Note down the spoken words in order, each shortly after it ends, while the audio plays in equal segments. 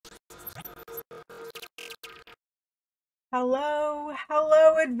Hello,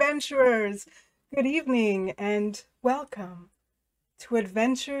 hello, adventurers. Good evening and welcome to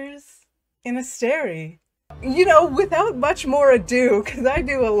Adventures in Asterie. Without much more ado, because I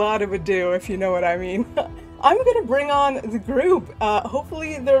do a lot of ado, if you know what I mean, I'm going to bring on the group.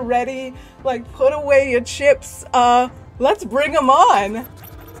 Hopefully they're ready. Like, put away your chips. Let's bring them on.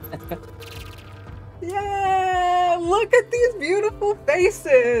 Yeah, look at these beautiful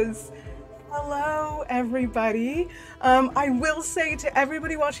faces. Hello, everybody. I will say to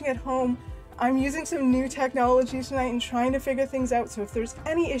everybody watching at home, I'm using some new technology tonight and trying to figure things out. So if there's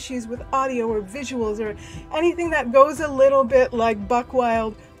any issues with audio or visuals or anything that goes a little bit like buck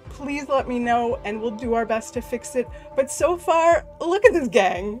wild, please let me know and we'll do our best to fix it. But so far, look at this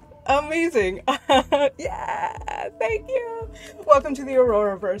gang. Amazing. Yeah, thank you. Welcome to the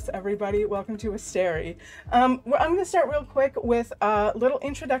Auroraverse, everybody. Welcome to Asterie. I'm going to start real quick with little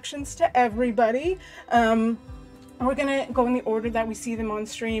introductions to everybody. We're going to go in the order that we see them on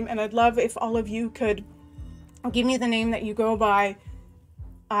stream, and I'd love if all of you could give me the name that you go by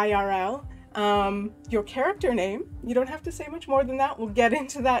IRL. Your character name. You don't have to say much more than that. We'll get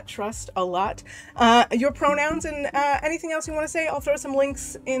into that, trust a lot. Your pronouns and anything else you want to say. I'll throw some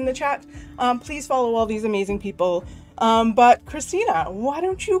links in the chat. Please follow all these amazing people. But Christina, why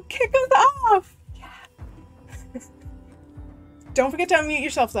don't you kick us off? Yeah. Don't forget to unmute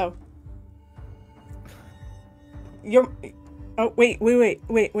yourself though. Oh, wait.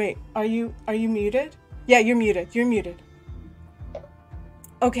 Are you muted? Yeah, you're muted.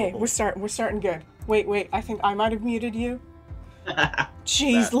 Okay, we're starting good. Wait, I think I might have muted you.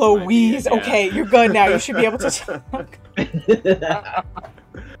 Jeez Louise. Yeah. Okay, you're good now. You should be able to talk.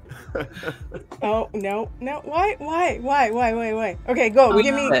 Oh, no. Why? Okay, go.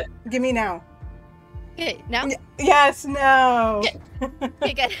 Give me now. Okay, now? Yes, now.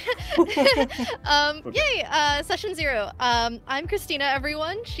 Okay, good. Yay, session 0. I'm Christina,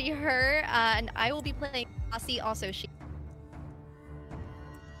 everyone. She, her, and I will be playing Lassie, also she.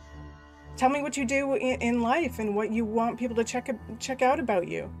 Tell me what you do in life and what you want people to check out about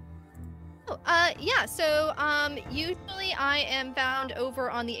you. Oh, yeah, so, usually I am found over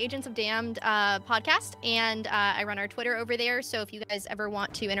on the Agents of Damned, podcast, and, I run our Twitter over there, so if you guys ever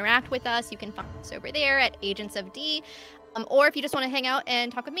want to interact with us, you can find us over there at Agents of D, or if you just want to hang out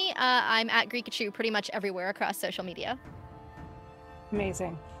and talk with me, I'm at Greekachu pretty much everywhere across social media.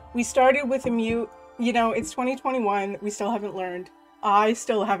 Amazing. We started with a mute, it's 2021, we still haven't learned. I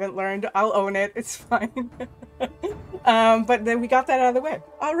still haven't learned. I'll own it. It's fine. But then we got that out of the way.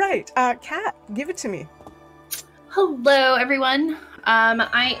 All right. Kat, give it to me. Hello, everyone.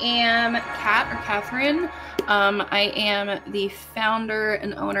 I am Kat, or Catherine. I am the founder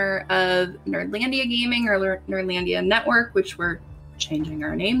and owner of Nerdlandia Gaming, or Nerdlandia Network, which we're changing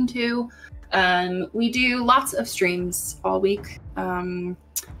our name to. We do lots of streams all week,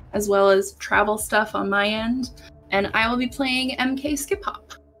 as well as travel stuff on my end. And I will be playing MK Skip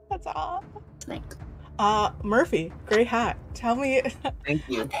Hop. That's awesome. Thanks. Murphy, great hat. Tell me Thank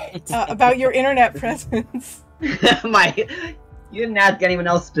you. About your internet presence. You didn't ask anyone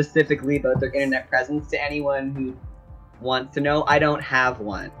else specifically about their internet presence. To anyone who wants to know, I don't have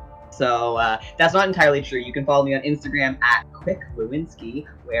one. So that's not entirely true. You can follow me on Instagram at QuickLewinski,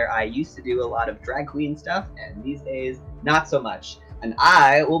 where I used to do a lot of drag queen stuff, and these days, not so much. And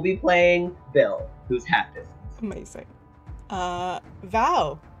I will be playing Bill, who's half distance. Amazing.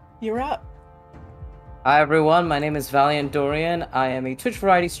 Val, you're up. Hi everyone, my name is Valiant Dorian. I am a Twitch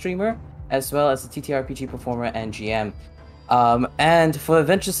variety streamer, as well as a TTRPG performer and GM. And for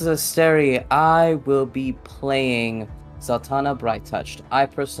Adventures of Asterie, I will be playing Zaltana Brighttouched. I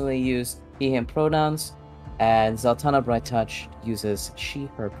personally use he, him pronouns, and Zaltana Brighttouched uses she,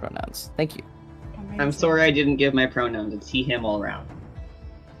 her pronouns. Thank you. Amazing. I'm sorry I didn't give my pronouns. It's he, him all around.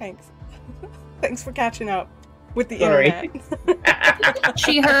 Thanks. Thanks for catching up with the Sorry. internet.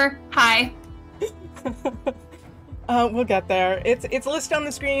 She, her, hi. We'll get there. It's listed on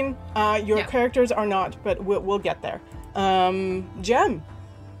the screen. Your characters are not, but we'll get there. Jem.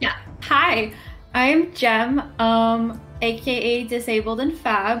 Yeah. Hi, I'm Jem, aka Disabled and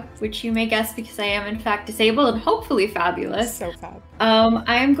Fab, which you may guess because I am in fact disabled and hopefully fabulous. So fab.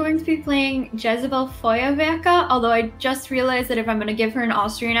 I am going to be playing Jezebel Feuerwerker, although I just realized that if I'm going to give her an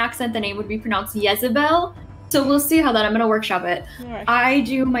Austrian accent, the name would be pronounced Jezebel. So we'll see how that. I'm going to workshop it. Right. I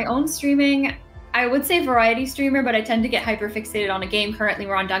do my own streaming. I would say variety streamer, but I tend to get hyper-fixated on a game. Currently,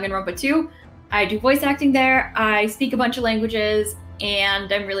 we're on Danganronpa 2. I do voice acting there. I speak a bunch of languages,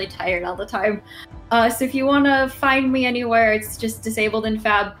 and I'm really tired all the time. So if you want to find me anywhere, it's just Disabled and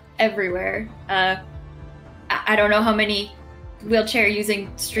Fab everywhere. I don't know how many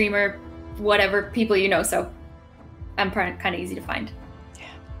wheelchair-using streamer, whatever people you know, so I'm kind of easy to find.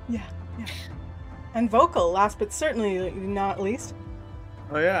 Yeah. And Vocal, last but certainly not least.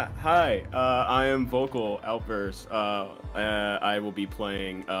 Oh yeah, hi. I am Vocal Outburst. I will be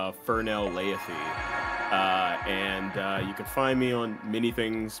playing Fernell Laethy. And you can find me on many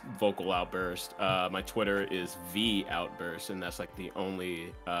things Vocal Outburst. My Twitter is VOutburst, and that's like the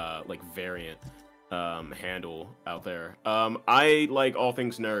only like variant handle out there. I like all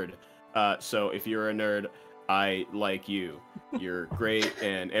things nerd. So if you're a nerd, I like you. You're great,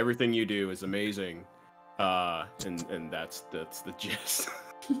 and everything you do is amazing. And that's the gist.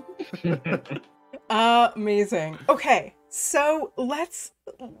 Amazing. Okay, so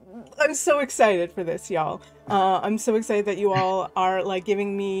I'm so excited for this, y'all. I'm so excited that you all are like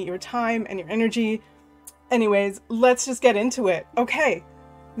giving me your time and your energy. Anyways, let's just get into it. Okay,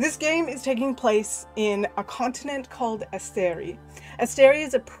 this game is taking place in a continent called Asterie. Asterie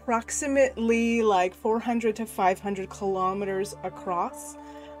is approximately like 400 to 500 kilometers across.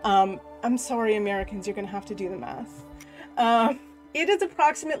 I'm sorry, Americans, you're gonna have to do the math. It is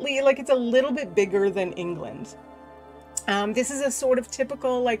approximately, like, it's a little bit bigger than England. This is a sort of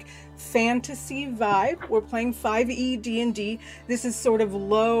typical, like, fantasy vibe. We're playing 5e D&D. This is sort of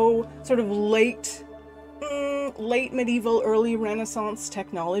late medieval, early Renaissance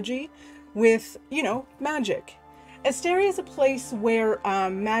technology with, you know, magic. Asterie is a place where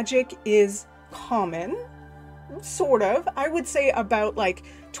magic is common. Sort of. I would say about like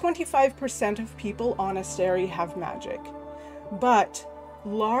 25% of people on Asterie have magic. But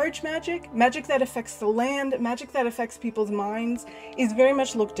large magic that affects the land, magic that affects people's minds, is very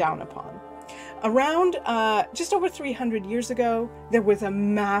much looked down upon. Around just over 300 years ago, there was a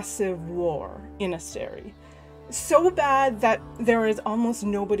massive war in Asterie. So bad that there is almost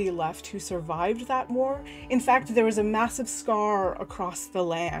nobody left who survived that war. In fact, there was a massive scar across the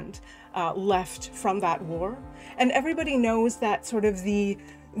land left from that war. And everybody knows that sort of the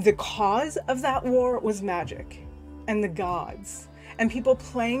cause of that war was magic and the gods. And people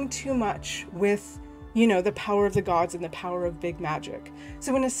playing too much with, you know, the power of the gods and the power of big magic.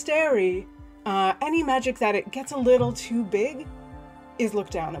 So in Asterie, any magic that it gets a little too big is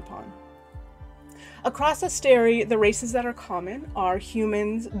looked down upon. Across Asterie, the races that are common are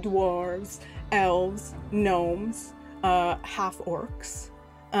humans, dwarves, elves, gnomes, half-orcs.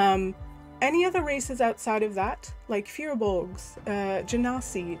 Any other races outside of that, like Firbolgs,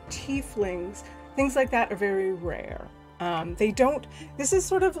 Genasi, Tieflings, things like that are very rare. This is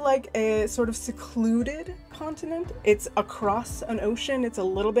sort of like a sort of secluded continent. It's across an ocean. It's a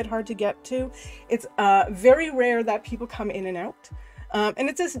little bit hard to get to. It's very rare that people come in and out. And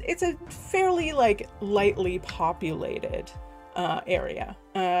it's a fairly like lightly populated area.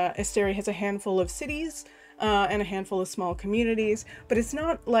 Asterie has a handful of cities and a handful of small communities, but it's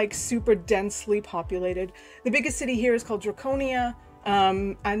not like super densely populated. The biggest city here is called Draconia,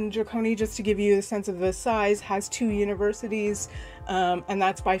 and Draconia, just to give you a sense of the size, has 2 universities, and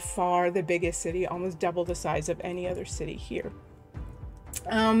that's by far the biggest city, almost double the size of any other city here.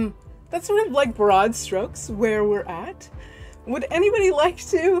 That's sort of like broad strokes where we're at. Would anybody like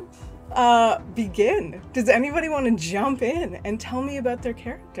to begin? Does anybody want to jump in and tell me about their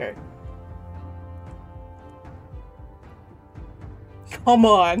character? Come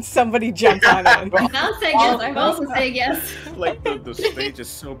on, somebody jump on in. I'll say yes. I'm also saying yes. Like the stage is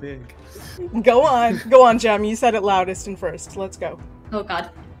so big. Go on, Jem. You said it loudest and first. Let's go. Oh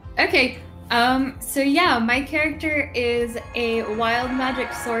God. Okay. So yeah, my character is a wild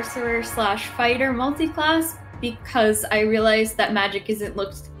magic sorcerer / fighter multi-class, because I realized that magic isn't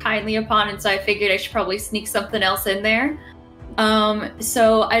looked kindly upon, and so I figured I should probably sneak something else in there.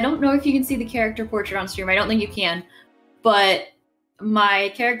 So I don't know if you can see the character portrait on stream. I don't think you can, but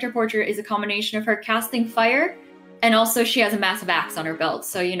my character portrait is a combination of her casting fire, and also she has a massive axe on her belt.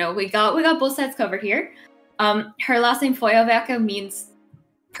 So, you know, we got both sides covered here. Her last name Feuerwerke means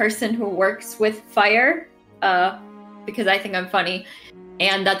person who works with fire, because I think I'm funny,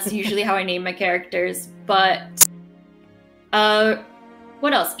 and that's usually how I name my characters. But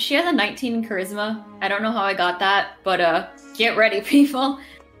what else? She has a 19 in charisma. I don't know how I got that, but get ready, people.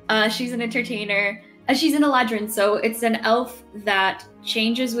 She's an entertainer. She's an Eladrin, so it's an elf that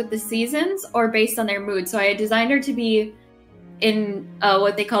changes with the seasons or based on their mood. So I designed her to be in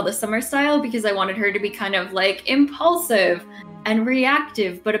what they call the summer style, because I wanted her to be kind of like impulsive and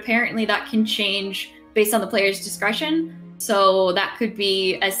reactive, but apparently that can change based on the player's discretion. So that could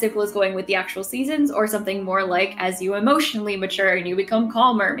be as simple as going with the actual seasons, or something more like as you emotionally mature and you become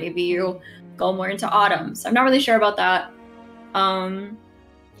calmer, maybe you go more into autumn. So I'm not really sure about that.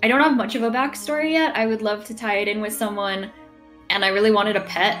 I don't have much of a backstory yet. I would love to tie it in with someone, and I really wanted a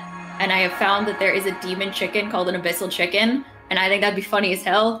pet. and I have found that there is a demon chicken called an abyssal chicken, and I think that'd be funny as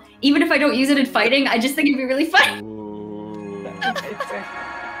hell. Even if I don't use it in fighting, I just think it'd be really funny.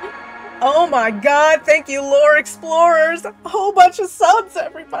 Oh my god, thank you, Lore Explorers! A whole bunch of subs,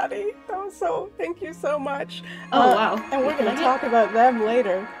 everybody! Thank you so much. Oh, wow. And we're gonna talk about them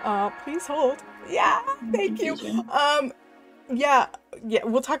later. Please hold. Yeah, thank you. Yeah,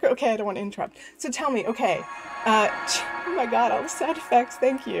 we'll talk. Okay, I don't want to interrupt. So tell me, okay. Oh my god, all the sound effects.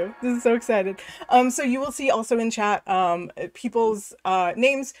 Thank you. This is so excited. So you will see also in chat people's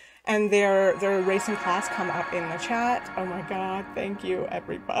names and their race and class come up in the chat. Oh my god, thank you,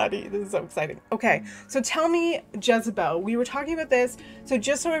 everybody. This is so exciting. Okay, so tell me, Jezebel, we were talking about this. So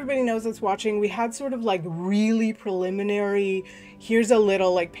just so everybody knows that's watching, we had sort of like really preliminary, here's a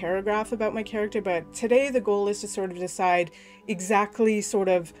little like paragraph about my character, but today the goal is to sort of decide exactly sort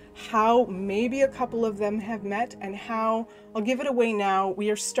of how maybe a couple of them have met and how, I'll give it away now. We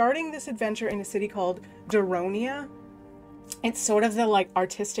are starting this adventure in a city called Daronia. It's sort of the like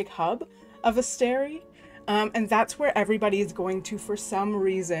artistic hub of Asterie, and that's where everybody is going to, for some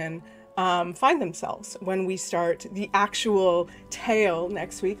reason, find themselves when we start the actual tale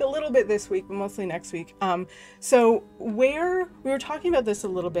next week. A little bit this week, but mostly next week. So where we were talking about this a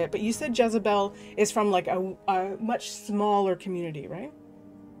little bit, but you said Jezebel is from like a much smaller community, right?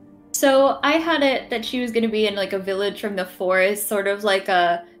 So I had it that she was going to be in like a village from the forest, sort of like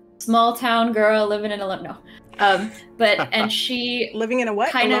a small town girl living in a and she living in a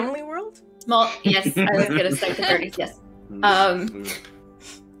what? Kind a of lonely world? Small. Yes, I was gonna say the 30s. Yes.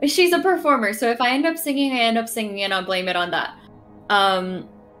 She's a performer, so if I end up singing, and I'll blame it on that.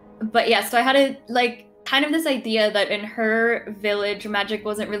 But yeah, so I had a like kind of this idea that in her village, magic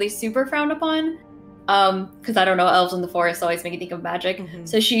wasn't really super frowned upon. Because I don't know, elves in the forest always make you think of magic. Mm-hmm.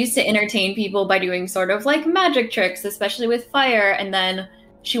 So she used to entertain people by doing sort of like magic tricks, especially with fire, and then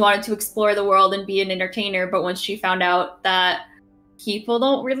she wanted to explore the world and be an entertainer, but once she found out that people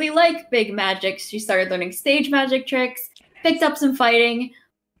don't really like big magic, she started learning stage magic tricks, picked up some fighting.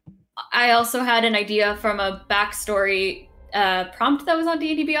 I also had an idea from a backstory prompt that was on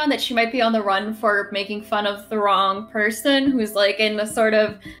D&D Beyond that she might be on the run for making fun of the wrong person who's like in a sort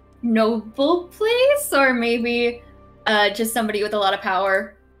of noble place, or maybe just somebody with a lot of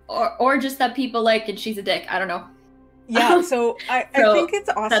power, or just that people like and she's a dick. I don't know. Yeah, so I think it's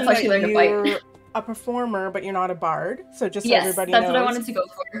awesome that you're a performer, but you're not a bard. So just so everybody knows. That's what I wanted to go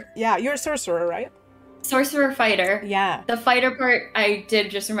for. Yeah, you're a sorcerer, right? Sorcerer fighter. Yeah. The fighter part, I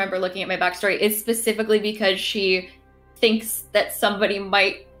did just remember looking at my backstory, is specifically because she thinks that somebody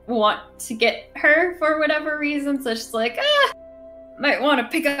might want to get her for whatever reason. So she's like, might want to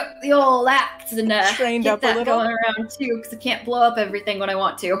pick up the old axe and get that going around too, because I can't blow up everything when I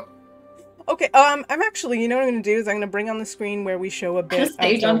want to. Okay, I'm actually, you know what I'm going to do is I'm going to bring on the screen where we show a bit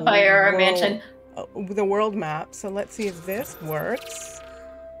stage on fire, our mansion. The world map. So let's see if this works.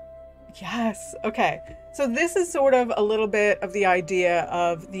 Yes, okay. So this is sort of a little bit of the idea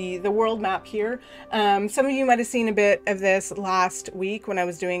of the world map here. Some of you might have seen a bit of this last week when I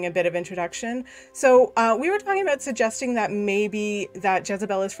was doing a bit of introduction. So we were talking about suggesting that maybe that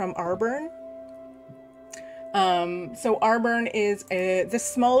Jezebel is from Arburn. So Arburn is the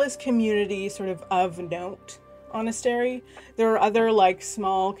smallest community sort of note on Asterie. There are other like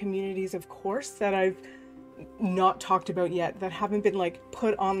small communities, of course, that I've not talked about yet that haven't been like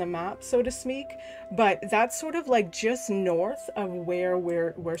put on the map, so to speak, but that's sort of like just north of where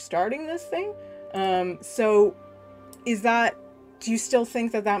we're starting this thing. So is that, do you still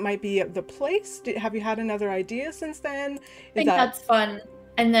think that might be the place? Have you had another idea since then? I think that's fun.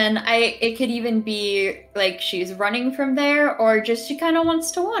 And then it could even be like she's running from there, or just she kind of wants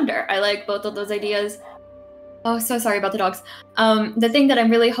to wander. I like both of those ideas. Oh, so sorry about the dogs. The thing that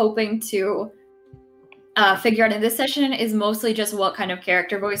I'm really hoping to figure out in this session is mostly just what kind of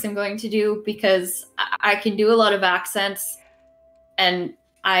character voice I'm going to do, because I can do a lot of accents, and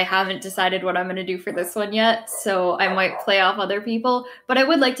I haven't decided what I'm going to do for this one yet, so I might play off other people, but I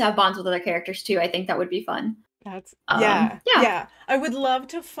would like to have bonds with other characters too. I think that would be fun. That's yeah. I would love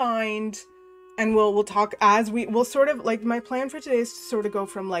to find, and we'll talk as we'll sort of like, my plan for today is to sort of go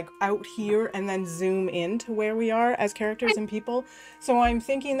from like out here and then zoom into where we are as characters and people. So I'm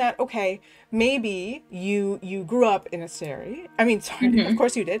thinking that, okay, maybe you grew up in Asterie. I mean, sorry, of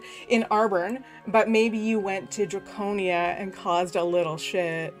course you did, in Arburn, but maybe you went to Draconia and caused a little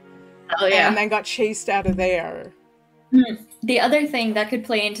shit. Oh yeah. And then got chased out of there. The other thing that could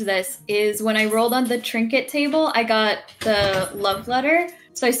play into this is when I rolled on the trinket table, I got the love letter.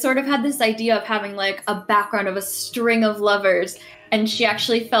 So I sort of had this idea of having like a background of a string of lovers, and she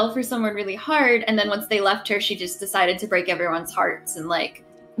actually fell for someone really hard, and then once they left her, she just decided to break everyone's hearts and like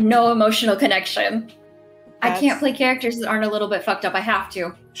no emotional connection. I That's- can't play characters that aren't a little bit fucked up. I have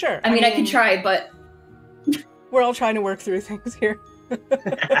to. Sure. I mean, I can try, but We're all trying to work through things here.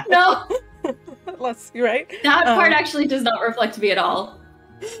 no, Let's, right? that part actually does not reflect me at all.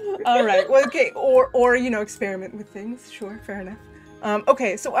 All right. Well, okay. Or you know, experiment with things. Sure. Fair enough.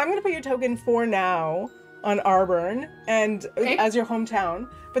 Okay. So I'm gonna put your token for now on Arburn and Okay. as your hometown,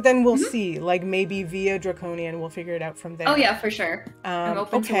 but then we'll see. Like maybe via Draconian, we'll figure it out from there. Oh yeah, for sure. I'm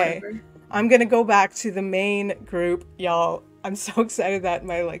open to okay. whatever. I'm gonna go back to the main group, y'all. I'm so excited that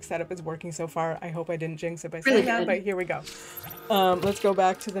my setup is working so far. I hope I didn't jinx it by saying Really that, good. but here we go. Let's go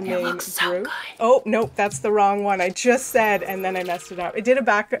back to the main looks so group. good. Oh nope, that's the wrong one. I just said, and then I messed it up. I did a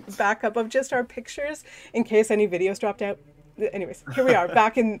backup of just our pictures in case any videos dropped out. Anyways, here we are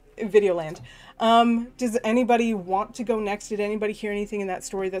back in video land. Does anybody want to go next? Did anybody hear anything in that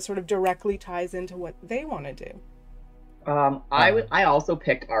story that sort of directly ties into what they want to do? I also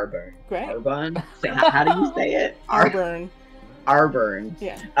picked Arburn. Great. Arburn. How do you say it? Arburn. Arburn.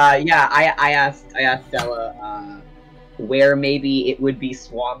 Yeah. Yeah. I asked Stella where maybe it would be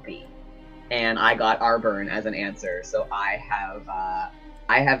swampy, and I got Arburn as an answer. So I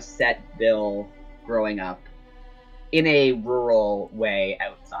have set Bill growing up in a rural way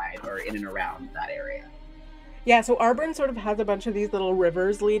outside or in and around that area. Yeah, so Arburn sort of has a bunch of these little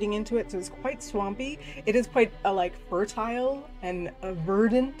rivers leading into it, so it's quite swampy. It is quite fertile and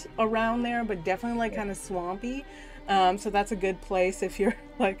verdant around there, but definitely kind of swampy. So that's a good place if you're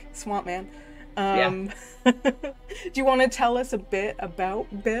like swamp man. Do you want to tell us a bit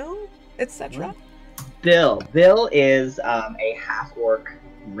about Bill, etc.? Bill is a half-orc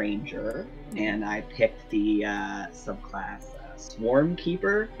ranger, and I picked the subclass Swarm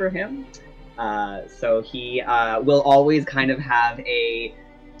Keeper for him. So he will always kind of have a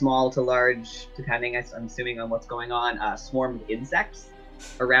small to large, depending, I'm assuming on what's going on, swarm of insects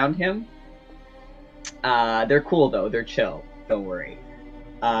around him. They're cool though, they're chill, don't worry.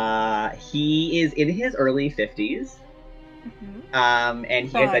 He is in his early 50s, and he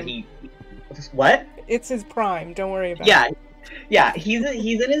said that he... What? It's his prime, don't worry about it. Yeah, he's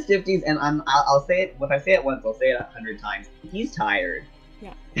in his 50s, and I'll say it, if I say it once, I'll say it 100 times. He's tired.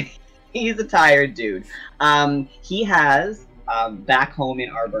 Yeah. He's a tired dude. He has, back home in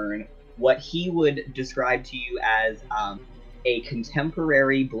Arburn, what he would describe to you as a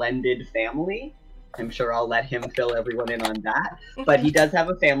contemporary blended family. I'm sure I'll let him fill everyone in on that. But he does have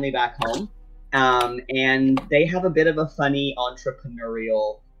a family back home, and they have a bit of a funny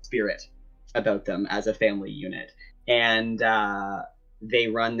entrepreneurial spirit about them as a family unit. And they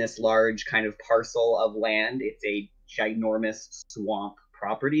run this large kind of parcel of land. It's a ginormous swamp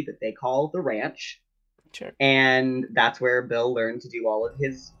property that they call the ranch. Sure. And that's where Bill learned to do all of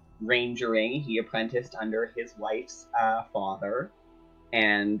his rangering. He apprenticed under his wife's father,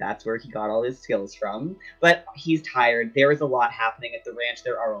 and that's where he got all his skills from. But he's tired. There is a lot happening at the ranch.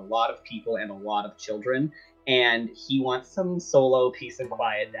 There are a lot of people and a lot of children, and he wants some solo peace and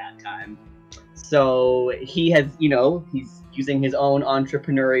quiet that time. So he has, he's using his own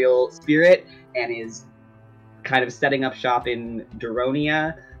entrepreneurial spirit and is kind of setting up shop in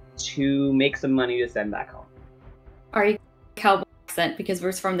Daronia to make some money to send back home. Are you cowboy accent because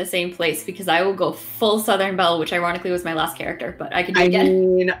we're from the same place? Because I will go full Southern Belle, which ironically was my last character, but I can do it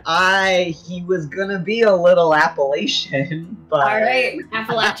again. He was gonna be a little Appalachian, but... Alright,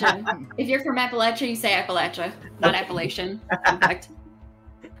 Appalachian. If you're from Appalachia, you say Appalachia, not Appalachian. In fact,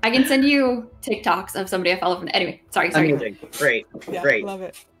 I can send you TikToks of somebody I follow from... Anyway, sorry. Amazing. Great. Yeah, Great. love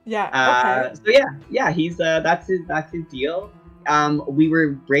it. Yeah, okay. So he's that's his deal. We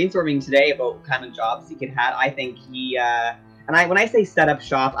were brainstorming today about what kind of jobs he could have. I think he when I say set up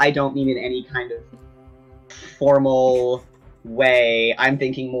shop, I don't mean in any kind of formal way. I'm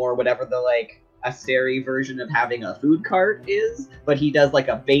thinking more whatever the Asterie version of having a food cart is, but he does like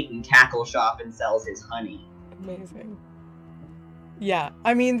a bait and tackle shop and sells his honey. Amazing. Yeah,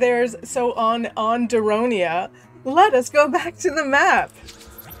 I mean so on Daronia, let us go back to the map.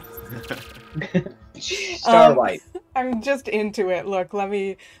 Starlight. I'm just into it. Look, let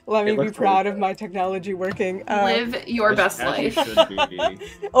me be proud of my technology working. Live your best As you life. should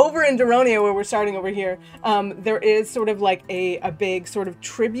be. Over in Daronia, where we're starting over here, there is sort of like a big sort of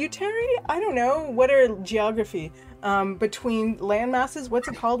tributary. I don't know, what are geography? Between land masses. What's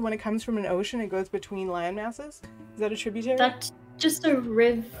it called when it comes from an ocean? It goes between land masses. Is that a tributary? That's just a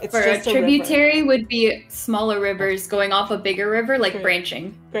river. It's A just a tributary would be smaller rivers going off a bigger river, like Great.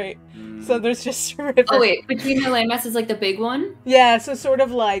 branching. Great. So there's just a river. Oh wait, between the landmass is like the big one? Yeah, so sort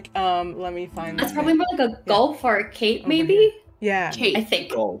of like, let me find That's that. probably more like a gulf or a cape, maybe? Yeah. Cape. I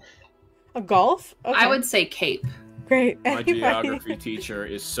think. Golf. A gulf? Okay. I would say Cape. Great. My Anybody? geography teacher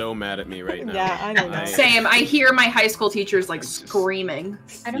is so mad at me right now. Yeah, I know. Same. I hear my high school teachers like screaming.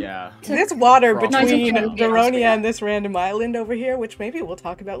 Yeah. This water We're all between talking about Veronia Austria. and this random island over here, which maybe we'll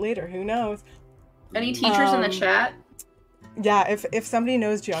talk about later. Who knows? Any teachers in the Um, chat? Yeah, if somebody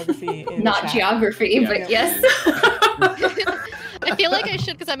knows geography in Not chat. geography, Yeah. but yes. I feel like I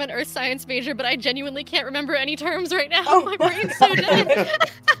should because I'm an earth science major, but I genuinely can't remember any terms right now. Oh My brain's so dead.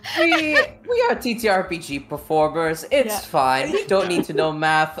 We are TTRPG performers. It's Yeah. fine. We don't need to know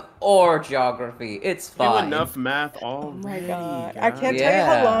math or geography. It's I know fine. enough math Oh already. my god. I can't tell you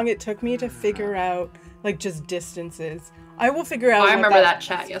Yeah. how long it took me to figure out like just distances. I will figure out I what remember that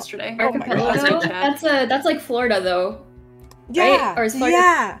chat yesterday. Oh my God. Archipelago? That's like Florida though. Yeah. Right? Or is Florida-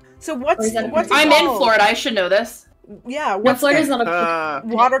 Yeah. So Or what's is that a what's it different- I'm in called? Florida. I should know this. Yeah, No, what's Florida's the not a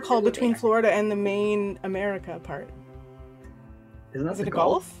water called between Florida and the main America part? Isn't that Is it the a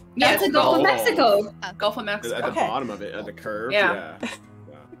Gulf? Yeah, That's it's the Gulf of Gulf. Mexico. Gulf of Mexico. At the Okay. bottom of it, at the curve. Yeah.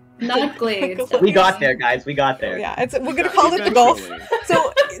 Not Glades. We got there, guys. We got there. Yeah, we're gonna call it the Gulf. Eventually.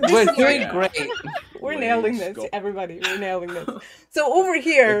 So We're this, doing Yeah. great. we're Glades, nailing this, Gulf. everybody. We're nailing this. So over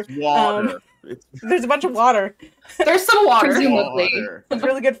here, It's water. It's there's a bunch of water. There's some water. Presumably. water. It's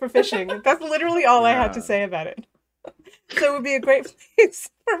really good for fishing. That's literally all I had to Yeah. say about it. So it would be a great place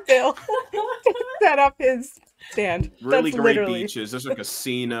for Bill to set up his stand. Really That's great literally. beaches. There's a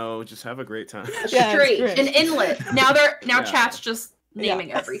casino. Just have a great time. Yeah, it's Straight. great. An inlet. Now chat's just naming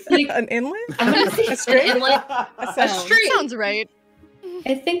Yeah. everything. An inlet? I'm gonna say A An strait? inlet. A A sound. street. Sounds right.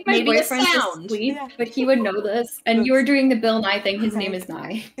 I think my Maybe a boyfriend sound. is Swede, Yeah. but he would know this. And you were doing the Bill Nye thing. His name is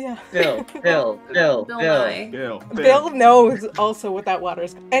Nye. Yeah. Bill. Bill Nye. Bill knows also what that water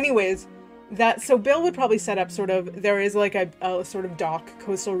is. Anyways, so Bill would probably set up sort of, there is like a sort of dock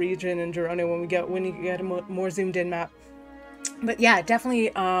coastal region in Girona when you get a more zoomed in map. But yeah, definitely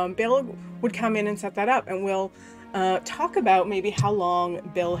Bill would come in and set that up, and we'll talk about maybe how long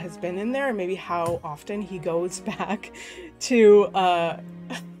Bill has been in there, and maybe how often he goes back to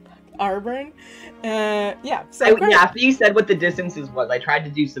Arburn. Yeah, so great. After you said what the distances was, I tried to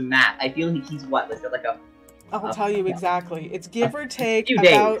do some math. I feel he's what? Was it like a I'll tell you exactly. It's give or take few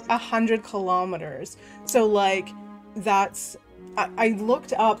about days. 100 kilometers. So like that's I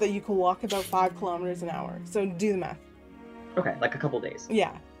looked up that you can walk about 5 kilometers an hour. So do the math. okay, like a couple days.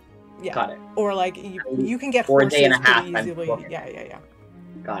 Yeah. Yeah. Got it. Or like you can get Or a horses day and a half, pretty I'm easily. looking. Yeah.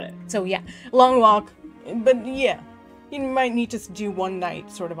 Got it. So yeah, long walk, but yeah, you might need to do one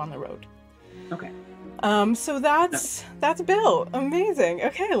night sort of on the road. Okay. So that's Bill. Amazing.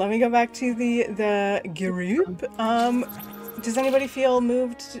 Okay, let me go back to the group. Does anybody feel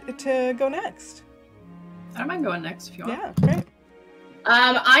moved to go next? I don't mind going next if you want. Yeah, great.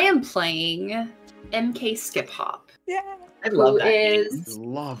 I am playing MK Skip Hop. Yeah. I love Who that is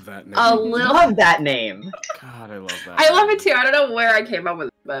Love that name. a name. little. Love that name. God, I love that. I love it too. I don't know where I came up with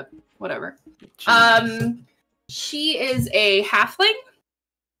it, but whatever. Jesus. She is a halfling.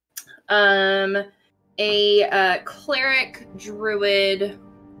 A cleric druid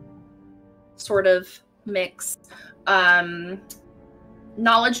sort of mix.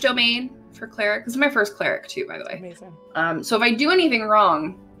 Knowledge domain for cleric. This is my first cleric too, by the way. Amazing. So if I do anything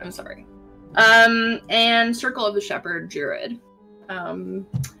wrong, I'm sorry. And Circle of the Shepherd druid.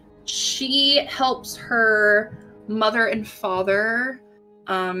 She helps her mother and father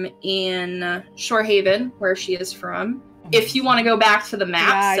in Shorehaven, where she is from. If you want to go back to the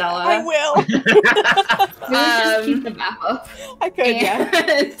map, Stella. I will. Maybe just keep the map up. I could, yeah.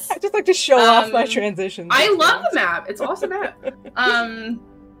 And I just like to show off my transitions. I love the map. It's awesome map.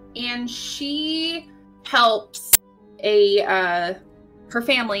 And she helps her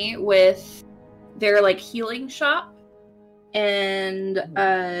family with their like healing shop. And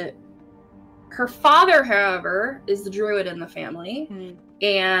her father, however, is the druid in the family. Hmm.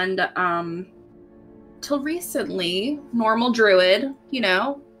 And till recently, normal druid,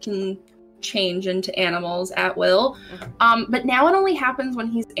 can change into animals at will. But now it only happens when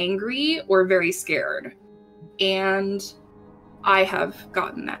he's angry or very scared. And I have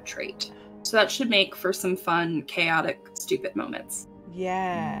gotten that trait. So that should make for some fun, chaotic, stupid moments.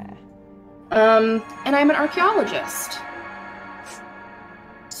 Yeah. And I'm an archaeologist.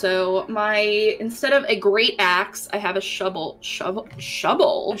 So instead of a great axe, I have a shovel. A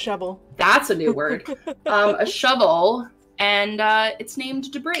shovel. That's a new word. A shovel, and it's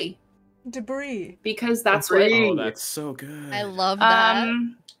named Debris Debris. because that's Debris. Oh, that's so good. I love what. that.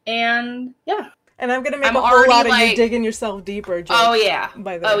 And yeah. And I'm gonna make I'm a whole already, lot of you like- digging yourself deeper. Jake, Oh yeah.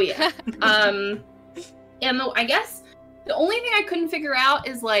 By the Oh way. yeah. And I guess the only thing I couldn't figure out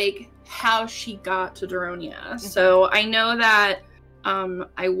is like how she got to Daronia. So I know that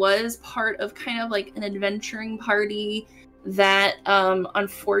I was part of kind of like an adventuring party that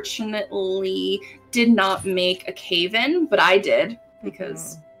unfortunately did not make a cave-in, but I did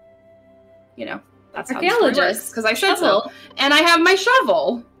because, you know, that's how the story works, because I said so. And I have my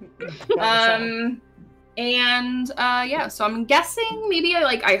shovel. Yeah, so I'm guessing maybe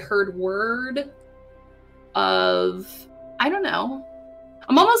I heard word of, I don't know.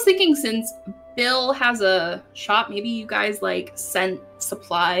 I'm almost thinking since Bill has a shop, maybe you guys like sent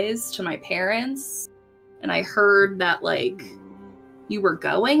supplies to my parents, and I heard that like you were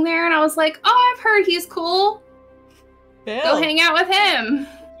going there, and I was like, oh, I've heard he's cool. Bill. Go hang out with him.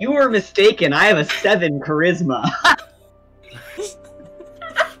 You were mistaken. I have a 7 charisma.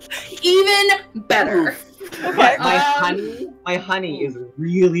 Even better. Okay. My honey is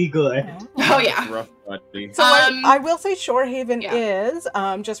really good. Oh yeah. Rough, buddy. So I will say Shorehaven is,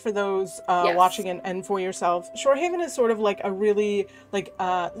 just for those watching and for yourself, Shorehaven is sort of like a really like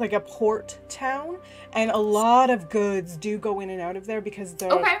a port town, and a lot of goods do go in and out of there because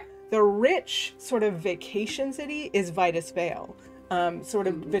the rich sort of vacation city is Vitus Vale, sort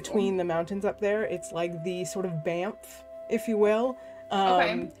of between the mountains up there. It's like the sort of Banff, if you will.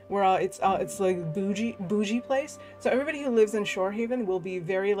 Where it's like bougie place. So everybody who lives in Shorehaven will be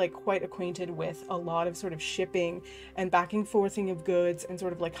very like quite acquainted with a lot of sort of shipping and back and forthing of goods and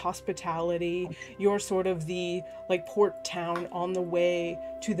sort of like hospitality. You're sort of the like port town on the way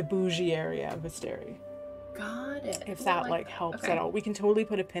to the bougie area of Asterie. Got it. If that like helps at all, we can totally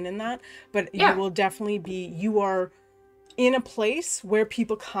put a pin in that. But you will definitely you are in a place where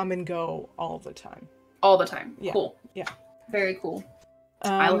people come and go all the time. All the time. Yeah. Cool. Yeah. Very cool.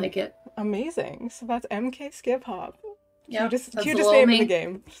 I like it. Amazing. So that's MK Skip Hop. Yeah, cutest name in the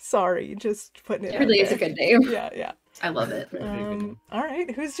game. Sorry, just putting it. It really is a good name. Yeah. I love it. All right,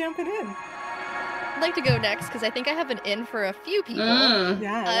 who's jumping in? I'd like to go next because I think I have an in for a few people.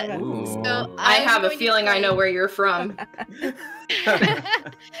 Yeah. So I have a feeling I know where you're from.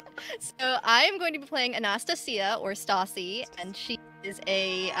 So I am going to be playing Anastasia, or Stassi, and she is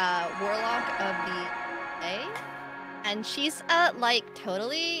a warlock of the A. And she's like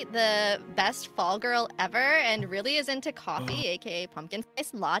totally the best fall girl ever, and really is into coffee, aka pumpkin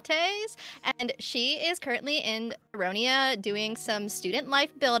spice lattes. And she is currently in Aronia doing some student life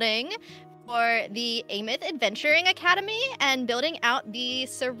building for the Amyth Adventuring Academy and building out the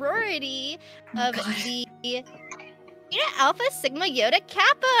sorority of the Alpha Sigma Iota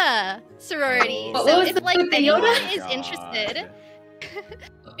Kappa sorority. So if like anyone is interested.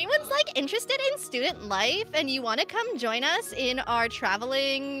 Anyone's like interested in student life and you want to come join us in our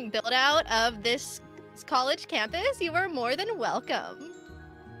traveling build out of this college campus, you are more than welcome.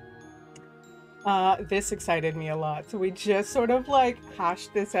 This excited me a lot. So we just sort of like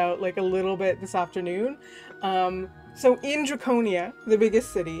hashed this out like a little bit this afternoon. So in Draconia, the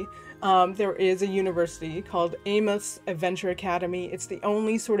biggest city, there is a university called Amyth's Adventure Academy. It's the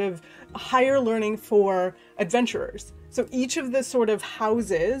only sort of higher learning for adventurers. So each of the sort of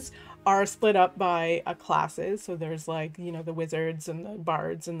houses are split up by classes. So there's like, you know, the wizards and the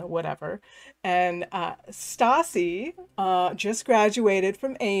bards and the whatever. And Stassi just graduated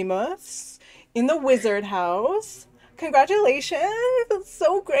from Amyth's in the wizard house. Congratulations! That's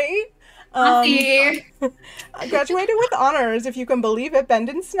so great. I graduated with honors, if you can believe it. Bend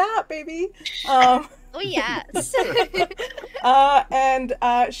and snap, baby. Oh yes. And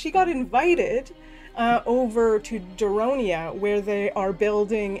she got invited over to Daronia, where they are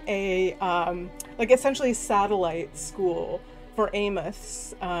building a like essentially satellite school for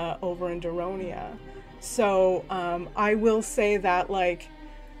Amyths over in Daronia. So I will say that, like,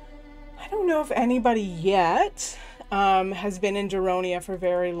 I don't know if anybody yet has been in Daronia for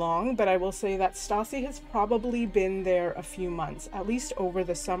very long, but I will say that Stassi has probably been there a few months, at least over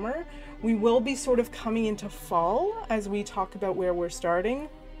the summer. We will be sort of coming into fall as we talk about where we're starting.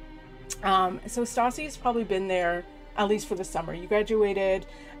 So Stassi's probably been there at least for the summer. You graduated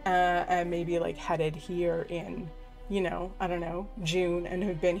and maybe like headed here in, you know, I don't know, June, and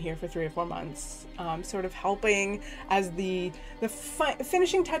have been here for 3 or 4 months, sort of helping as the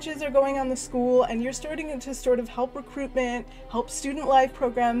finishing touches are going on the school, and you're starting to sort of help recruitment, help student life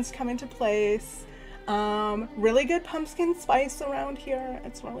programs come into place. Really good pumpkin spice around here.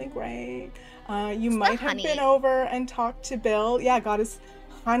 It's really great. You might have been over and talked to Bill. Yeah, got his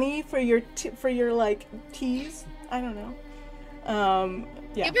honey for your like teas. I don't know.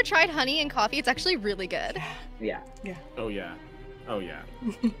 Yeah. You ever tried honey and coffee? It's actually really good. Yeah. Oh yeah.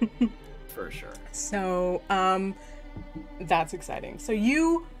 For sure. So, that's exciting. So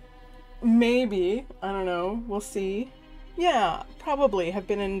you maybe, I don't know, we'll see. Yeah, probably have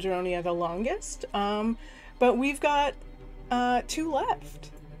been in Daronia the longest. But we've got two left.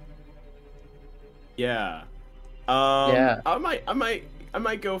 Yeah. Yeah. I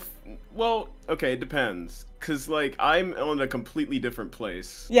might go. Well, okay, it depends. Cause like I'm on a completely different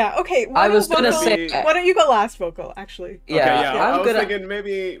place. Yeah. Okay. I was gonna Vocal, say. why don't you go last, Vocal? Actually. Yeah, Okay, yeah. I I'm was gonna. thinking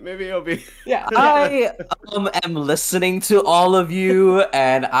maybe it'll be. Yeah. I am listening to all of you,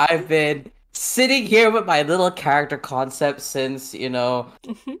 and I've been sitting here with my little character concept since Mhm.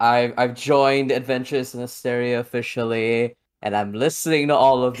 I've joined Adventures in Asteria officially, and I'm listening to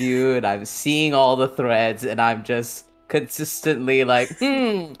all of you, and I'm seeing all the threads, and I'm just consistently like,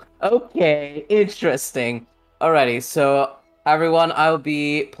 okay, interesting. Alrighty, so everyone, I'll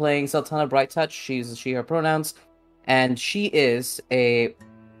be playing Sultana Brighttouch. She's she/her pronouns, and she is a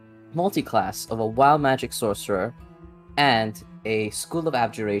multi-class of a wild magic sorcerer and a School of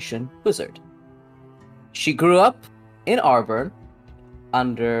Abjuration wizard. She grew up in Auburn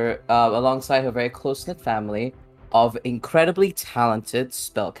alongside her very close-knit family of incredibly talented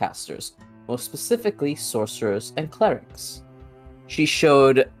spellcasters, most specifically sorcerers and clerics. She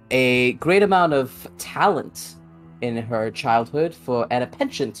showed a great amount of talent in her childhood and a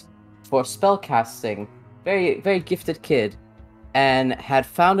penchant for spellcasting. Very, very gifted kid, and had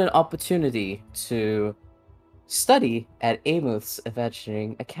found an opportunity to study at Amuth's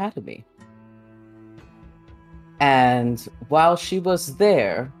Adventuring Academy. And while she was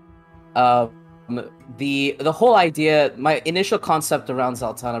there, the whole idea, my initial concept around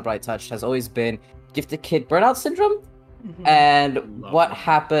Zaltana Brighttouch has always been gifted kid burnout syndrome, and what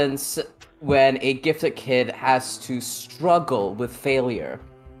happens when a gifted kid has to struggle with failure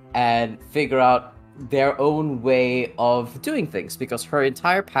and figure out their own way of doing things, because her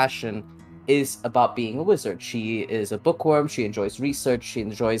entire passion is about being a wizard. She is a bookworm, she enjoys research, she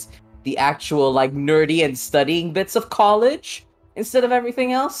enjoys the actual like nerdy and studying bits of college instead of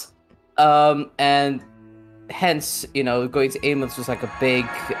everything else. And hence, going to Amos was like a big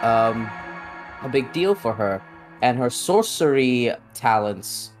deal for her. And her sorcery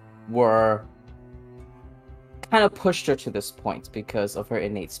talents were kind of pushed her to this point because of her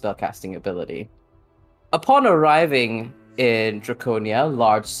innate spellcasting ability. Upon arriving in Draconia,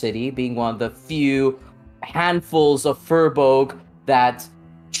 large city, being one of the few handfuls of Furbolg that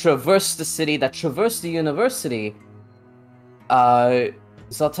traverse the city, that traverse the university,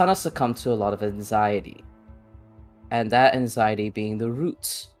 Zaltana succumbed to a lot of anxiety. And that anxiety being the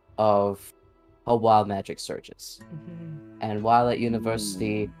root of her wild magic surges. And while at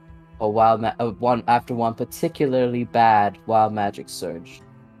university, after one particularly bad wild magic surge,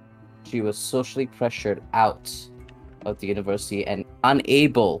 she was socially pressured out of the university and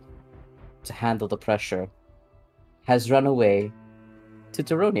unable to handle the pressure, has run away to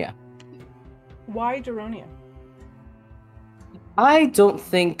Daronia. Why Daronia? I don't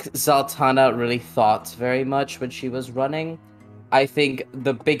think Zaltana really thought very much when she was running. I think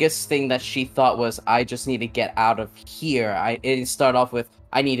the biggest thing that she thought was, I just need to get out of here. It started off with,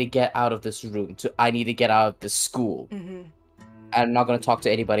 I need to get out of this room, I need to get out of this school. I'm not going to talk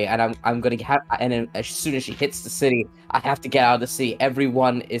to anybody, and I'm going to have, and then as soon as she hits the city, I have to get out of the city.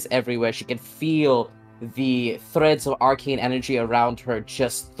 Everyone is everywhere. She can feel the threads of arcane energy around her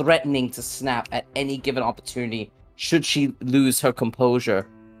just threatening to snap at any given opportunity should she lose her composure.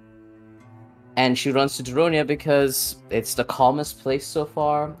 And she runs to Daronia because it's the calmest place so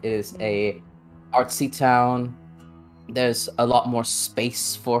far. It is a artsy town. There's a lot more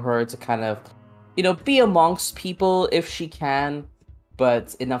space for her to kind of, be amongst people if she can,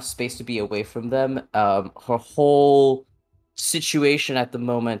 but enough space to be away from them. Her whole situation at the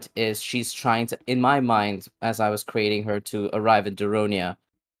moment is she's trying to, in my mind, as I was creating her to arrive in Daronia,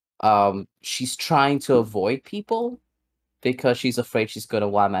 she's trying to avoid people because she's afraid she's going to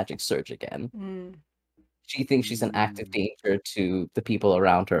wild magic surge again. She thinks she's an active danger to the people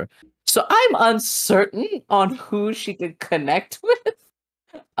around her. So I'm uncertain on who she could connect with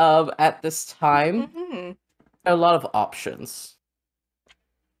at this time. There are a lot of options.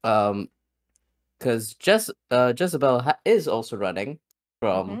 Because Jezebel is also running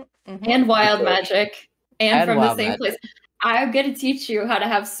from and wild magic and from the same magic. place. I'm gonna teach you how to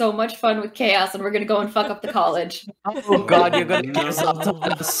have so much fun with chaos, and we're gonna go and fuck up the college. Oh god, you're gonna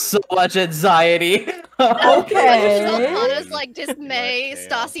give so much anxiety. Okay. Sultana's like dismay.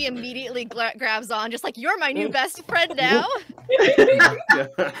 Stassi immediately grabs on, just like, you're my new best friend now.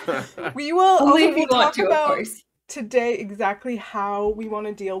 We will Only also if you we'll want talk to, of about course. today exactly how we want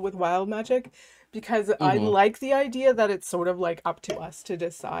to deal with wild magic, because I like the idea that it's sort of like up to us to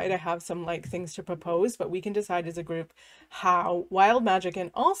decide. I have some like things to propose, but we can decide as a group how wild magic and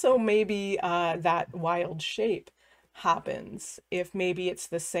also maybe that wild shape happens, if maybe it's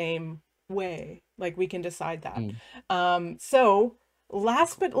the same way. Like, we can decide that. Mm. So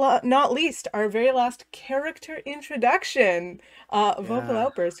last but not least, our very last character introduction. Vocal Yeah.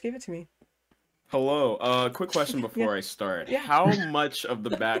 outburst, give it to me. Hello. Quick question before I start. Yeah. How much of the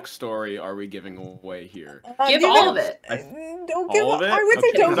backstory are we giving away here? Give You all know, of it. don't give. All of it? I would say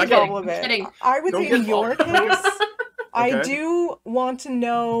Okay, don't 'cause I give got- all of it. Kidding. I would Don't say in give all- your case, I Okay. do want to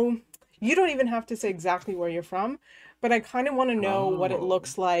know. You don't even have to say exactly where you're from, but I kind of want to know what it Oh.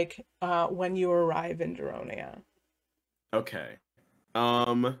 looks like when you arrive in Daronia. Okay.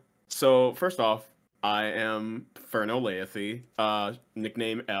 So first off, I am Ferno Laethy,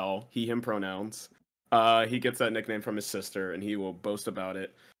 nickname L, he, him pronouns. He gets that nickname from his sister, and he will boast about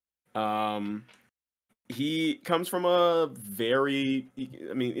it. He comes from I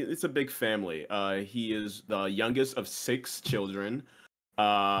mean, it's a big family. He is the youngest of 6 children.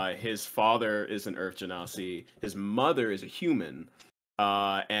 His father is an Earth Genasi. His mother is a human.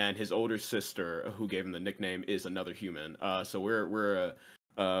 And his older sister, who gave him the nickname, is another human. So we're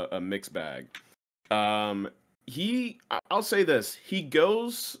a mixed bag. I'll say this: he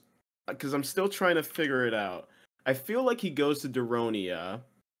goes, because I'm still trying to figure it out. I feel like he goes to Daronia,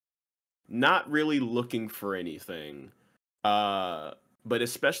 not really looking for anything. But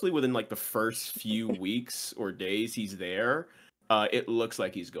especially within like the first few weeks or days he's there, it looks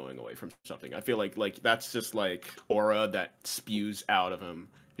like he's going away from something. I feel like that's just like aura that spews out of him.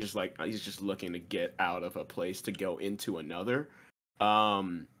 He's just looking to get out of a place to go into another.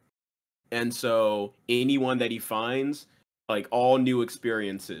 And so anyone that he finds, like all new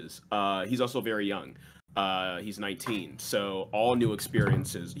experiences. He's also very young. He's 19, so all new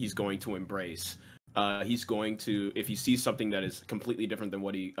experiences he's going to embrace. He's going to, if he sees something that is completely different than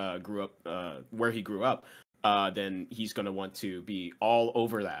what he grew up, where he grew up, then he's going to want to be all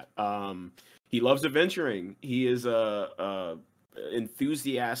over that. He loves adventuring. He is a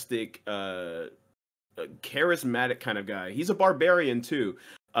enthusiastic, charismatic kind of guy. He's a barbarian too.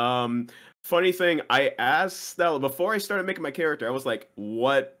 Funny thing, I asked Stella before I started making my character. I was like,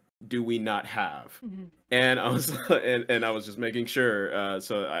 "What do we not have?" Mm-hmm. And I was and I was just making sure.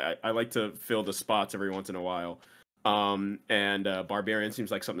 So I like to fill the spots every once in a while. And barbarian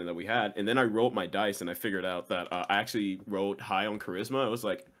seems like something that we had. And then I rolled my dice and I figured out that I actually rolled high on charisma. I was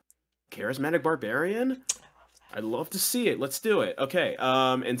like, charismatic barbarian? I'd love to see it. Let's do it. Okay.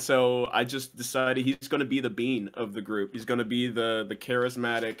 And so I just decided he's going to be the bean of the group. He's going to be the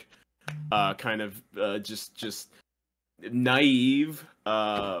charismatic, kind of just naive,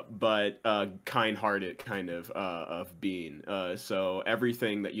 but kind-hearted kind of being. So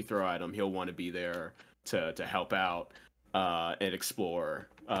everything that you throw at him, he'll want to be there to help out, and explore,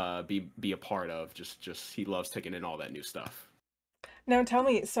 be a part of. Just he loves taking in all that new stuff. Now tell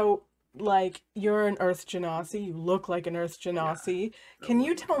me, so like you're an Earth Genasi, you look like an Earth Genasi. Can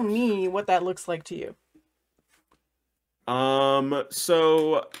you tell me what that looks like to you?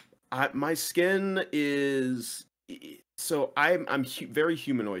 So my skin is, so I'm very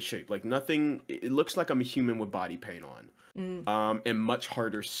humanoid shaped. Like nothing. It looks like I'm a human with body paint on. And much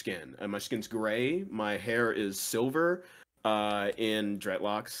harder skin. And my skin's gray. My hair is silver, in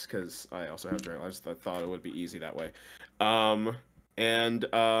dreadlocks, because I also have dreadlocks. I thought it would be easy that way. And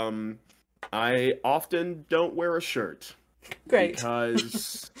I often don't wear a shirt. Great.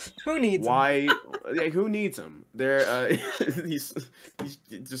 Because Who needs them? why? Yeah, who needs them? They're these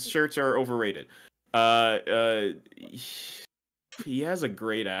shirts are overrated. He has a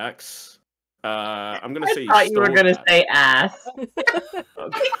great axe. I'm gonna say. I thought you were gonna say ass.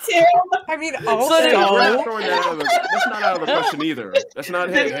 Okay. I mean, We're also, not throwing that out of that's not out of the question either. That's not.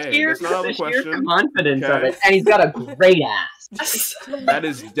 Hey, that's not out of the The sheer question. confidence of Okay. it, and he's got a great ass. That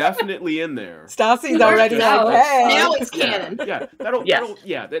is definitely in there. Stassi's There already we like, go. hey. Now it's canon.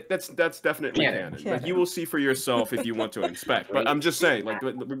 Yeah, that's definitely canon. Like, you will see for yourself if you want to inspect. But I'm just saying, like,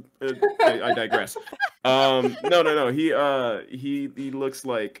 I digress. No. He looks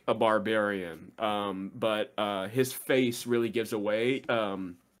like a barbarian. But his face really gives away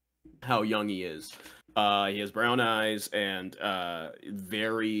how young he is. He has brown eyes and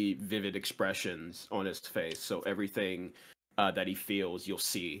very vivid expressions on his face. So everything that he feels, you'll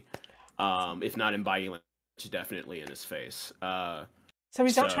see. If not in body language, definitely in his face. So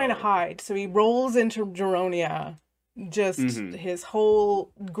he's not trying to hide. So he rolls into Daronia, just his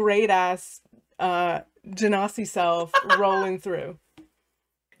whole great ass Genasi self rolling through.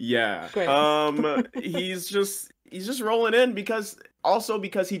 Yeah. Great. He's just rolling in because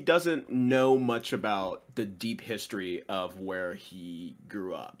he doesn't know much about the deep history of where he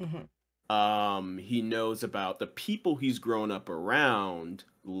grew up. He knows about the people he's grown up around,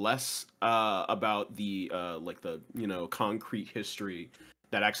 less about the like the concrete history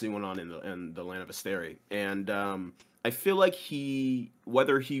that actually went on in the land of Asterie, and I feel like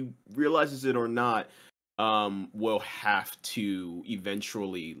whether he realizes it or not, will have to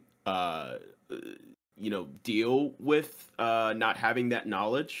eventually, deal with not having that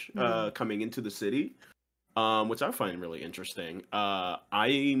knowledge coming into the city, which I find really interesting.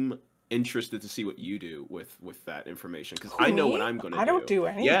 I'm interested to see what you do with that information, because I know what I'm going to do. I don't do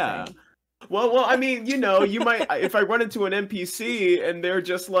anything. Yeah. Well, I mean, you might, if I run into an NPC and they're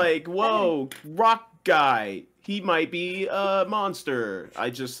just like, "Whoa, rock guy, he might be a monster." I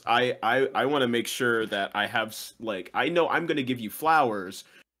want to make sure that I have, like, I know I'm going to give you flowers.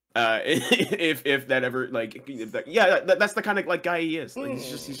 If that ever, like, that's the kind of, like, guy he is. Like,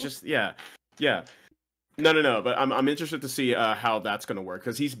 he's just yeah. No. But I'm interested to see how that's gonna work,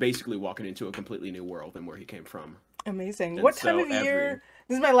 because he's basically walking into a completely new world than where he came from. Amazing. And What time so of year?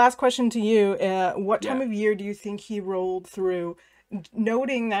 This is my last question to you. What time of year do you think he rolled through,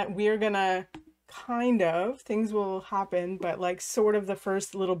 noting that we're gonna things will happen, but like sort of the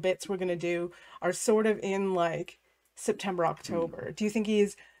first little bits we're gonna do are sort of in like September, October. Do you think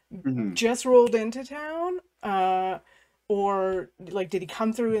he's just rolled into town? Or like, did he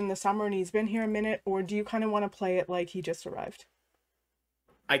come through in the summer and he's been here a minute? Or do you kind of want to play it like he just arrived?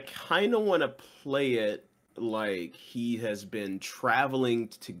 I kind of want to play it like he has been traveling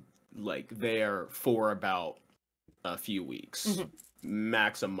to, like, there for about a few weeks,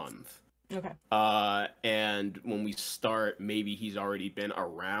 max a month. Okay. And when we start, maybe he's already been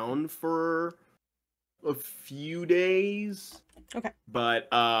around for a few days. Okay. But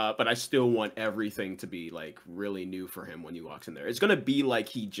I still want everything to be, like, really new for him when he walks in there. It's gonna be like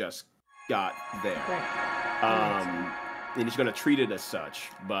he just got there. Right. And he's gonna treat it as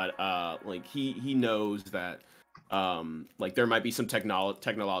such. But like, he knows that like, there might be some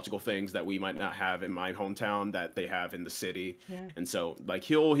technological things that we might not have in my hometown that they have in the city. Yeah. And so, like,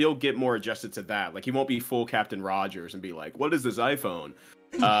 he'll get more adjusted to that. Like, he won't be full Captain Rogers and be like, "What is this iPhone?"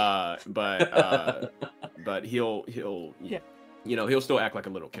 But he'll he'll still act like a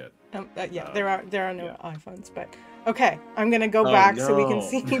little kid. There are no iPhones, but okay. I'm gonna go back so we can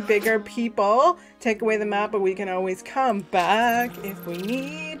see bigger people. Take away the map, but we can always come back if we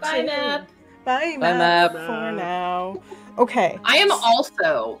need Bye, to. map. Bye, Bye, map. map. For now. Okay. I am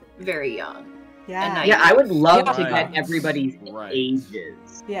also very young. Yeah. Yeah, I would love to Right. get everybody's Right.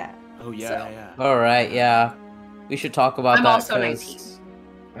 ages. Yeah. Oh yeah, So- yeah. All right, yeah. We should talk about I'm that. also 'cause- 19.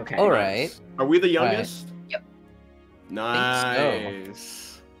 Okay. All right. Are we the youngest? Yep.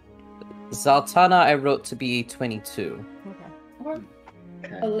 Nice. Zaltana, I wrote to be 22. Okay.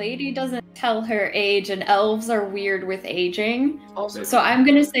 A lady doesn't tell her age, and elves are weird with aging. Also, So I'm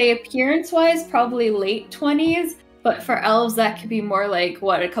gonna say appearance-wise, probably late 20s. But for elves, that could be more like,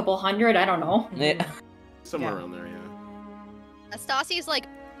 what, a couple hundred? I don't know. Yeah. Somewhere Yeah. around there, yeah. Stassi's like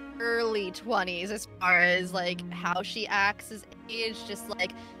early 20s as far as like how she acts as age. Just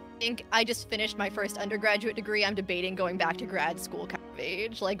like, I think I just finished my first undergraduate degree. I'm debating going back to grad school kind of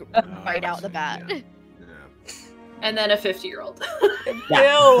age, like right out the bat. Yeah. and then a 50-year-old.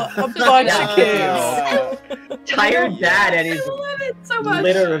 Bill, a bunch of Yeah. kids. Tired dad and his I love it so much.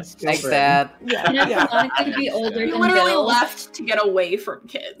 litter of Thanks, children. Dad. Yeah. And Yeah. canonically be older You than literally Bill. left to get away from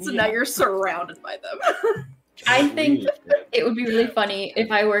kids, and now Yeah. you're surrounded by them. I think it would be really funny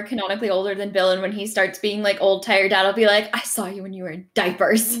if I were canonically older than Bill, and when he starts being like old, tired dad, I'll be like, I saw you when you were in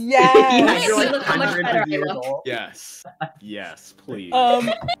diapers. Yes. Yeah, you're like Look how much hundreds better of I years look. old. Yes. Yes, please.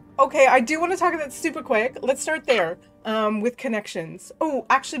 Okay, I do want to talk about that super quick. Let's start there with connections. Oh,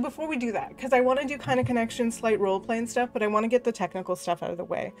 actually, before we do that, because I want to do kind of connections, slight roleplay and stuff, but I want to get the technical stuff out of the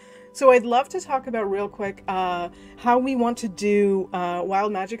way. So I'd love to talk about real quick how we want to do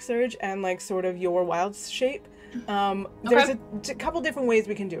Wild Magic Surge and like sort of your wild shape. There's a couple different ways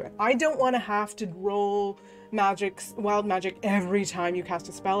we can do it. I don't want to have to roll wild magic every time you cast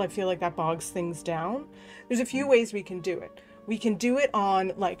a spell. I feel like that bogs things down. There's a few ways we can do it. We can do it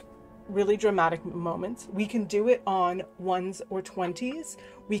on like really dramatic moments. We can do it on 1s or 20s.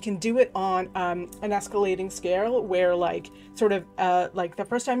 We can do it on an escalating scale where like sort of like the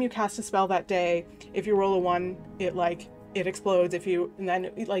first time you cast a spell that day, if you roll a 1, it explodes. If you, and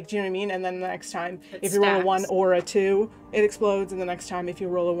then like, do you know what I mean? And then the next time, if you roll a 1 or a 2, it explodes. And the next time, if you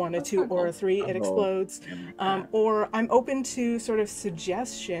roll a 1, a 2, or a 3, it explodes. Or I'm open to sort of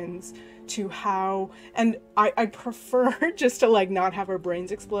suggestions to how, and I prefer just to like not have our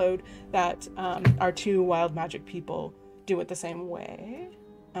brains explode, that our 2 wild magic people do it the same way.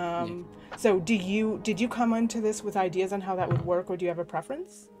 So did you come into this with ideas on how that would work, or do you have a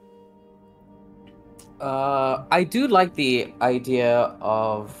preference? I do like the idea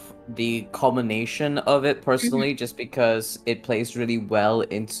of the culmination of it personally, just because it plays really well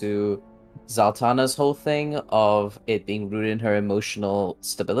into Zaltana's whole thing of it being rooted in her emotional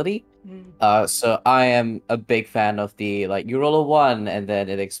stability. So I am a big fan of the, like, you roll a 1 and then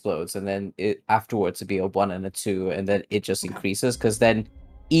it explodes, and then it afterwards it'd be a 1 and a 2, and then it just increases, because then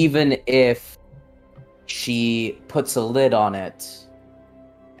even if she puts a lid on it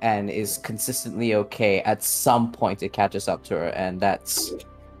and is consistently okay, at some point it catches up to her, and that's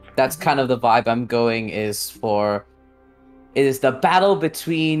kind of the vibe I'm going is for. It is the battle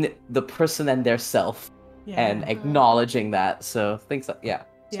between the person and their self, and acknowledging that. So things like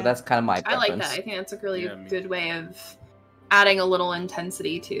So that's kind of my preference. I like that. I think that's a really good way of adding a little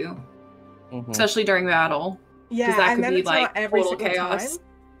intensity too, especially during battle. Yeah, that and could then be it's like not every total single chaos. time.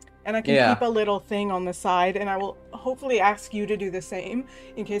 And I can keep a little thing on the side, and I will hopefully ask you to do the same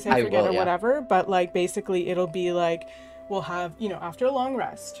in case I forget or whatever. But like basically, it'll be like we'll have, you know, after a long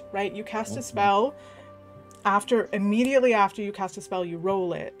rest, right? You cast a spell. Immediately after you cast a spell, you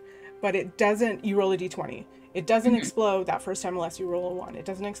roll it, but it doesn't. You roll a d20. It doesn't explode that first time unless you roll a 1. It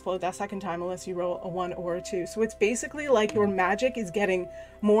doesn't explode that second time unless you roll a 1 or a 2. So it's basically like your magic is getting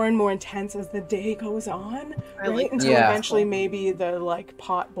more and more intense as the day goes on, right? Until eventually maybe the like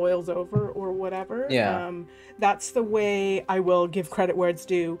pot boils over or whatever. That's the way I will give credit where it's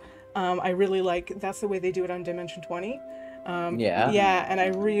due. I really like, that's the way they do it on Dimension 20. And I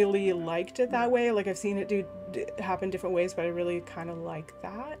really liked it that way. Like I've seen it happen different ways, but I really kind of like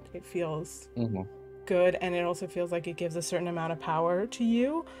that. It feels good, and it also feels like it gives a certain amount of power to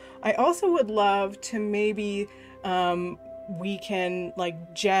you. I also would love to maybe we can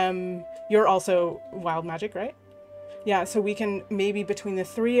like gem. You're also wild magic, right? Yeah, so we can maybe between the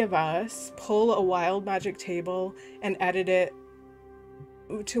 3 of us pull a wild magic table and edit it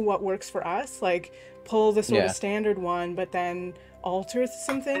to what works for us. Like pull the sort of standard one, but then alter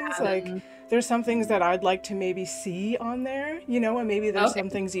some things. Like there's some things that I'd like to maybe see on there, you know, and maybe there's some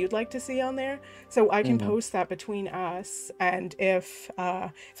things you'd like to see on there. So I can post that between us. And if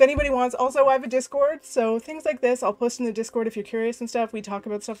anybody wants, also I have a Discord, so things like this I'll post in the Discord if you're curious and stuff. We talk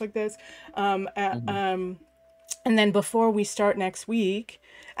about stuff like this. And then before we start next week,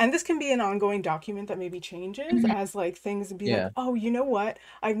 and this can be an ongoing document that maybe changes as like things be like, oh, you know what?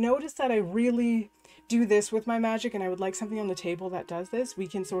 I've noticed that I really do this with my magic and I would like something on the table that does this. We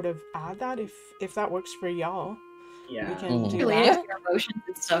can sort of add that if that works for y'all. We can do Related that. to your emotions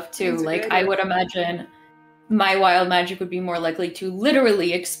and stuff too. Like I would imagine my wild magic would be more likely to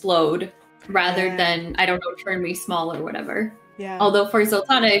literally explode rather than, I don't know, turn me small or whatever. Yeah. Although for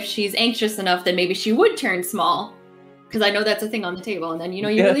Zoltana, if she's anxious enough, then maybe she would turn small. Because I know that's a thing on the table, and then you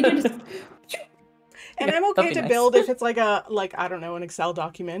really do just. And I'm okay to build if it's like I don't know, an Excel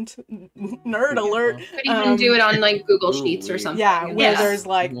document. Nerd alert. You could even do it on like Google Sheets or something. Yeah, where there's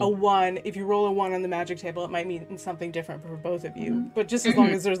like a 1. If you roll a 1 on the magic table, it might mean something different for both of you. But just as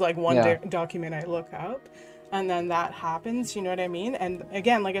long as there's like one document I look up, and then that happens, you know what I mean? And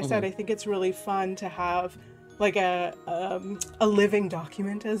again, like I said, I think it's really fun to have like a living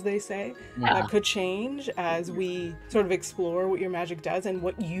document, as they say, that could change as we sort of explore what your magic does and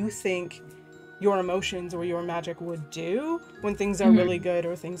what you think your emotions or your magic would do when things are really good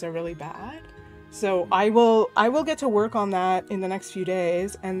or things are really bad. So I will get to work on that in the next few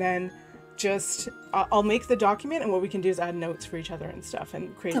days, and then just I'll make the document, and what we can do is add notes for each other and stuff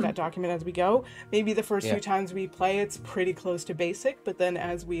and create that document as we go. Maybe the first few times we play it's pretty close to basic, but then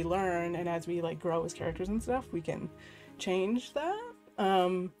as we learn and as we like grow as characters and stuff, we can change that.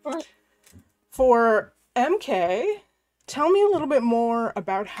 For MK, tell me a little bit more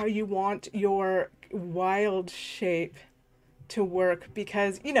about how you want your wild shape to work,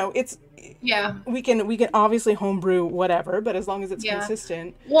 because you know it's we can obviously homebrew whatever, but as long as it's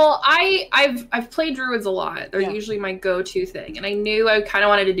consistent. Well, I've played druids a lot. They're usually my go-to thing, and I knew I kind of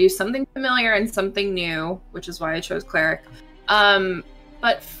wanted to do something familiar and something new, which is why I chose cleric.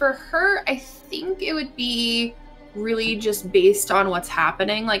 But for her, I think it would be really just based on what's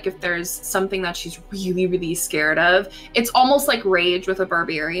happening. Like if there's something that she's really, really scared of, it's almost like rage with a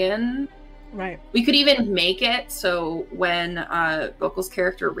barbarian. Right. We could even make it so when Vocal's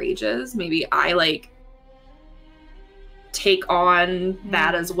character rages, maybe I like take on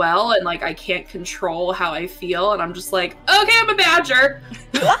that as well, and like I can't control how I feel, and I'm just like, okay, I'm a badger.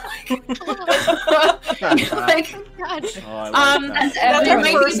 Like, that's our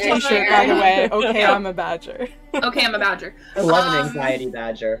first t-shirt, by the way. Okay, I'm a badger. Okay, I'm a badger. I love an anxiety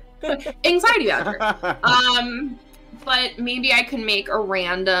badger. Anxiety badger. But maybe I can make a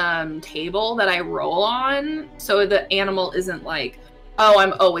random table that I roll on, so the animal isn't like, oh,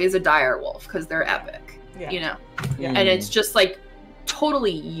 I'm always a dire wolf, because they're epic, you know? Yeah. And it's just like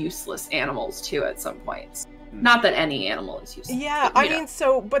totally useless animals too at some points. Not that any animal is useless. Yeah, but, I mean,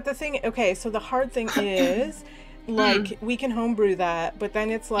 but the thing, okay, so the hard thing is, like, we can homebrew that, but then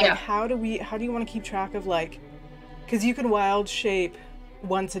it's like, how do you want to keep track of, like, because you can wild shape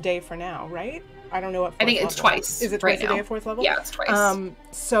once a day for now, right? I don't know what. I think it's twice. Is it twice a day at 4th level? Yeah, it's twice.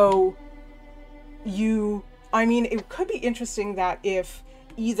 So I mean, it could be interesting that if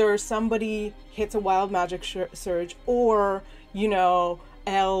either somebody hits a wild magic surge or, you know,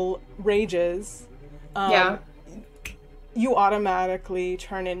 L rages, you automatically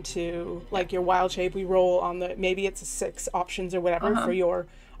turn into, like, your wild shape. We roll on the, maybe it's a 6 options or whatever for your,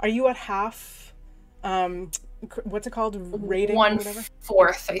 are you at half, what's it called? Rating or whatever?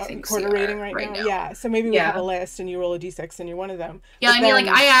 1/4, I think. Quarter rating right now? Yeah. So maybe we have a list and you roll a d6 and you're one of them. Yeah, I mean, like,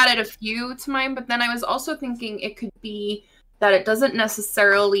 I added a few to mine, but then I was also thinking it could be that it doesn't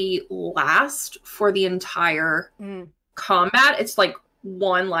necessarily last for the entire combat. It's like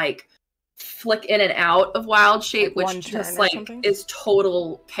one, like, flick in and out of wild shape, like which just, like, is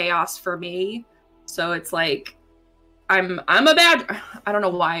total chaos for me. So it's like, I'm a badger. I don't know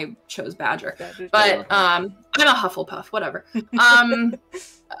why I chose badger, but I'm a Hufflepuff, whatever.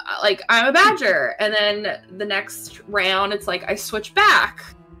 Like, I'm a badger, and then the next round it's like I switch back.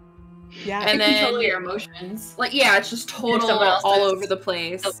 Yeah, and then control your emotions. Like, yeah, it's just total all over the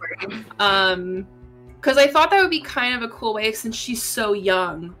place. Because I thought that would be kind of a cool way, since she's so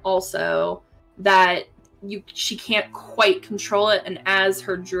young also, that she can't quite control it, and as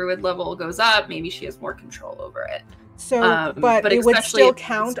her druid level goes up, maybe she has more control over it. So, but it would still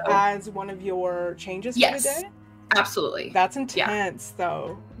count as one of your changes for the day? Absolutely. That's intense,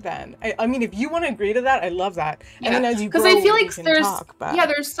 though, then. I mean, if you want to agree to that, I love that. Yeah. And then as you grow, because I feel like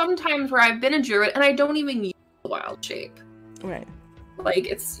there's some times where I've been a druid and I don't even use the wild shape. Right. Like,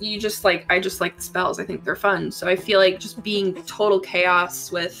 I just like the spells. I think they're fun. So I feel like just being total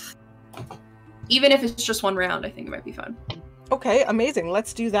chaos with, even if it's just one round, I think it might be fun. Okay, amazing.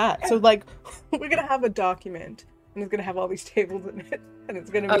 Let's do that. Yeah. So, like, we're going to have a document, and it's going to have all these tables in it, and it's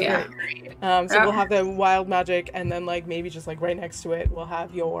going to be great. So we'll have the wild magic, and then, like, maybe just, like, right next to it, we'll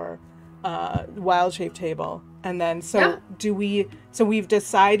have your wild shape table. And then, we've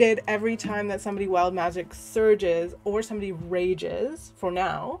decided every time that somebody wild magic surges or somebody rages, for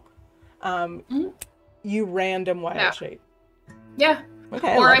now, you random wild shape. Yeah.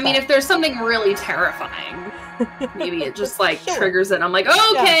 Okay, or, I mean, if there's something really terrifying, maybe it just, like, triggers it, and I'm like,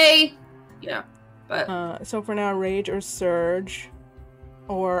 okay! Yeah. But so for now, rage or surge,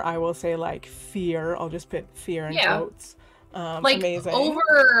 or I will say, like, fear. I'll just put fear in quotes. Like, amazing.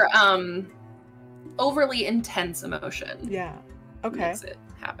 Overly intense emotion. Yeah. Okay. Makes it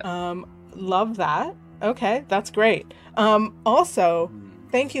happen. Love that. Okay, that's great. Also,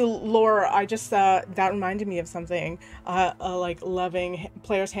 thank you, Laura. I just that reminded me of something. Like, loving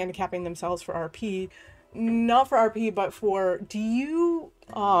players handicapping themselves for RP. Not for RP, but for, do you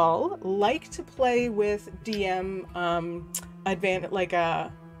all like to play with DM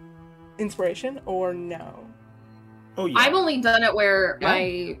inspiration, or no? Oh yeah. I've only done it where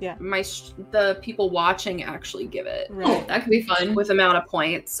the people watching actually give it. Right. That could be fun with amount of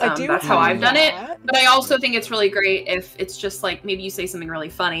points. That's how I've done it. But I also think it's really great if it's just like, maybe you say something really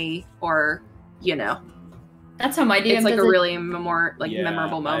funny, or, you know. That's how my DM It's like does a really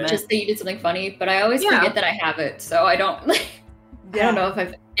memorable moment. Just that you did something funny, but I always forget that I have it, so I don't I don't know if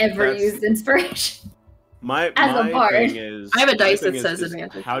I've ever used inspiration. My thing is, I have a dice that says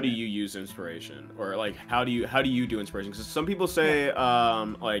advantage. How do you use inspiration, or like how do you do inspiration? Because some people say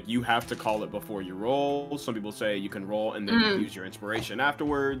like you have to call it before you roll. Some people say you can roll and then use your inspiration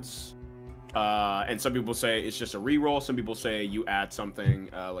afterwards. And some people say it's just a reroll. Some people say you add something.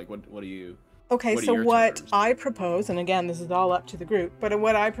 Like what do you? Okay, so what I propose, and again, this is all up to the group, but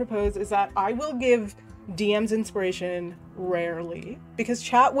what I propose is that I will give DM's inspiration rarely, because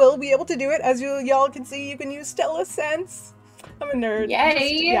chat will be able to do it. As y'all can see, you can use Stella Sense. I'm a nerd.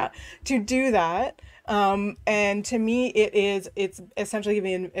 Yay! To do that. And to me, it's essentially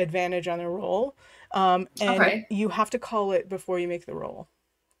giving an advantage on a roll. And you have to call it before you make the roll.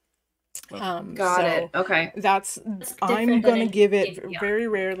 Got it. Okay. That's I'm going to give it very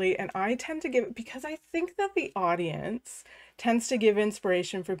rarely, and I tend to give it because I think that the audience tends to give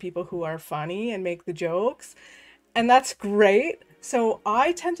inspiration for people who are funny and make the jokes, and that's great. So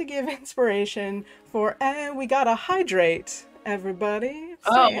I tend to give inspiration for, we gotta hydrate, everybody.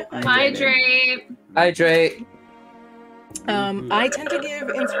 Hydrate. I tend to give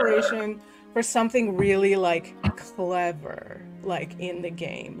inspiration for something really, like, clever, like, in the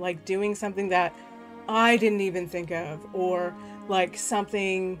game, like doing something that I didn't even think of, or like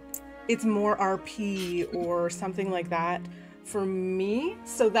something, it's more RP or something like that, for me.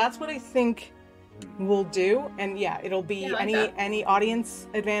 So that's what I think we'll do. And yeah, it'll be any audience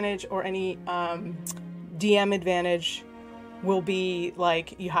advantage or any DM advantage will be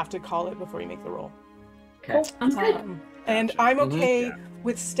like you have to call it before you make the roll. Okay. Sounds good. And I'm okay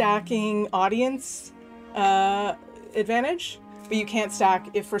with stacking audience advantage, but you can't stack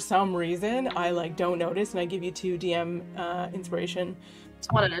if for some reason I like don't notice and I give you 2 DM inspiration. It's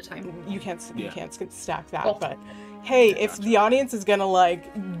one at a time. You can't stack that. Cool. But hey, if the audience is gonna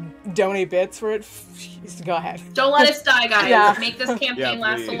like donate bits for it, go ahead. Don't let us die, guys. Yeah. Make this campaign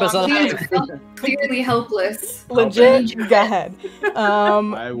last a please. long You time. felt clearly helpless. Legit, go ahead.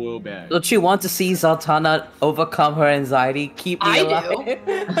 I will beg. Don't you want to see Zaltana overcome her anxiety? Keep me alive.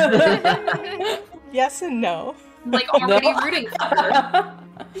 Yes and no. I'm like already rooting for her.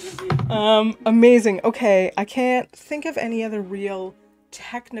 Amazing. Okay, I can't think of any other real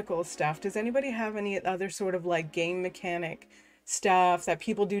technical stuff. Does anybody have any other sort of like game mechanic stuff that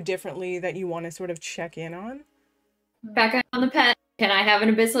people do differently that you want to sort of check in on? Back on the pet. Can I have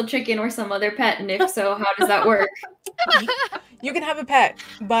an abyssal chicken or some other pet? And if so, how does that work? You can have a pet,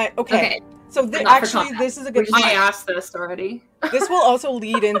 but okay. So Not for actually, combat. this is a good. I asked this already. This will also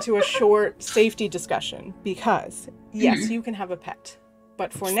lead into a short safety discussion because yes, you can have a pet,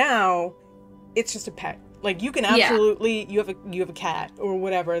 but for now, it's just a pet. Like you can absolutely you have a cat or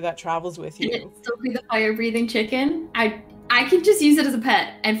whatever that travels with you. Can it still be the fire breathing chicken? I can just use it as a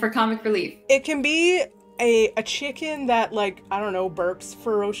pet and for comic relief. It can be a chicken that like I don't know burps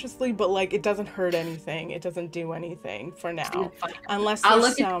ferociously, but like it doesn't hurt anything. It doesn't do anything for now, unless I'll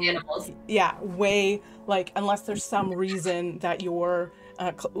there's look at some the animals. unless there's some reason that your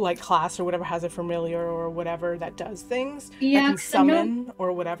like class or whatever has a familiar or whatever that does things that can 'cause I know- summon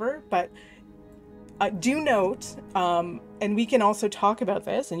or whatever, but. Do note, and we can also talk about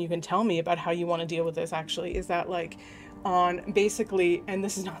this, and you can tell me about how you want to deal with this actually, is that like on basically, and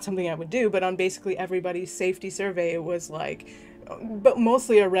this is not something I would do, but on basically everybody's safety survey, it was like, but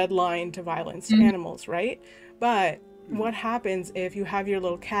mostly a red line to violence to animals, right? But what happens if you have your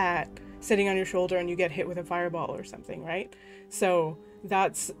little cat sitting on your shoulder and you get hit with a fireball or something, right? So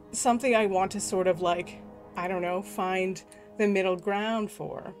that's something I want to sort of like, I don't know, find the middle ground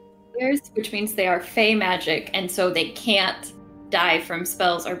for. Which means they are fey magic, and so they can't die from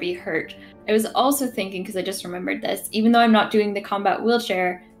spells or be hurt. I was also thinking, because I just remembered this, even though I'm not doing the combat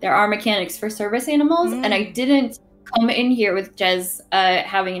wheelchair, there are mechanics for service animals, and I didn't come in here with Jez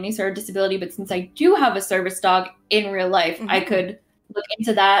having any sort of disability, but since I do have a service dog in real life, I could look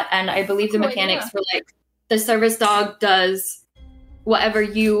into that, and I believe the mechanics for like, the service dog does whatever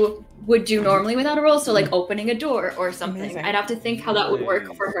you would do normally without a roll, so like opening a door or something. Amazing. I'd have to think how that would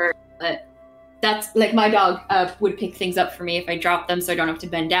work for her, but that's like my dog would pick things up for me if I drop them, so I don't have to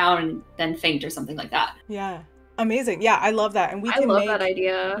bend down and then faint or something like that. Yeah, amazing. Yeah, I love that, and I love that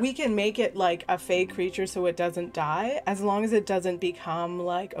idea. We can make it like a fey creature so it doesn't die, as long as it doesn't become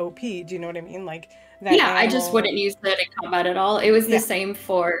like OP. Do you know what I mean? Like that. Yeah, I just wouldn't use that in combat at all. It was the same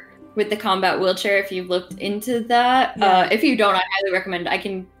with the combat wheelchair. If you've looked into that, if you don't, I highly recommend. I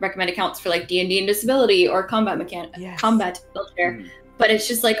can recommend accounts for like D&D and disability or combat combat wheelchair. But it's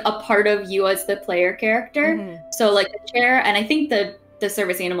just like a part of you as the player character. So like the chair, and I think the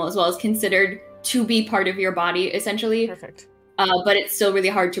service animal as well is considered to be part of your body essentially. Perfect. But it's still really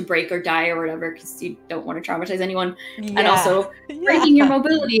hard to break or die or whatever because you don't want to traumatize anyone. And also breaking your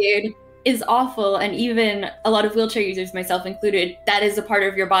mobility aid is awful, and even a lot of wheelchair users, myself included, that is a part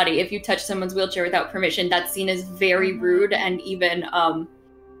of your body. If you touch someone's wheelchair without permission, that's seen as very rude and even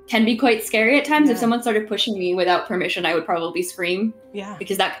can be quite scary at times. If someone started pushing me without permission, I would probably scream. Yeah.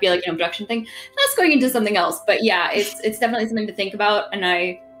 Because that could be like an abduction thing. That's going into something else. But yeah, it's definitely something to think about. And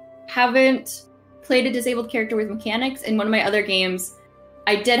I haven't played a disabled character with mechanics. In one of my other games,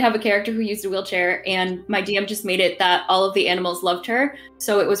 I did have a character who used a wheelchair, and my DM just made it that all of the animals loved her.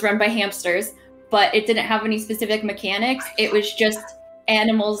 So it was run by hamsters, but it didn't have any specific mechanics. It was just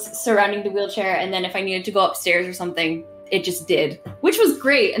animals surrounding the wheelchair, and then if I needed to go upstairs or something, it just did, which was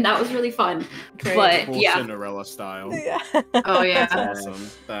great, and that was really fun. Great. But Full yeah. Cinderella style. Oh yeah. That's awesome.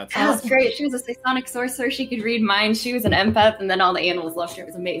 That's That was awesome. great. She was a psionic sorcerer. She could read minds. She was an empath, and then all the animals loved her. It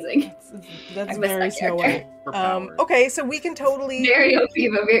was amazing. That's I miss very that Snow character. White. Okay, so we can totally Very OP,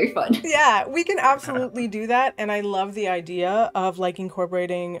 but very fun. Yeah, we can absolutely do that, and I love the idea of like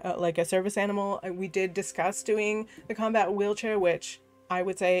incorporating like a service animal. We did discuss doing the combat wheelchair, which I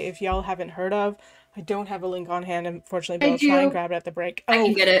would say if y'all haven't heard of, I don't have a link on hand, unfortunately, but I'll try and grab it at the break. I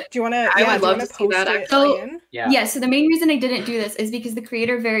can get it. Do you want to? I would love to see post that, it actually. in? Yeah, so the main reason I didn't do this is because the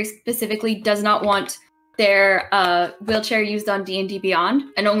creator very specifically does not want their wheelchair used on D&D Beyond,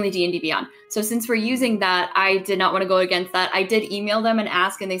 and only D&D Beyond. So since we're using that, I did not want to go against that. I did email them and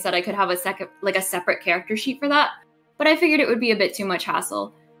ask, and they said I could have a separate character sheet for that. But I figured it would be a bit too much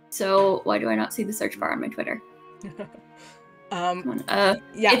hassle. So why do I not see the search bar on my Twitter?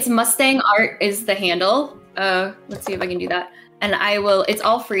 Yeah. It's Mustang Art is the handle. Let's see if I can do that. And I will. It's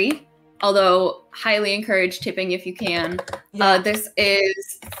all free, although highly encourage tipping if you can. Yeah. This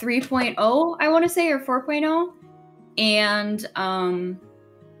is 3.0, I want to say, or 4.0, and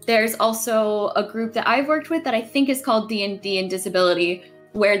there's also a group that I've worked with that I think is called D&D and Disability,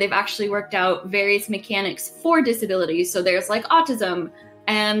 where they've actually worked out various mechanics for disabilities. So there's like autism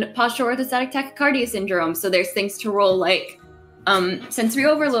and postural orthostatic tachycardia syndrome. So there's things to roll like sensory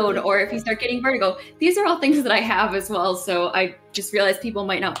overload, or if you start getting vertigo. These are all things that I have as well. So I just realized people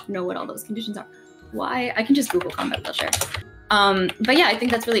might not know what all those conditions are. Why? I can just Google combat wheelchair. But yeah, I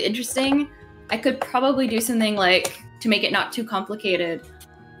think that's really interesting. I could probably do something like, to make it not too complicated.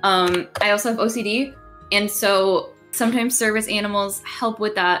 I also have OCD, and so sometimes service animals help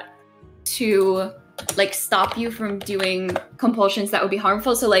with that to like stop you from doing compulsions that would be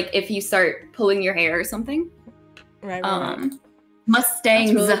harmful. So like if you start pulling your hair or something. Right.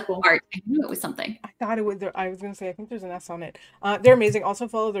 Mustangs really cool. art. I knew it was something. I thought it would. I was gonna say I think there's an S on it. They're amazing. Also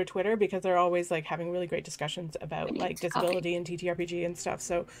follow their Twitter because they're always like having really great discussions about like disability and TTRPG and stuff.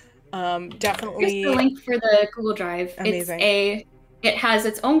 So definitely. Here's the link for the Google Drive. Amazing. It has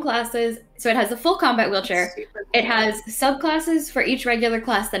its own classes. So it has a full combat wheelchair. It has subclasses for each regular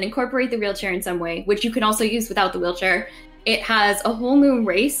class that incorporate the wheelchair in some way, which you can also use without the wheelchair. It has a whole new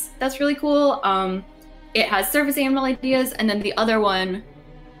race that's really cool. It has service animal ideas, and then the other one,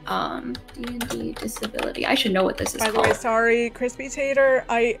 D&D Disability. I should know what this is called. By the way, sorry, Crispy Tater.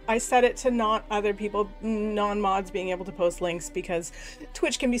 I set it to not other people, non-mods, being able to post links because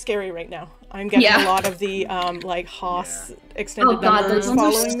Twitch can be scary right now. I'm getting a lot of the like Haas extended numbers those ones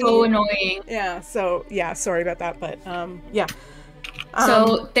are following so me. annoying. Yeah, so yeah, sorry about that, but yeah.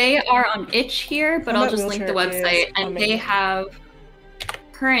 So they are on itch here, but I'll just link the Wheelchair website, is and amazing. they have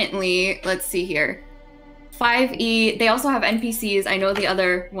currently, let's see here, 5e. They also have NPCs. I know the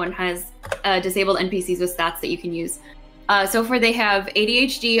other one has disabled NPCs with stats that you can use. So far they have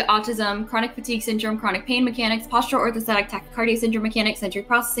ADHD, autism, chronic fatigue syndrome, chronic pain mechanics, postural orthostatic tachycardia syndrome mechanics, sensory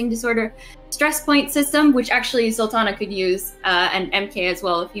processing disorder, stress point system, which actually Sultana could use, and MK as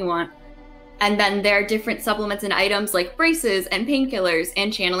well if you want. And then there are different supplements and items like braces and painkillers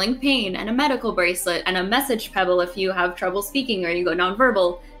and channeling pain and a medical bracelet and a message pebble if you have trouble speaking or you go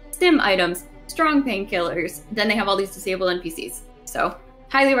nonverbal, stim items, strong painkillers. Then they have all these disabled NPCs. So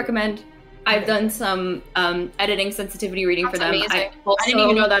highly recommend. I've done some editing sensitivity reading for them. Amazing. I didn't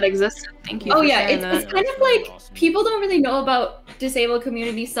even know that existed. Thank you. Oh for yeah, sharing it's that. kind of like people don't really know about disabled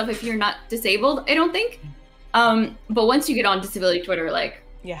community stuff if you're not disabled, I don't think. But once you get on disability Twitter, like,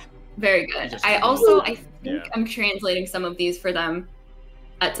 Yeah. very good. Just I think I'm translating some of these for them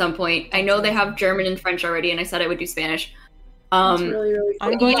at some point. I know they have German and French already, and I said I would do Spanish. That's really, really cool.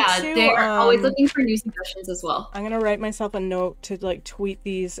 I'm going Yeah, to, they're always looking for new suggestions as well. I'm gonna write myself a note to like tweet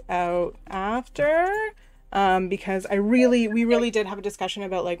these out after, because we really did have a discussion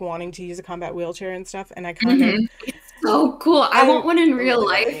about like wanting to use a combat wheelchair and stuff, and I kind of So cool. I want one in real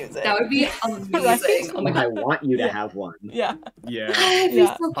really wanna life. use it. That would be amazing. Oh my I god. want you to have one. yeah. Yeah. That'd be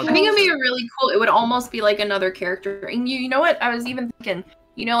Yeah. so I think it'd cool. be really cool. It would almost be like another character. And you know what? I was even thinking,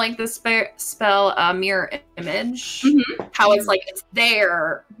 you know, like the spell mirror image, how it's like it's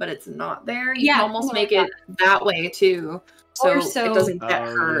there, but it's not there. You can almost make it that way too, so it doesn't get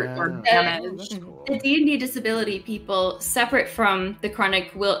hurt or damaged. The D&D disability people, separate from the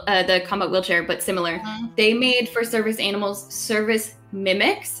the combat wheelchair, but similar, they made for service animals service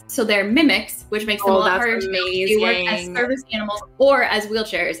mimics. So they're mimics, which makes them a lot harder to make. They work as service animals or as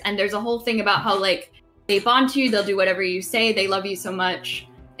wheelchairs. And there's a whole thing about how like they bond to you, they'll do whatever you say, they love you so much,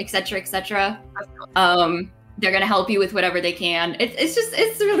 etc., etc. They're gonna help you with whatever they can.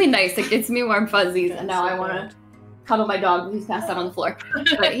 It's really nice. It gets me warm fuzzies, and now I want to cuddle my dog who's passed out on the floor.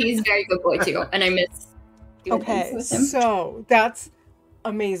 But he's a very good boy too, and I miss doing Okay, things with him. so that's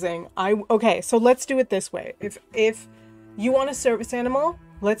amazing. So let's do it this way. If you want a service animal,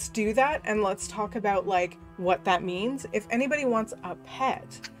 let's do that, and let's talk about like what that means. If anybody wants a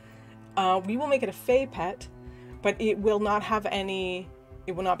pet, we will make it a fey pet, but it will not have any.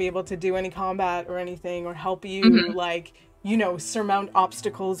 It will not be able to do any combat or anything, or help you like, you know, surmount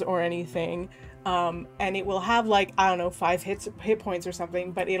obstacles or anything. And it will have like, I don't know, 5 hit points or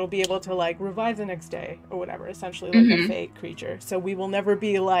something, but it'll be able to like revive the next day or whatever, essentially like a fake creature. So we will never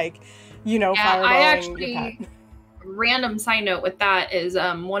be like, you know, fireballing your pet. random side note with that is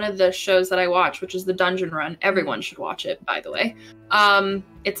one of the shows that I watch, which is the Dungeon Run. Everyone should watch it, by the way.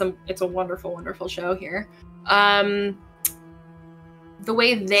 It's a wonderful, wonderful show here. The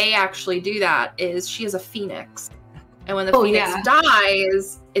way they actually do that is she is a phoenix. And when the phoenix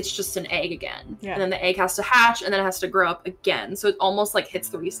dies, it's just an egg again. Yeah. And then the egg has to hatch, and then it has to grow up again. So it almost like hits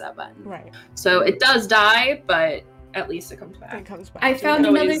the reset button. Right. So it does die, but at least it comes back. It comes back. I found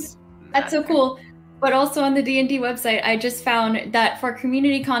another... That's so cool. But also on the D&D website, I just found that for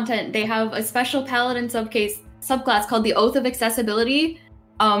community content, they have a special paladin subclass called the Oath of Accessibility,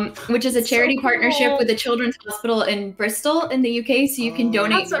 which is a charity partnership with the Children's Hospital in Bristol in the UK. So you can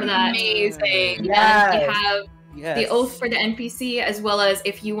donate for that. That's amazing. Yeah. They have the Oath for the NPC, as well as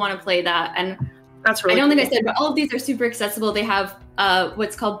if you want to play that. And that's really I don't cool. think I said, but all of these are super accessible. They have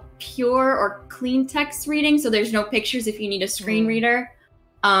what's called pure or clean text reading. So there's no pictures if you need a screen reader.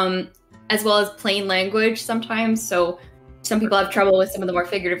 As well as plain language sometimes. So some people have trouble with some of the more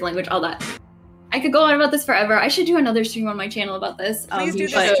figurative language, all that. I could go on about this forever. I should do another stream on my channel about this. Please do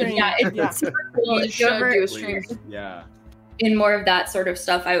the stream. Yeah, it's super cool. If you ever do a stream. Yeah. in more of that sort of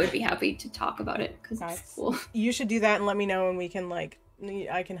stuff, I would be happy to talk about it because it's cool. You should do that and let me know, and we can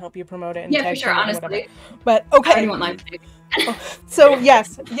I can help you promote it. And yeah, for sure. Honestly, but okay. I already want live. So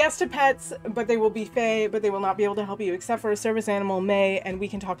yes to pets, but they will be fey, but they will not be able to help you except for a service animal may, and we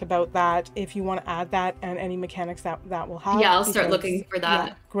can talk about that if you want to add that and any mechanics that will have. Yeah, I'll start looking for that.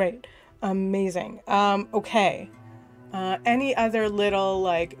 Yeah, great, amazing. Okay, any other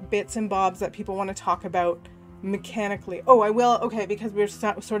little bits and bobs that people want to talk about mechanically? Oh, I will. Okay, because we're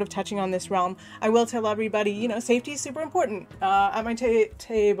sort of touching on this realm, I will tell everybody, safety is super important at my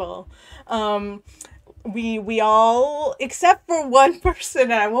table. We all, except for one person,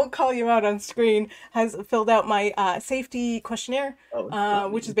 and I won't call you out on screen, has filled out my safety questionnaire,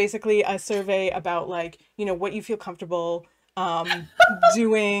 which is basically a survey about what you feel comfortable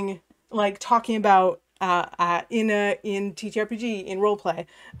doing, talking about in TTRPG, in roleplay.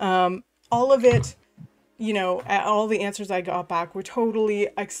 All of it, all the answers I got back were totally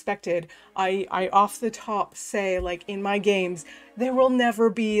expected. I off the top say, in my games, there will never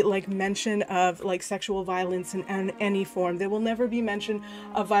be mention of sexual violence in any form. There will never be mention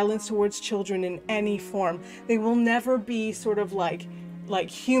of violence towards children in any form. They will never be sort of like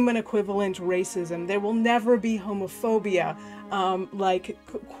human equivalent racism. There will never be homophobia.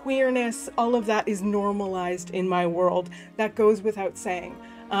 Queerness, all of that is normalized in my world. That goes without saying.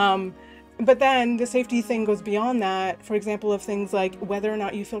 But then the safety thing goes beyond that. For example, of things like whether or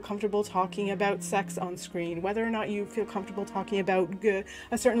not you feel comfortable talking about sex on screen, whether or not you feel comfortable talking about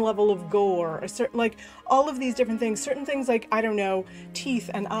a certain level of gore, a certain all of these different things. Certain things I don't know,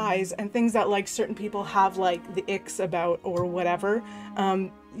 teeth and eyes and things that certain people have the icks about or whatever.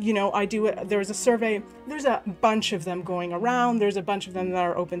 I do it. There's a survey. There's a bunch of them going around. There's a bunch of them that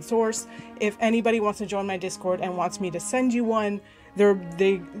are open source. If anybody wants to join my Discord and wants me to send you one, they're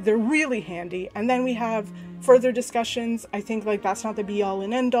really handy. And then we have further discussions. I think that's not the be all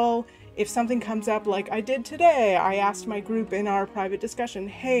and end all. If something comes up like I did today, I asked my group in our private discussion,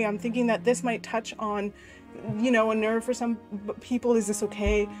 hey, I'm thinking that this might touch on, a nerve for some people. Is this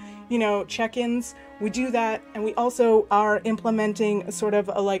okay? Check-ins. We do that. And we also are implementing sort of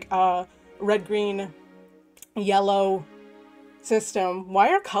a red, green, yellow system. Why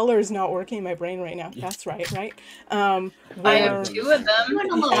are colors not working in my brain right now? That's right. I have two of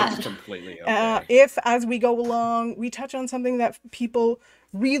them. Completely okay. If as we go along we touch on something that people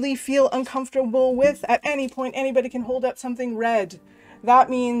really feel uncomfortable with, at any point anybody can hold up something red.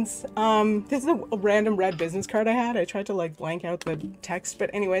 That means this is a random red business card I had. I tried to blank out the text, but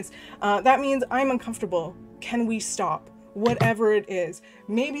anyways, that means I'm uncomfortable. Can we stop? Whatever it is.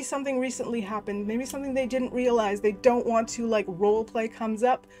 Maybe something recently happened. Maybe something they didn't realize. They don't want to role play comes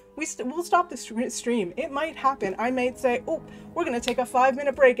up. We'll stop the stream. It might happen. I might say, oh, we're going to take a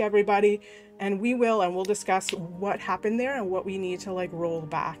 5-minute break, everybody. And we'll discuss what happened there and what we need to roll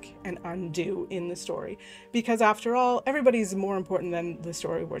back and undo in the story. Because after all, everybody's more important than the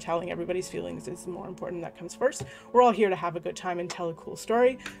story we're telling. Everybody's feelings is more important. That comes first. We're all here to have a good time and tell a cool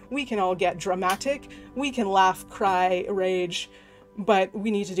story. We can all get dramatic. We can laugh, cry, rage, but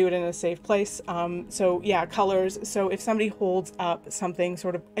we need to do it in a safe place. So yeah, colors. So if somebody holds up something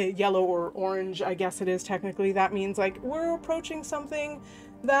sort of yellow or orange, I guess it is technically, that means we're approaching something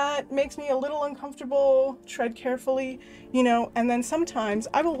that makes me a little uncomfortable. Tread carefully, and then sometimes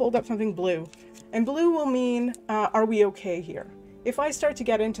I will hold up something blue, and blue will mean, are we okay here? if I start to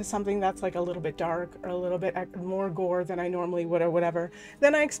get into something that's like a little bit dark or a little bit more gore than I normally would or whatever,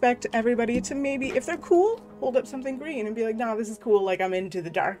 then I expect everybody to maybe, if they're cool, hold up something green and be like, no, this is cool, like I'm into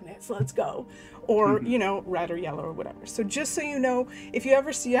the darkness, let's go. Or, you know, red or yellow or whatever. So just so you know, if you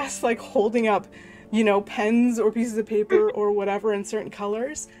ever see us like holding up, you know, pens or pieces of paper or whatever in certain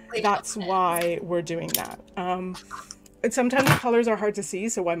colors, that's why we're doing that. And sometimes the colors are hard to see,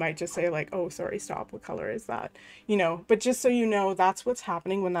 so I might just say like, oh, sorry, stop, what color is that? You know, but just so you know, that's what's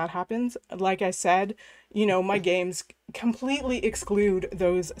happening when that happens. Like I said, you know, my games completely exclude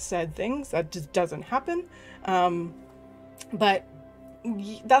those said things. That just doesn't happen. But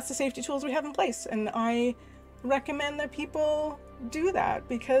that's the safety tools we have in place. And I recommend that people do that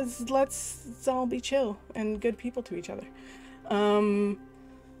because let's all be chill and good people to each other.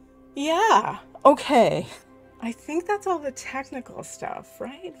 Yeah, okay. I think that's all the technical stuff,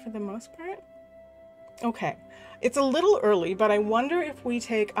 right? For the most part? Okay. It's a little early, but I wonder if we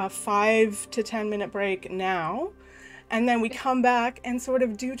take a 5 to 10 minute break now, and then we come back and sort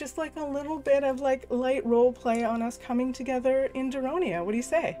of do just like a little bit of like light role play on us coming together in Daronia. What do you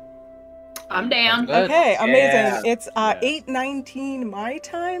say? I'm down. Okay, amazing. Yeah. It's 8:19 my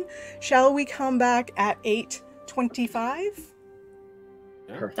time. Shall we come back at 8:25?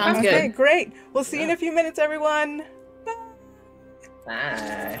 Sounds Okay, good. great. We'll see you in a few minutes, everyone.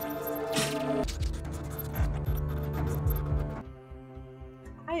 Bye.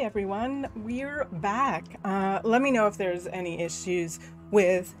 Hi, everyone. We're back. Let me know if there's any issues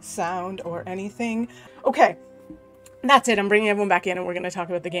with sound or anything. Okay, that's it. I'm bringing everyone back in, and we're going to talk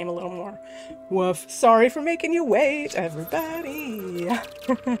about the game a little more. Woof. Sorry for making you wait, everybody.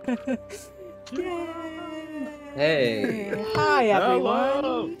 Yay. Hey. Hi, everyone.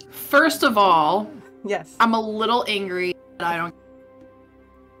 Hello. First of all, Yes. I'm a little angry that I don't.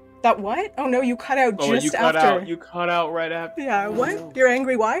 That what? Oh, no, you cut out Oh, just you cut after. out. You cut out right after. Yeah, what? You're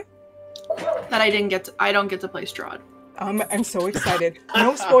angry? Why? That I don't get to play Strahd. I'm so excited.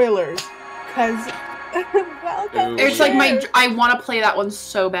 No spoilers, because welcome. Ooh. It's like I want to play that one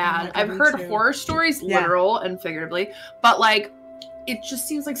so bad. God, I've me heard too. horror stories, Yeah. literal and figuratively, but like, it just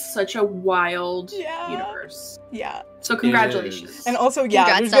seems like such a wild Yeah. universe. Yeah, So congratulations. and also yeah,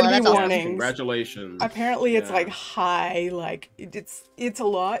 Congrats, there's Stella, gonna be that's awesome. warnings. Congratulations. Apparently, it's Yeah. like high, like it's a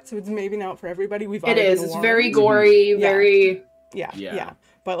lot, so it's maybe not for everybody. We've it already is. been It's warned. very gory. Yeah. Very. Yeah. Yeah.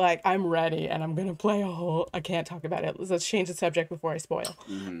 But like, I'm ready, and I'm gonna play a whole. I can't talk about it. Let's change the subject before I spoil.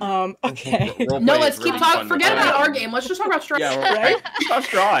 Mhm. Okay. Roleplay No, is let's keep really talking. fun Forget to about play. our game. Let's just talk about Strahd. Yeah, Right? Stop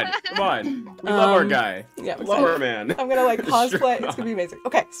Strahd. Come on. We love our guy. Yeah. We love our man. I'm gonna like pause play. It's gonna be amazing.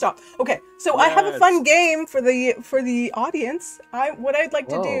 Okay, stop. Okay, so I have a Yes. fun game for the audience. What I'd like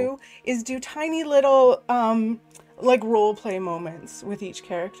to Whoa. do is do tiny little like role play moments with each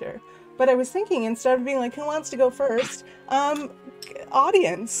character. But I was thinking, instead of being like, who wants to go first?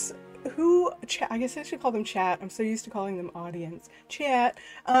 Audience. I guess I should call them chat. I'm so used to calling them audience. Chat.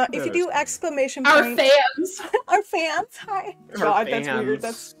 If you do exclamation Our point. fans. Our fans. Hi. Our God, that's weird.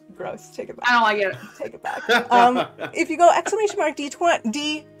 fans. That's gross. Take it back. I don't like it. Take it back. If you go exclamation mark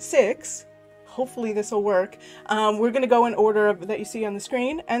D6, hopefully this will work. We're going to go in order that you see on the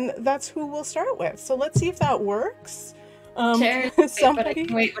screen, and that's who we'll start with. So let's see if that works. Sharon, but I somebody.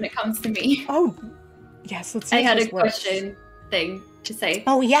 can wait when it comes to me. Oh, yes. Let's see. I if had a this works. question thing to say.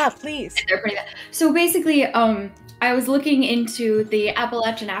 Oh yeah, please. They're putting that. So basically, I was looking into the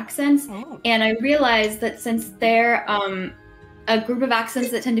Appalachian accents, Oh. and I realized that since they're a group of accents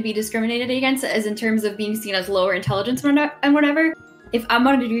that tend to be discriminated against, as in terms of being seen as lower intelligence and whatever, if I'm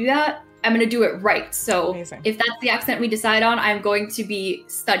going to do that, I'm going to do it right. So Amazing. if that's the accent we decide on, I'm going to be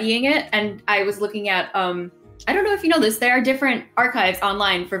studying it. And I was looking at, I don't know if you know this, there are different archives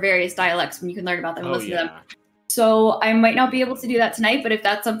online for various dialects, and you can learn about them and Oh, listen to them. yeah. So I might not be able to do that tonight, but if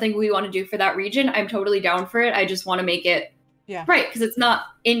that's something we want to do for that region, I'm totally down for it. I just want to make it right, because it's not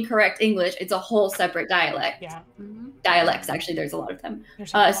incorrect English. It's a whole separate dialect. Yeah. Dialects, actually, there's a lot of them. There's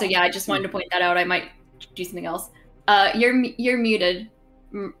a So lot. yeah, I just wanted to point that out. I might do something else. You're muted,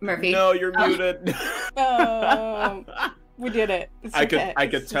 Murphy. No, you're muted. Oh, we did it. It's I okay.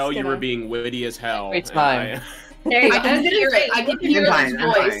 could It's tell just you were gonna- being witty as hell. It's and fine. There you go. I can hear it. I can hear I'm his fine,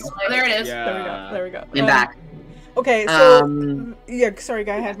 I'm voice. fine. Oh, there it is. Yeah. There we go. I'm back. Okay, so Um, yeah, sorry,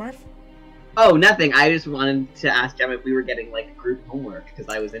 go ahead, Marv. Oh, nothing. I just wanted to ask Gemma if we were getting like group homework because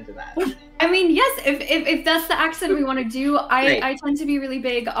I was into that. I mean, yes, if that's the accent we want to do, Great. I tend to be really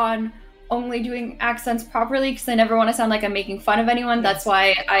big on only doing accents properly because I never want to sound like I'm making fun of anyone. That's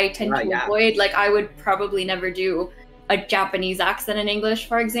why I tend to Yeah. avoid, like, I would probably never do a Japanese accent in English,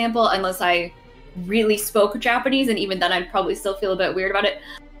 for example, unless I really spoke Japanese, and even then I'd probably still feel a bit weird about it.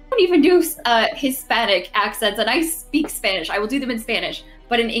 don't even do Hispanic accents, and I speak Spanish. I will do them in Spanish,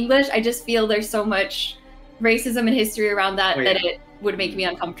 but in English, I just feel there's so much racism and history around that that it would make me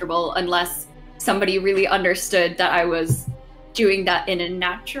uncomfortable unless somebody really understood that I was doing that in a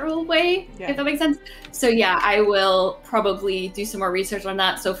natural way, if that makes sense. So yeah, I will probably do some more research on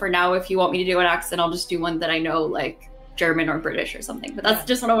that. So for now, if you want me to do an accent, I'll just do one that I know, like German or British or something. But that's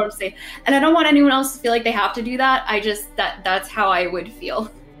just what I want to say. And I don't want anyone else to feel like they have to do that. I just that's how I would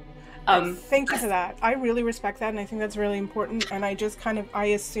feel. Thank you for that. I really respect that, and I think that's really important. And I just I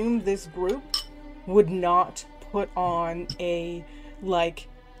assumed this group would not put on a like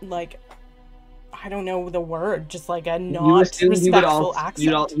I don't know the word, just like a not respectful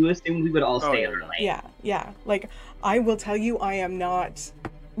accent. You assumed we would all stay on the lane. Yeah. Like, I will tell you, I am not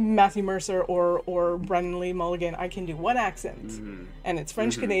Matthew Mercer or Brennan Lee Mulligan. I can do one accent, and it's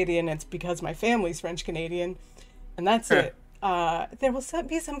French Canadian. It's because my family's French Canadian, and that's it. There will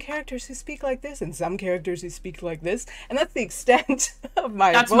be some characters who speak like this, and some characters who speak like this, and that's the extent of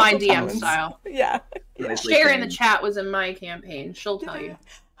my. That's my DM talents. style. Yeah. Cher in the chat was in my campaign. She'll tell you.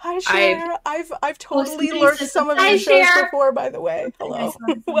 Hi, Cher. I've totally lurked some of your shows before, by by the way. Hello.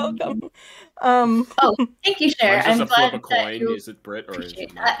 Welcome. Thank you, Cher. I'm glad flip a coin. that you Is it Brit or is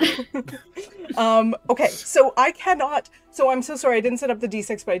it not? Okay, so I cannot. So I'm so sorry. I didn't set up the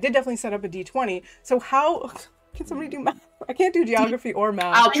D6, but I did definitely set up a D20. So how can somebody do math? I can't do geography or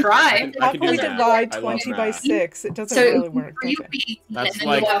math. I'll try. How can we divide 20 by 6? It doesn't really work. That's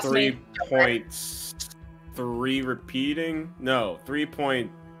like 3.3 repeating. No, 3 point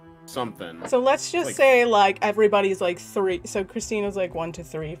something. So let's just say like everybody's like 3. So Christina's like 1 to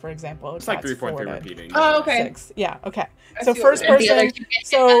 3, for example. It's like 3.3 repeating. Oh, okay. 6. Yeah. Okay. So first person.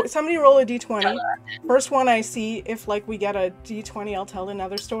 So somebody roll a d20. First one I see. If like we get a d20, I'll tell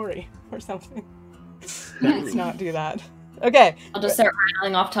another story or something. Let's not do that. Okay. I'll just start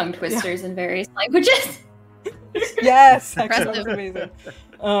rattling off tongue twisters in various languages. Yes. Actually, that's amazing.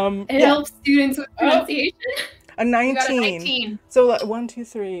 It helps students with pronunciation. A 19. So 1, 2,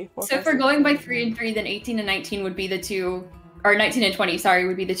 3, 4. So if we're going by 3 and 3, then 18 and 19 would be the two, or 19 and 20, sorry,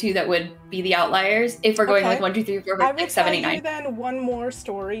 would be the two that would be the outliers. If we're going like 1, 2, 3, 4, 5, 6, 7, 8, 9. I will tell you then one more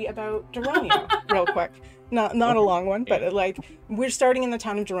story about Geronia, real quick. Not a long one, but like we're starting in the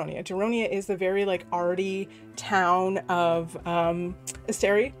town of Geronia. Geronia is the very like arty town of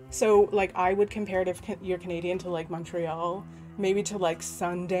Asterie. So like I would compare it if you're Canadian to like Montreal. Maybe to like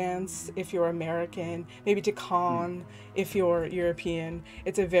Sundance if you're American, maybe to Cannes if you're European.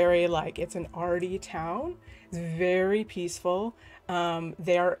 It's a very like, it's an arty town. It's very peaceful.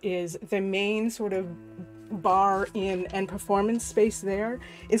 There is the main sort of bar and performance space there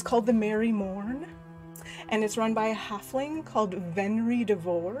is called the Merry Morn. And it's run by a halfling called Venry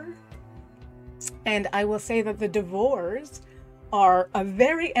Devore. And I will say that the Devores are a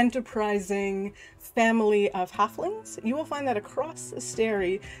very enterprising family of halflings. You will find that across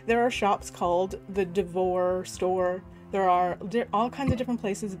Asterie, there are shops called the Devore Store. There are all kinds of different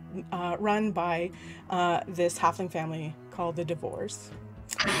places run by this halfling family called the Devores.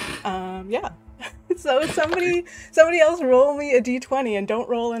 Yeah. So somebody else roll me a d20 and don't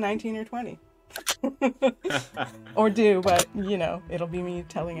roll a 19 or 20. Or do, but you know, it'll be me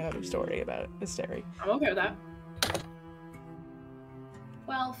telling another story about Asterie. I'm okay with that.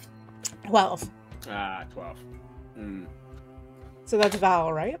 12. 12. So that's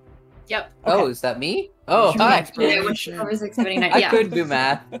Val, right? Yep. Okay. Oh, is that me? Oh, hi. I could do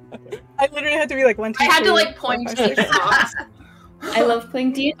math. I literally had to be like 1, 2, 3. I had to like point to the I love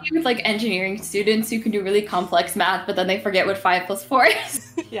playing D&D with like engineering students who can do really complex math, but then they forget what 5 plus 4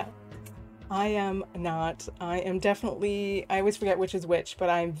 is. Yeah. I am not. I am definitely, I always forget which is which, but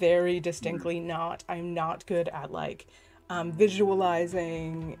I'm very distinctly not. I'm not good at like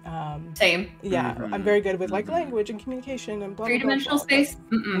visualizing. Same. Yeah, I'm very good with like language and communication and blah, blah, blah. Three-dimensional space?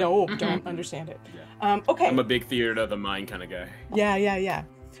 No, don't understand it. Okay. I'm a big theater of the mind kind of guy. Yeah.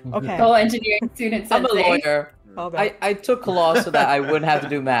 Okay. Oh, engineering students. I'm a lawyer. I took law so that I wouldn't have to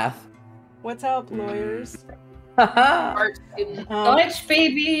do math. What's up, lawyers? art student. Dutch,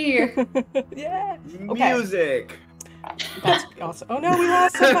 baby! Yeah. Okay. Music. That's awesome. Oh no, we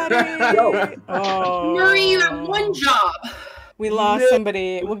lost somebody. Oh. Murray, you have one job. We lost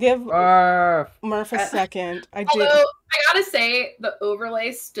somebody. We'll give Murph a second. Although, I gotta say, the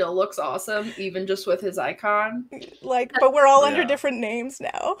overlay still looks awesome, even just with his icon. Like, but we're all under different names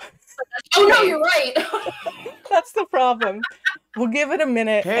now. Oh no, you're right. That's the problem. We'll give it a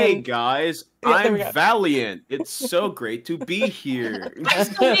minute. Hey guys, I'm Valiant. It's so great to be here.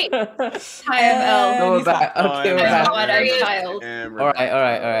 Hi, I'm we're back. Okay, we're back. I'm All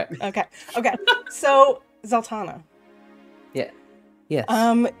right. Okay. So Zoltana. Yes.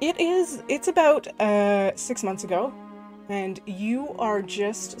 It's about 6 months ago, and you are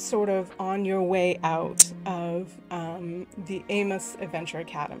just sort of on your way out of the Amos Adventure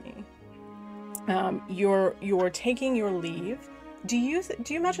Academy. You're taking your leave. Do you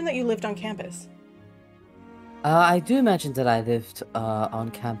imagine that you lived on campus? I do imagine that I lived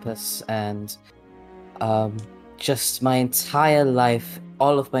on campus, and just my entire life,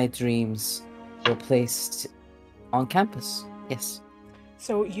 all of my dreams were placed on campus. Yes.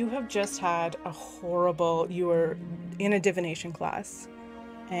 So you have just had a horrible. You were in a divination class,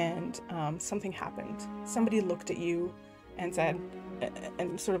 and something happened. Somebody looked at you and said,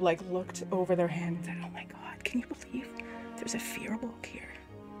 and sort of like looked over their hand and said, "Oh my God, can you believe there's a Fearbolg here?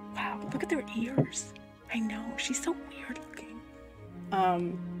 Wow, look at their ears. I know, she's so weird looking."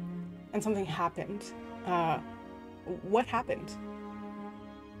 And something happened. What happened?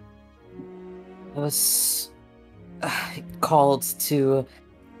 I was called to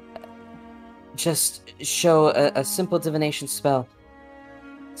just show a simple divination spell,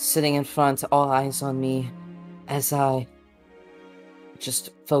 sitting in front, all eyes on me, as I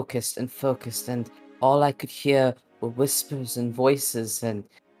just focused, and all I could hear were whispers and voices and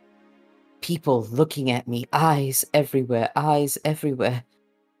people looking at me, eyes everywhere,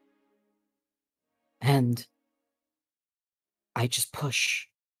 and I just push.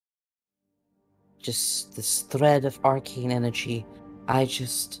 Just this thread of arcane energy, I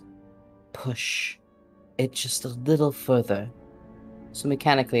just push it just a little further. So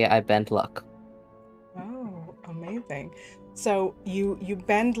mechanically, I bend luck. Oh, amazing. So you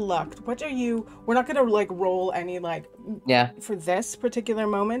bend luck. What are you? We're not gonna like roll any like Yeah. for this particular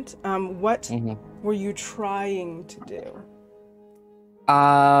moment. What Mhm. were you trying to do?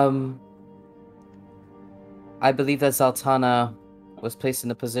 I believe that Zaltana was placed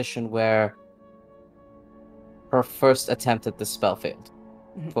in a position where her first attempt at the spell failed,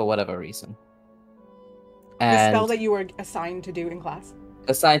 Mhm. for whatever reason. The spell And that you were assigned to do in class.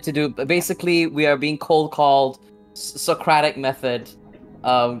 assigned to do, basically, we are being cold called, Socratic method,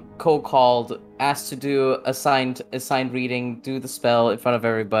 cold called, asked to do assigned reading, do the spell in front of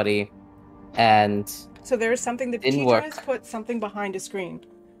everybody, and So there is something the didn't teacher work. has put something behind a screen.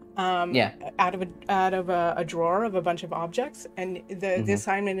 Yeah. Out of a drawer of a bunch of objects, and the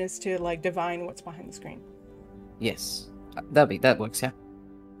assignment is to like divine what's behind the screen. Yes, that works. Yeah.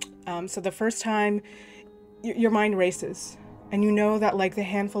 So the first time, your mind races, and you know that like the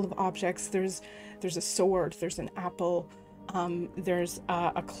handful of objects, there's a sword, there's an apple, there's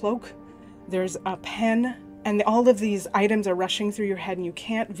a cloak, there's a pen, and all of these items are rushing through your head, and you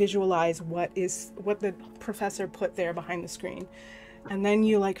can't visualize what the professor put there behind the screen. And then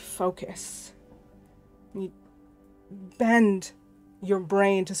you like focus. You bend your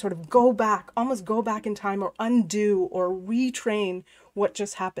brain to sort of almost go back in time, or undo or retrain what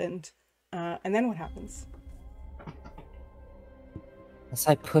just happened. And then what happens? As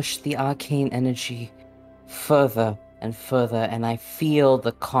I push the arcane energy further and further, and I feel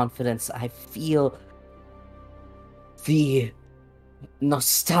the confidence, I feel the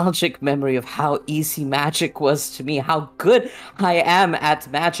nostalgic memory of how easy magic was to me, how good I am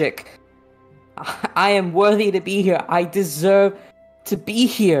at magic. I am worthy to be here. I deserve to be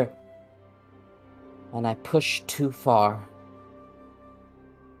here. And I push too far.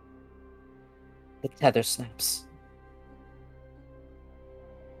 The tether snaps.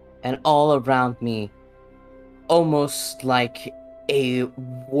 And all around me, almost like a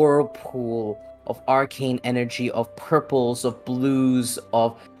whirlpool of arcane energy, of purples, of blues,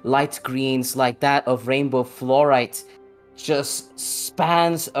 of light greens, like that of rainbow fluorite, just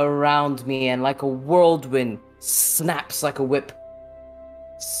spans around me, and like a whirlwind snaps like a whip,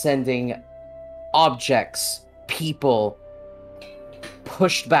 sending objects, people,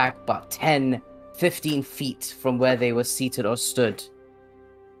 pushed back about 10, 15 feet from where they were seated or stood,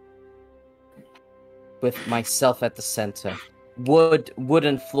 with myself at the center.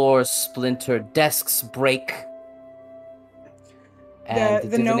 Wooden floors splinter, desks break,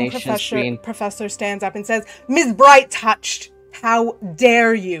 and The gnome divination screen. professor stands up and says, "Ms. Bright Touched, how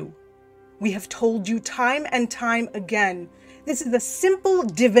dare you? We have told you time and time again, this is a simple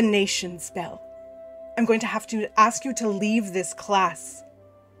divination spell. I'm going to have to ask you to leave this class.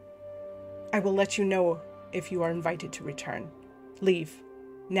 I will let you know if you are invited to return. Leave.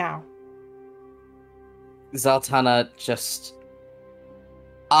 Now." Zaltana, just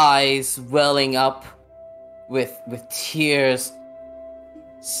eyes welling up with tears,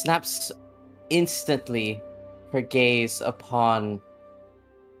 snaps instantly her gaze upon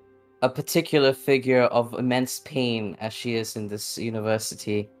a particular figure of immense pain as she is in this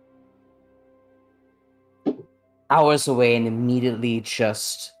university. hours away and immediately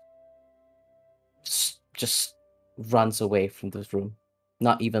just runs away from this room,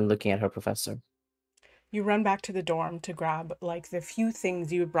 not even looking at her professor. You run back to the dorm to grab like the few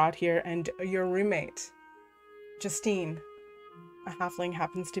things you brought here, and your roommate, Justine, a halfling,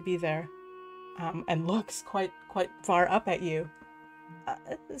 happens to be there, and looks quite far up at you.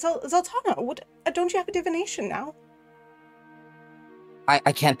 Zoltana, what? Don't you have a divination now?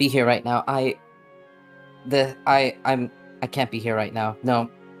 I can't be here right now. I can't be here right now. No.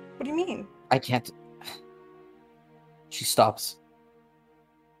 What do you mean? I can't. She stops.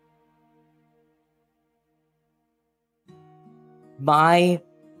 My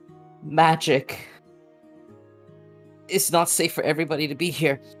magic is not safe for everybody to be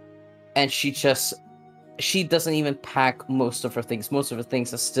here. And she doesn't even pack most of her things. Most of her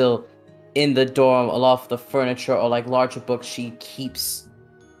things are still in the dorm. A lot of the furniture or like larger books she keeps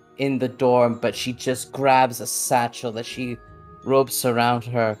in the dorm, but she just grabs a satchel that she ropes around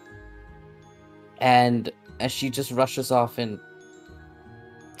her. And as she just rushes off to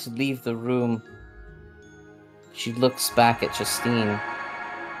leave the room, she looks back at Justine.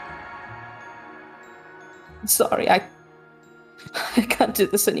 Sorry, I can't do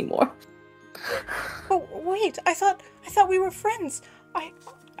this anymore. Oh, wait, I thought we were friends. I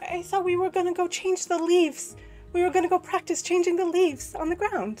thought we were gonna go change the leaves. We were gonna go practice changing the leaves on the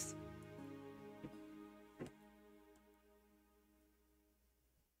grounds.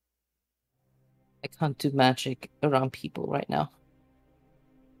 I can't do magic around people right now.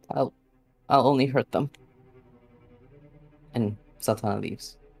 I'll only hurt them. And Zoltana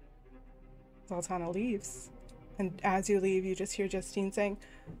leaves. Zoltana leaves. And as you leave, you just hear Justine saying,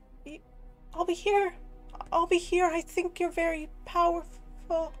 I'll be here. I'll be here. I think you're very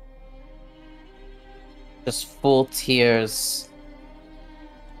powerful. Just full tears.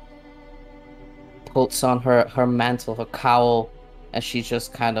 Pulls on her mantle, her cowl, as she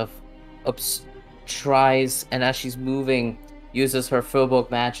just kind of tries, and as she's moving, uses her Furbolg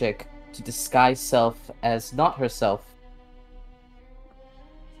magic to disguise self as not herself,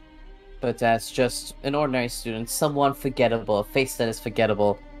 but as just an ordinary student, someone forgettable, a face that is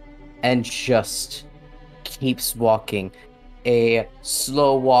forgettable, and just keeps walking. A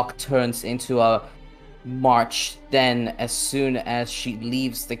slow walk turns into a march. Then, as soon as she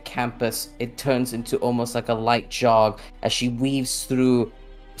leaves the campus, it turns into almost like a light jog as she weaves through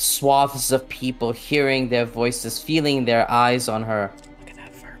swaths of people, hearing their voices, feeling their eyes on her. Look at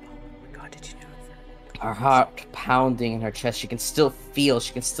that verbal. Oh my god, did you know? Her heart pounding in her chest. She can still feel,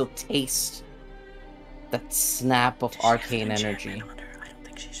 she can still taste that snap of arcane energy. I don't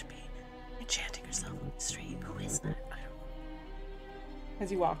think she should be enchanting herself on the street. Who is that? I don't know.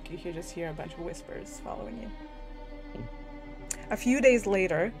 As you walk, you can just hear a bunch of whispers following you. A few days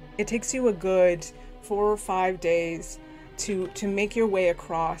later, it takes you a good 4 or 5 days to make your way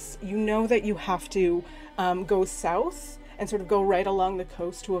across. You know that you have to go south and sort of go right along the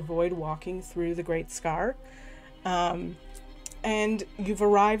coast to avoid walking through the Great Scar. And you've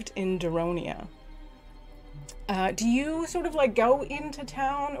arrived in Daronia. Do you sort of like go into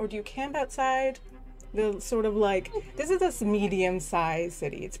town, or do you camp outside? The sort of like, this is this medium-sized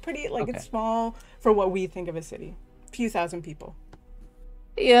city. It's pretty, like, Okay. It's small for what we think of a city. A few thousand people.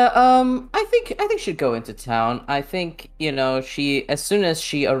 Yeah, I think she'd go into town. I think, as soon as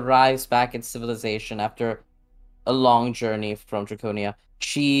she arrives back in civilization after a long journey from Draconia,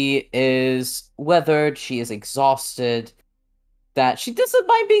 she is weathered, she is exhausted, that she doesn't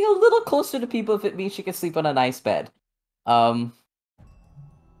mind being a little closer to people if it means she can sleep on a nice bed.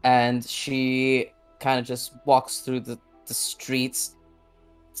 And she kind of just walks through the streets.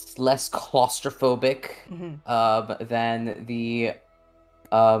 It's less claustrophobic than the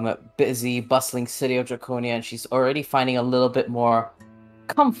busy, bustling city of Draconia, and she's already finding a little bit more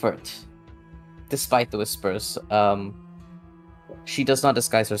comfort, despite the whispers. She does not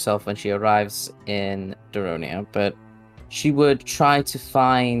disguise herself when she arrives in Daronia, but she would try to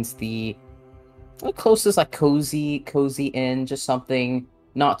find the closest, like, cozy inn, just something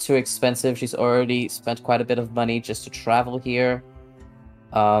not too expensive. She's already spent quite a bit of money just to travel here.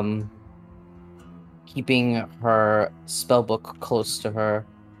 Keeping her spellbook close to her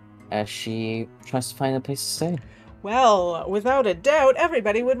as she tries to find a place to stay. Well, without a doubt,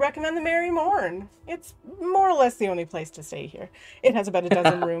 everybody would recommend the Merry Morn. It's more or less the only place to stay here. It has about a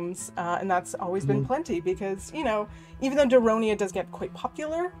dozen rooms, and that's always been plenty because, even though Daronia does get quite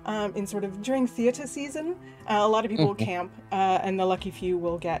popular in sort of during theater season, a lot of people camp, and the lucky few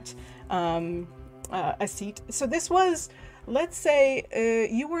will get a seat. So this was, let's say,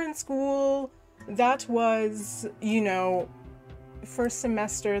 you were in school, that was, first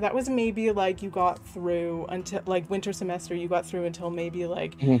semester, that was maybe like you got through until like winter semester, you got through until maybe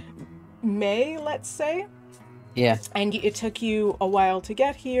like May, let's say. Yeah. And it took you a while to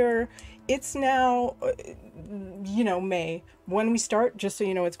get here. It's now, May. When we start, just so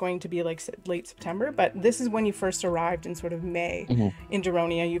you know, it's going to be like late September, but this is when you first arrived in sort of May in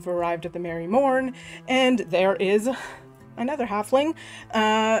Daronia. You've arrived at the Merry Morn, and there is another halfling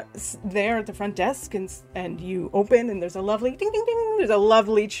there at the front desk, and you open, and there's a lovely ding ding ding, there's a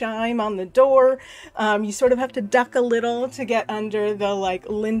lovely chime on the door. You sort of have to duck a little to get under the like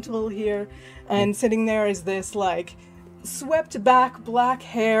lintel here, and sitting there is this like swept back black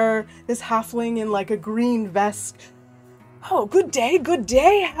hair, this halfling in like a green vest. Oh, good day,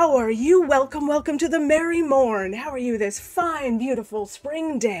 how are you? Welcome to the Merry Morn. How are you this fine, beautiful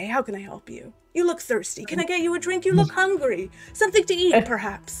spring day? How can I help you? You look thirsty. Can I get you a drink? You look hungry. Something to eat,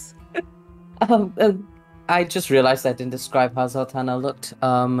 perhaps. I just realized I didn't describe how Zoltana looked.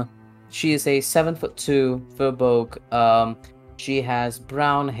 She is a 7'2" Verbogue. She has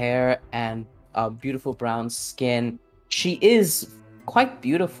brown hair and beautiful brown skin. She is quite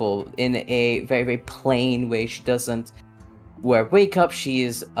beautiful in a very, very plain way. She doesn't wear makeup. She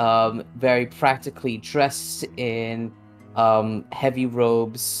is very practically dressed in heavy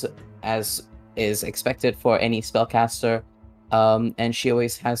robes, as is expected for any spellcaster. And she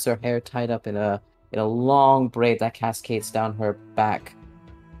always has her hair tied up in a long braid that cascades down her back,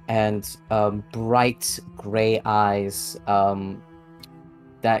 and bright gray eyes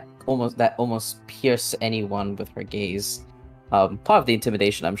that almost pierce anyone with her gaze. Part of the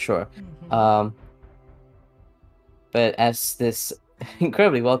intimidation, I'm sure. But as this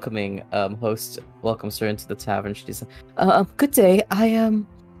incredibly welcoming host welcomes her into the tavern, she says, "Good day. I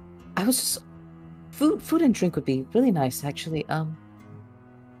was just food and drink would be really nice, actually.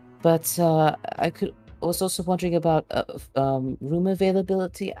 But I was also wondering about room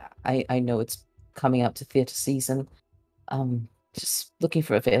availability. I know it's coming up to theater season. Just looking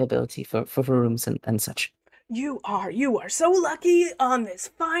for availability for rooms and such." You are so lucky on this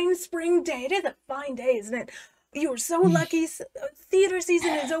fine spring day. It is a fine day, isn't it? You are so lucky. Theater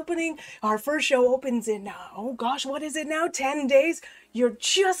season is opening. Our first show opens in, oh gosh, what is it now? 10 days? You're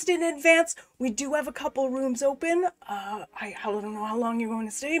just in advance. We do have a couple rooms open. I don't know how long you're going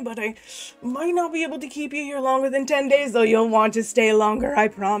to stay, but I might not be able to keep you here longer than 10 days, though you'll want to stay longer, I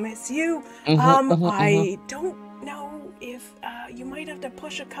promise you. I don't know if you might have to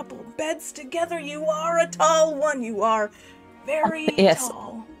push a couple beds together. You are a tall one. You are very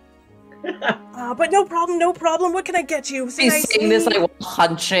tall. But no problem. What can I get you? She's saying this like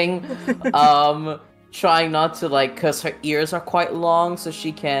hunching, trying not to cause her ears are quite long, so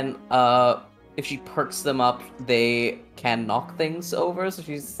she can, if she perks them up, they can knock things over. So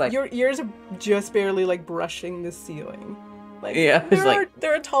she's like, your ears are just barely brushing the ceiling. Yeah,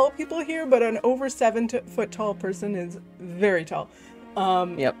 there are tall people here, but an over 7 foot tall person is very tall.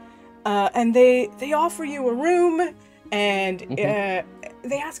 Yep. And they offer you a room, and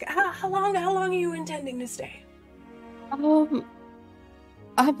they ask, how long are you intending to stay? I'm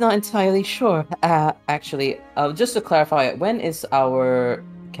not entirely sure, actually. Just to clarify, when is our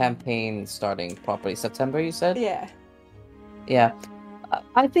campaign starting properly? September, you said? Yeah. Yeah.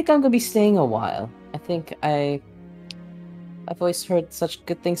 I think I'm gonna be staying a while. I think I've always heard such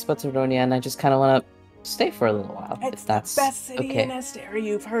good things about Daronia, and I just kind of want to stay for a little while. It's if that's the best city okay. in Asterie.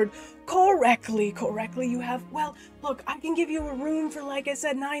 You've heard correctly. You have, well, look, I can give you a room for, like I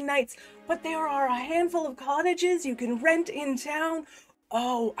said, 9 nights, but there are a handful of cottages you can rent in town.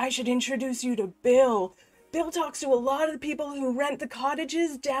 Oh, I should introduce you to Bill. Bill talks to a lot of the people who rent the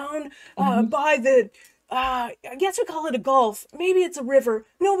cottages down by the, I guess we call it a gulf. Maybe it's a river.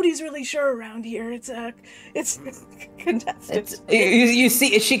 Nobody's really sure around here. It's contested. You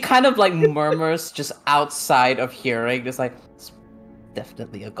see, she kind of murmurs just outside of hearing, just like, it's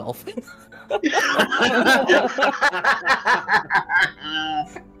definitely a gulf.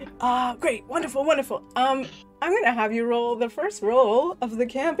 Great, wonderful. I'm gonna have you roll the first roll of the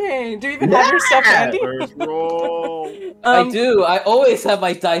campaign. Do you even have your stuff handy? First roll. I do. I always have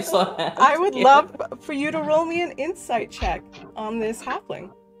my dice on hand. I would love for you to roll me an insight check on this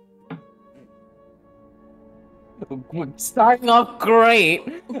halfling. Starting off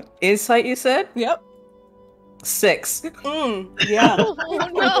great. Insight, you said? Yep. 6. Yeah.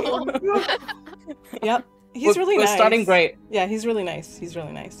 Oh no. Yep. He's really nice. We're starting great. Yeah, he's really nice.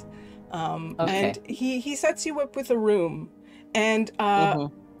 Okay. And he sets you up with a room, and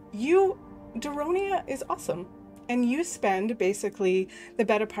Daronia is awesome, and you spend basically the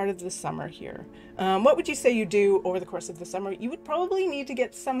better part of the summer here. What would you say you do over the course of the summer? You would probably need to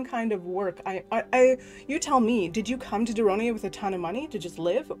get some kind of work. You tell me, did you come to Daronia with a ton of money to just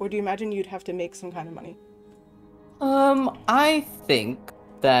live, or do you imagine you'd have to make some kind of money? I think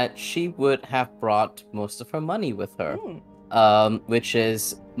that she would have brought most of her money with her. Which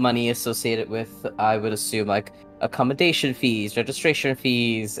is money associated with, I would assume, like accommodation fees, registration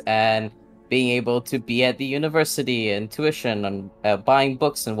fees, and being able to be at the university and tuition and buying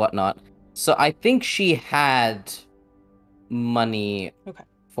books and whatnot. So I think she had money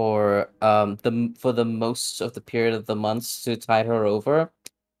for the most of the period of the months to tide her over.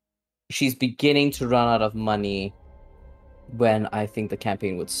 She's beginning to run out of money when I think the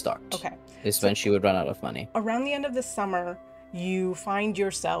campaign would start. When she would run out of money. Around the end of the summer, you find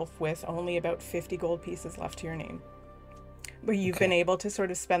yourself with only about 50 gold pieces left to your name. But you've been able to sort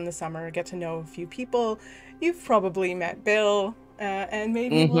of spend the summer, get to know a few people. You've probably met Bill, and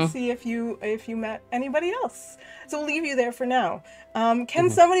maybe we'll see if you met anybody else. So we'll leave you there for now. Can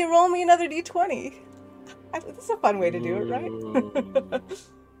somebody roll me another d20? This is a fun way to do it, right?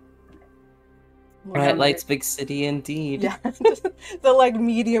 Bright lights, big city indeed. Yeah, the like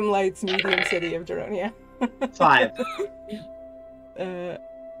medium lights, medium city of Daronia. 5.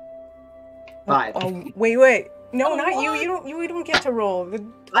 5. Oh, wait. No, not you. You don't get to roll.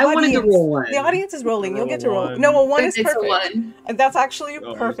 I wanted to roll 1. The audience is rolling. You'll get to roll. No, a 1 is perfect. It's a 1. That's actually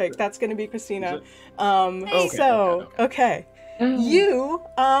perfect. That's going to be Christina. Okay. You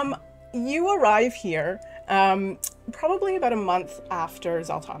arrive here probably about a month after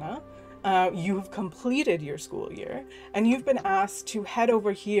Zaltana. You have completed your school year, and you've been asked to head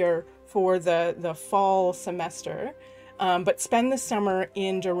over here for the fall semester, but spend the summer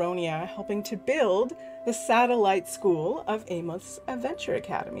in Daronia helping to build the satellite school of Amos Adventure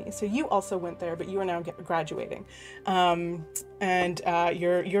Academy. So you also went there, but you are now graduating, and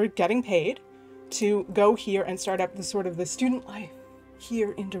you're getting paid to go here and start up the student life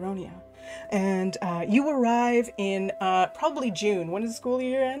here in Daronia. And you arrive in probably June. When does the school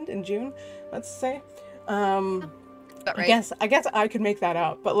year end? In June, let's say. Right. I guess I could make that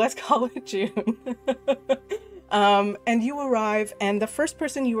up, but let's call it June. And you arrive, and the first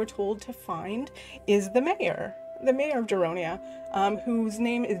person you are told to find is the mayor of Daronia, whose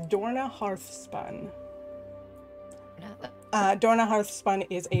name is Dorna Hearthspun. Dorna Hearthspun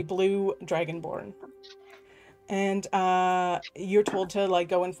is a blue dragonborn. And you're told to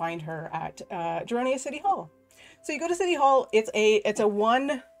go and find her at Daronia City Hall. So you go to City Hall. It's a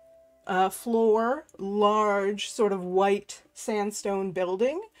one floor, large, sort of white sandstone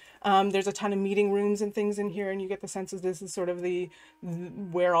building. There's a ton of meeting rooms and things in here, and you get the sense that this is sort of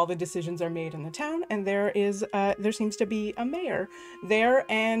where all the decisions are made in the town. And there seems to be a mayor there,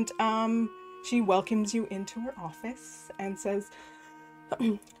 and she welcomes you into her office and says,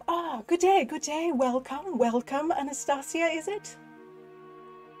 good day, welcome, Anastasia, is it?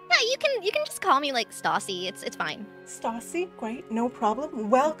 Yeah, you can just call me Stassi, it's fine. Stassi, great, no problem.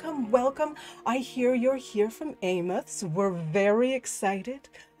 Welcome. I hear you're here from Amos. We're very excited.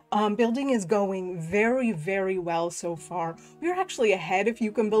 Building is going very, very well so far. We're actually ahead, if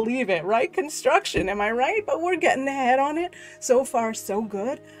you can believe it, right? Construction, am I right? But we're getting ahead on it. So far, so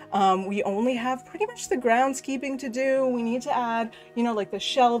good. We only have pretty much the groundskeeping to do. We need to add, the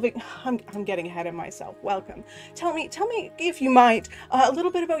shelving. I'm getting ahead of myself. Welcome. Tell me, if you might, a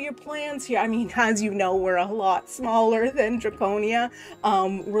little bit about your plans here. I mean, as you know, we're a lot smaller than Draconia.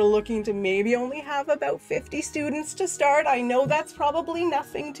 We're looking to maybe only have about 50 students to start. I know that's probably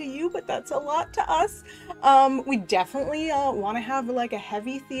nothing to you, but that's a lot to us. We definitely want to have a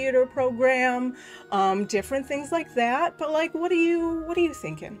heavy theater program, different things like that. But what are you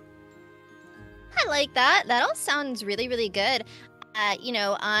thinking? I like that. That all sounds really, really good.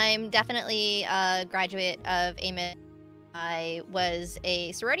 I'm definitely a graduate of Amos. I was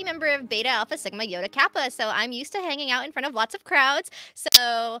a sorority member of Beta Alpha Sigma Iota Kappa, so I'm used to hanging out in front of lots of crowds.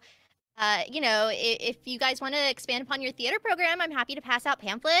 So, if you guys want to expand upon your theater program, I'm happy to pass out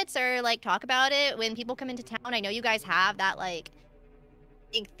pamphlets or talk about it when people come into town. I know you guys have that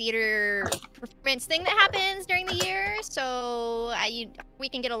big theater performance thing that happens during the year, so we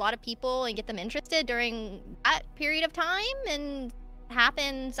can get a lot of people and get them interested during that period of time. And it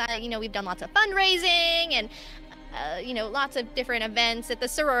happens, we've done lots of fundraising and lots of different events at the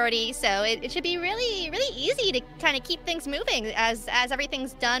sorority, so it should be really, really easy to kind of keep things moving as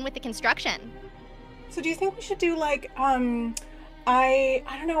everything's done with the construction. So do you think we should do I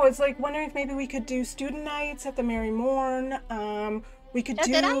don't know, it's wondering if maybe we could do student nights at the Merry Morn. We could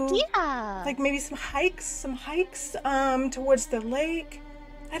do good idea. Maybe some hikes towards the lake.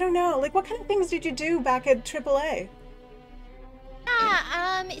 I don't know. Like, what kind of things did you do back at AAA?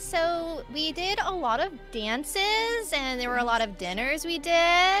 So we did a lot of dances, and there were a lot of dinners we did,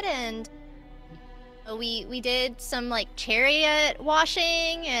 and we did some like chariot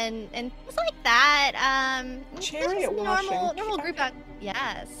washing and things like that. Chariot normal washing. group.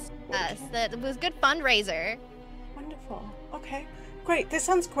 Yes, that was good fundraiser. Wonderful. Okay, great. This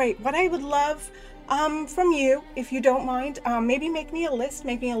sounds great. What I would love from you, if you don't mind, maybe make me a list,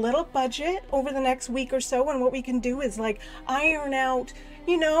 make me a little budget over the next week or so, and what we can do is like iron out,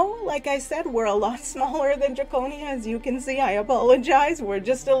 you know, like I said, we're a lot smaller than Draconia, as you can see. I apologize. We're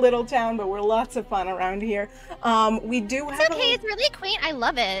just a little town, but we're lots of fun around here. We do have It's okay, it's really quaint. I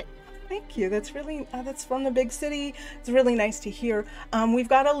love it. Thank you. That's really, that's from the big city. It's really nice to hear. We've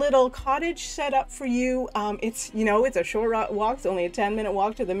got a little cottage set up for you. It's, you know, it's a short walk. It's only a 10-minute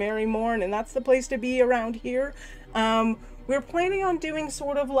walk to the Merry Morn, and that's the place to be around here. We're planning on doing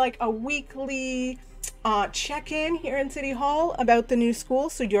sort of like a weekly check-in here in City Hall about the new school,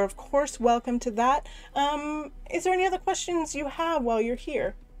 so you're of course welcome to that. Is there any other questions you have while you're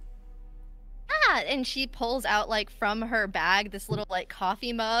here? And she pulls out like from her bag this little like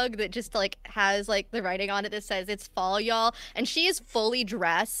coffee mug that just like has like the writing on it that says it's fall, y'all. And she is fully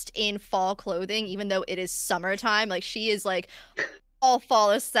dressed in fall clothing, even though it is summertime. Like she is like all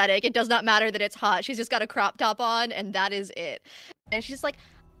fall aesthetic. It does not matter that it's hot. She's just got a crop top on, and that is it. And she's like,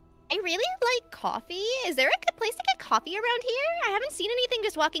 I really like coffee. Is there a good place to get coffee around here? I haven't seen anything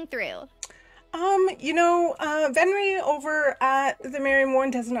just walking through. You know, Venry over at the Merry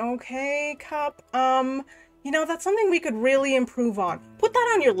Morn does an okay cup. You know, that's something we could really improve on. Put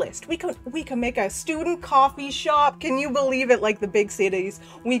that on your list. We could make a student coffee shop. Can you believe it? Like the big cities,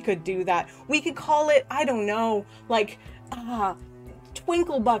 we could do that. We could call it, I don't know, like,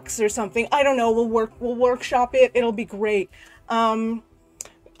 Twinkle Bucks or something. I don't know. We'll workshop it. It'll be great. Wonderful.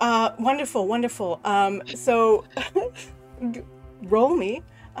 So roll me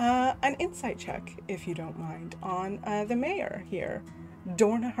an insight check, if you don't mind, on the mayor here,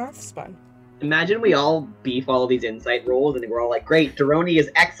 Dorna Hearthspun. Imagine we all beef all of these insight rolls, and we're all like, "Great, Doroni is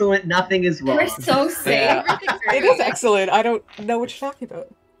excellent. Nothing is wrong." We're so sick. It is excellent. I don't know what you're talking about.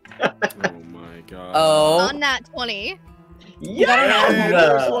 Oh my god. Oh. On that 20.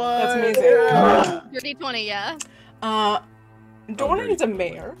 That's amazing. Dirty 20, yeah. Dorna is a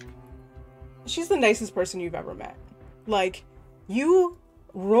mayor. She's the nicest person you've ever met. Like, you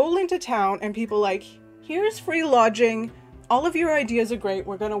roll into town and people like, here's free lodging. All of your ideas are great.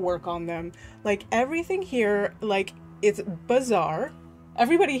 We're gonna work on them. Like, everything here, like, it's bizarre.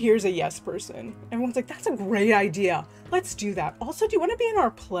 Everybody here's a yes person. Everyone's like, that's a great idea. Let's do that. Also, do you want to be in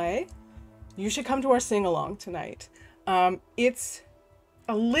our play? You should come to our sing-along tonight. It's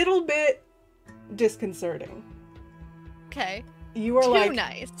a little bit disconcerting. Okay. You are Too like,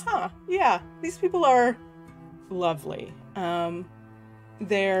 nice. huh, yeah, these people are lovely.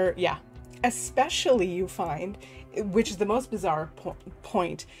 They're, yeah, especially you find, which is the most bizarre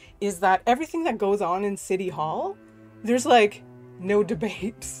point, is that everything that goes on in City Hall, there's like no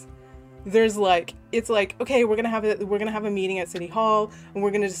debates. There's like, it's like, okay, we're gonna have a meeting at City Hall, and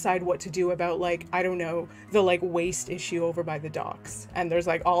we're gonna decide what to do about, like, I don't know, the like waste issue over by the docks. And there's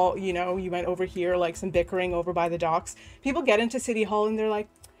like all, you know, you went over here, like some bickering over by the docks. People get into City Hall and they're like,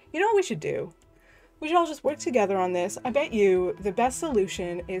 you know what we should do? We should all just work together on this. I bet you the best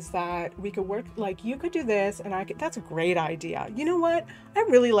solution is that we could work, like, you could do this and I could, that's a great idea. You know what? I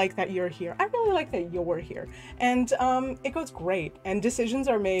really like that you're here. I really like that you're here. And it goes great and decisions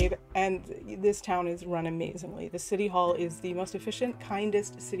are made, and this town is run amazingly. The City Hall is the most efficient,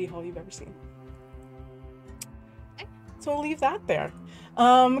 kindest City Hall you've ever seen. So we'll leave that there.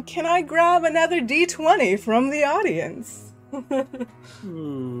 Can I grab another D20 from the audience?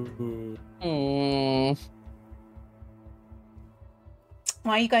 Why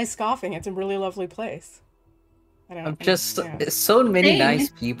are you guys scoffing? It's a really lovely place. I'm just so many nice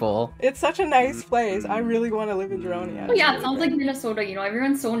people. It's such a nice place. I really want to live in Dronia. Oh yeah, it sounds like Minnesota. You know,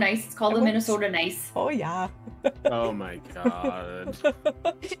 everyone's so nice. It's called the Minnesota Nice. Oh yeah. Oh my god.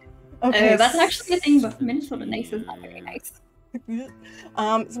 Okay. That's actually a thing, but Minnesota Nice is not very nice.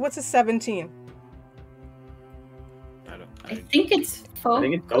 So what's a 17? I think it's folk. I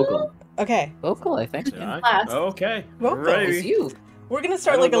think it's vocal. Okay. Vocal, I think. Okay. Vocal. It's you. We're gonna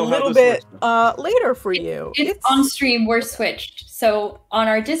start like a little bit later for you. It's on stream. We're switched. So on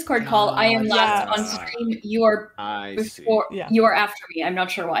our Discord call, I am last on stream. You are before. Yeah. You are after me. I'm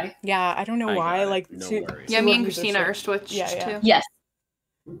not sure why. Yeah, I don't know why. Like, no two, worries. Yeah, me and Christina are switched too. Yes.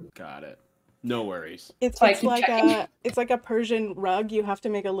 Got it. No worries. It's So I keep like checking. it's like a Persian rug. You have to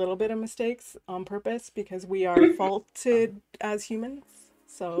make a little bit of mistakes on purpose because we are faulted as humans.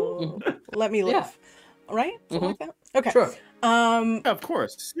 So let me live. Yeah. Right? Something like that? Okay. Sure. Yeah, of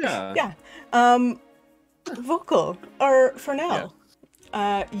course. Yeah. Yeah. Vocal, or Fernell,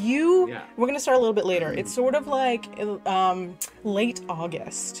 we're going to start a little bit later. It's sort of like late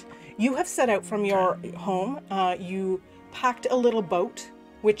August. You have set out from your home. You packed a little boat,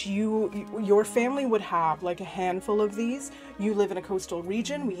 which your family would have, like a handful of these. You live in a coastal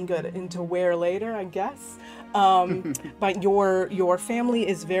region. We can get into where later, I guess. But your family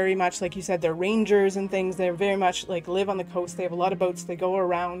is very much, like you said, they're rangers and things. They're very much like live on the coast. They have a lot of boats. They go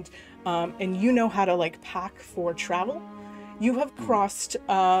around, and you know how to like pack for travel. You have crossed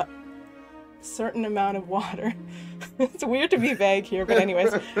a certain amount of water. It's weird to be vague here, but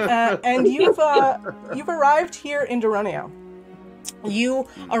anyways, and you've arrived here in Duronio. You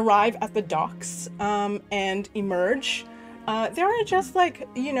arrive at the docks and emerge. There are just like,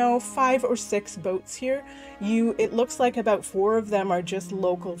 5 or 6 boats here. It looks like about 4 of them are just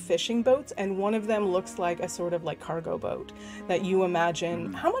local fishing boats, and one of them looks like a sort of like cargo boat that you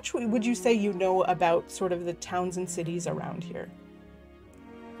imagine. How much would you say you know about sort of the towns and cities around here?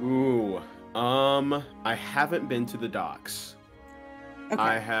 Ooh, I haven't been to the docks. Okay.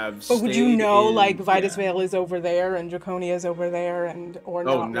 I have. But would you know, like, Vitus yeah. Vale is over there and Draconia is over there, or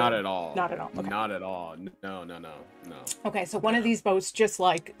Oh, not? not at all. Not at all. Okay. Not at all. No. Okay, so one of these boats just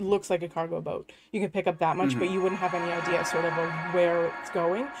like looks like a cargo boat. You can pick up that much, but you wouldn't have any idea sort of where it's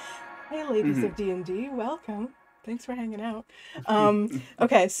going. Hey, ladies of D&D, welcome. Thanks for hanging out.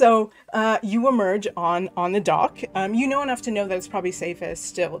 Okay, so you emerge on the dock. You know enough to know that it's probably safest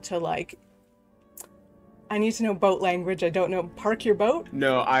still to like. I need to know boat language. I don't know. Park your boat?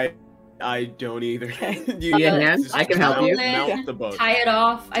 No, I don't either. Okay. I can help you. Mount the boat. Tie it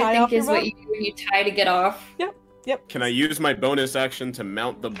off, Tie I off think your is what boat? you do when you tie to get off. Yep. Can I use my bonus action to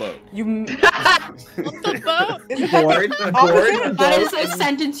mount the boat? You The boat. Board Opposite? That is a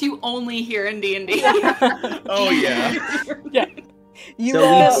sentence you only hear in D&D. Oh yeah. Yeah. You So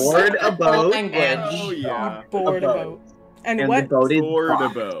we board a boat Language. and Oh yeah. board a a boat. And the what? boat is Board a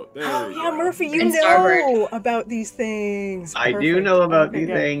docked. boat. There Oh we yeah, go. Murphy, you And know starboard. about these things. I do Perfect. know about Okay, these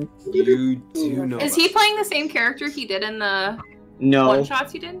good. things. You do know. Is he playing the same character he did in the No. one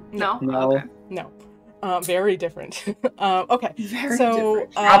shots you did? No. No. Okay. No. Very different. Okay. Very So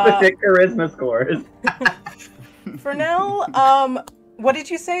different. Opposite charisma scores. for now, what did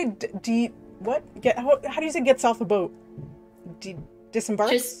you say? What? How do you say gets off the boat?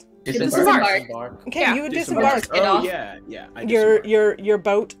 Disembarks? Just Disembark. Okay, yeah, you Disembark. disembark Get Oh off. yeah. I disembarked. your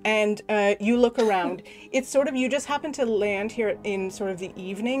boat, and you look around. It's sort of, you just happen to land here in sort of the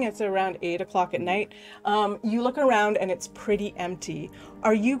evening. It's around 8 o'clock at night. You look around and it's pretty empty.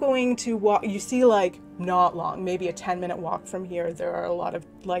 Are you going to walk? You see, like, not long, maybe a 10-minute walk from here, there are a lot of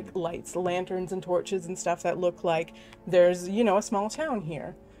like lights, lanterns and torches and stuff that look like there's, a small town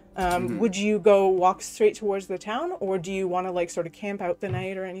here. Would you go walk straight towards the town, or do you want to like sort of camp out the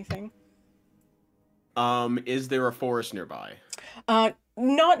night or anything? Is there a forest nearby?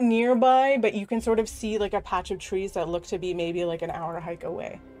 Not nearby, but you can sort of see like a patch of trees that look to be maybe like an hour hike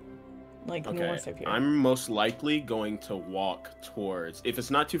away, like Okay, north of here. I'm most likely going to walk towards, if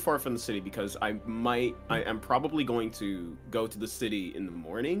it's not too far from the city, because I'm probably going to go to the city in the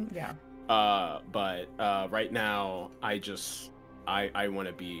morning. Yeah. But right now, I want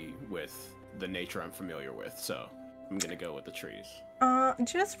to be with the nature I'm familiar with, so I'm gonna go with the trees.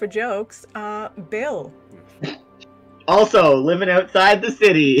 Just for jokes, Bill, Also, living outside the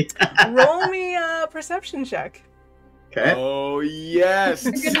city. roll me a perception check. Okay. Oh yes.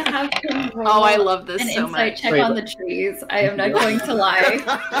 You're gonna have to roll Oh, I love this an so insight much. check Wait, on what? the trees. I am not going to lie.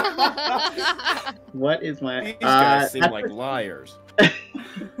 What is my? These guys seem that's like liars.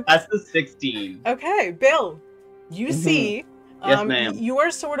 That's the 16. Okay, Bill, you see, Yes, ma'am. you are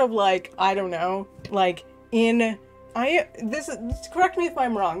sort of like, I don't know, like correct me if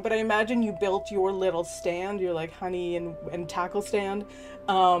I'm wrong, but I imagine you built your little stand, your like honey and tackle stand,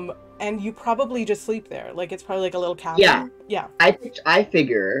 and you probably just sleep there. Like it's probably like a little cabin. Yeah. I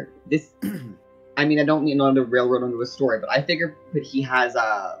figure this. I mean, I don't mean on the railroad into a story, but I figure that he has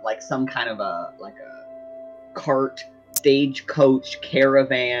like some kind of a cart, stagecoach,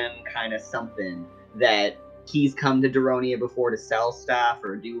 caravan kind of something that he's come to Duronia before to sell stuff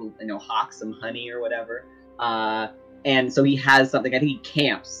or do hawk some honey or whatever. And so he has something. I think he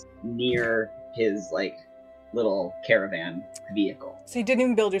camps near his like little caravan vehicle. So you didn't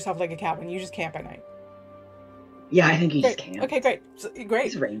even build yourself like a cabin. You just camp at night. Yeah, I think he just Great. camps. Okay, great. Great.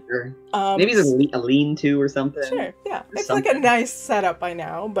 He's a ranger. Maybe he's a lean-to or something. Sure, yeah. Or It's like a something. nice setup by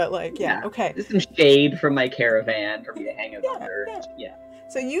now, but like, yeah, okay. There's some shade from my caravan for me to hang out Yeah, under. yeah. Yeah.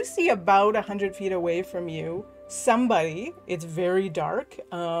 So you see about 100 feet away from you somebody. It's very dark.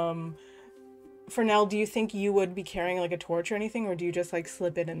 Fernell, do you think you would be carrying like a torch or anything, or do you just like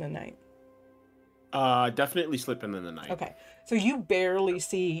slip in the night? Definitely slip in the night. Okay, so you barely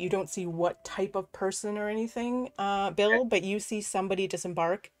see, you don't see what type of person or anything, Bill, but you see somebody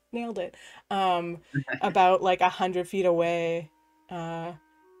disembark, nailed it, about like 100 feet away, and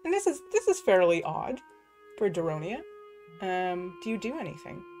this is fairly odd for Daronia. Do you do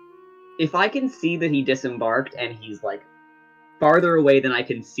anything? If I can see that he disembarked and he's like farther away than I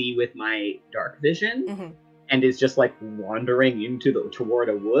can see with my dark vision, and is just like wandering into toward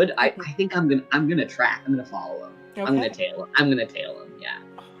a wood, I think I'm gonna track. I'm gonna follow him. Okay. I'm gonna tail him. Yeah.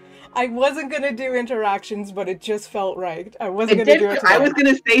 I wasn't gonna do interactions, but it just felt right. I wasn't gonna do it. I was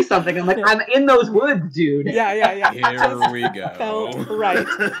gonna say something. I'm like, I'm in those woods, dude. Yeah. Here we go. Felt right.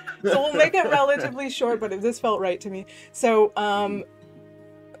 So we'll make it relatively short, but this felt right to me. So,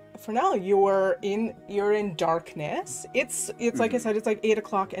 for now, you're in darkness. It's like I said, it's like 8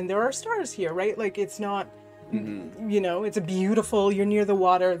 o'clock, and there are stars here, right? Like it's not. You know, it's a beautiful, you're near the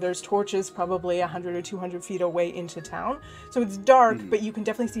water, there's torches probably 100 or 200 feet away into town, so it's dark, but you can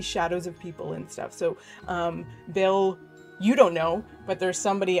definitely see shadows of people and stuff. So Bill, you don't know, but there's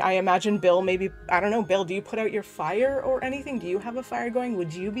somebody, I imagine Bill, maybe, I don't know, Bill, do you put out your fire or anything? Do you have a fire going?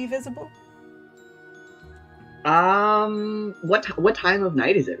 Would you be visible? What time of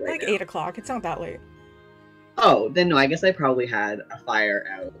night is it right like now? 8 o'clock, it's not that late. Oh, then no, I guess I probably had a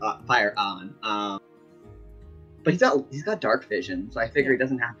fire on. But he's got dark vision, so I figure it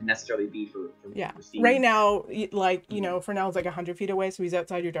doesn't have to necessarily be for seeing. Right now, like, you know, for now it's like 100 feet away, so he's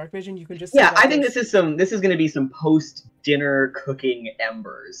outside your dark vision. You can just I think this is going to be some post dinner cooking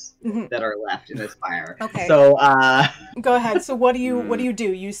embers that are left in this fire. Okay. So go ahead. So what do you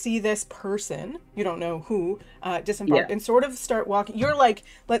do? You see this person, you don't know who, disembark and sort of start walking. You're like,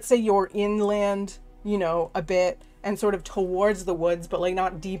 let's say you're inland, you know, a bit and sort of towards the woods, but like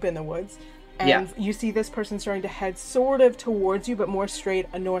not deep in the woods. And you see this person starting to head sort of towards you, but more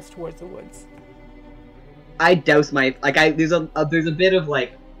straight north towards the woods. I douse my there's a bit of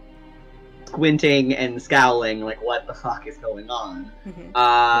like squinting and scowling, like what the fuck is going on?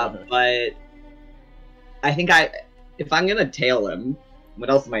 But I think if I'm gonna tail him,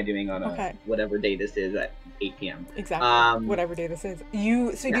 what else am I doing on whatever day this is at 8 p.m. Exactly. Whatever day this is. Do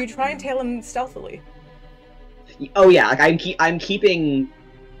you try and tail him stealthily? Oh yeah, like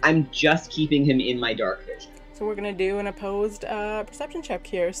I'm just keeping him in my dark vision. So we're gonna do an opposed perception check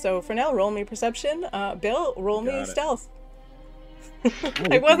here. So for now, roll me perception. Bill, roll me stealth.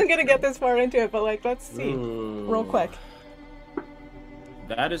 I wasn't gonna get this far into it, but like, let's see. Roll quick.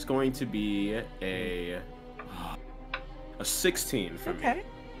 That is going to be a 16 for me. Okay.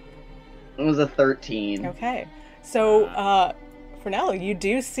 It was a 13. Okay. So for now, you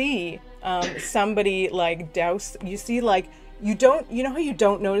do see somebody like douse. You see like. You know how you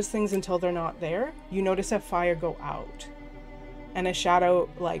don't notice things until they're not there? You notice a fire go out and a shadow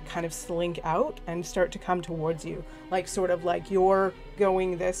like kind of slink out and start to come towards you. Like sort of like you're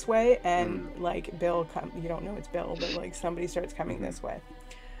going this way and like Bill you don't know it's Bill, but like somebody starts coming this way.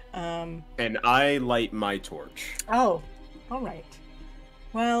 And I light my torch. Oh, all right.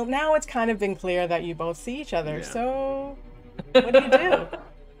 Well, now it's kind of been clear that you both see each other. Yeah. So what do you do?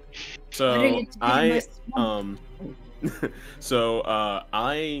 So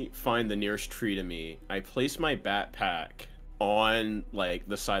I find the nearest tree to me. I place my backpack on like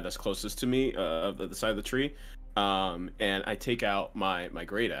the side that's closest to me, the side of the tree, and I take out my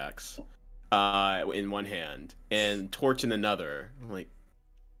great axe in one hand and torch in another. I'm like,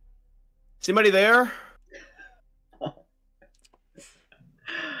 is anybody there?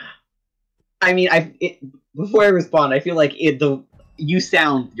 I mean, before I respond, I feel like you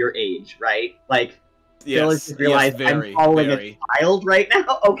sound your age, right? Like. Yes, just realized I'm following a child right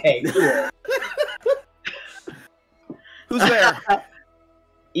now? Okay, cool. Who's there?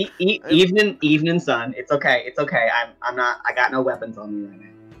 Evening, son. It's okay. I'm not. I got no weapons on me right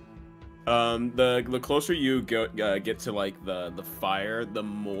now. The closer you get to like the fire, the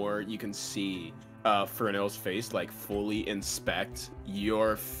more you can see Fernell's face like fully inspect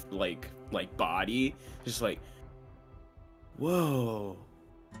your like body, just like, whoa.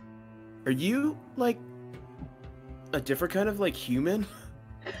 Are you like a different kind of like human?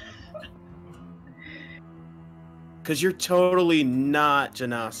 Because you're totally not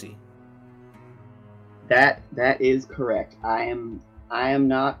Genasi. That is correct. I am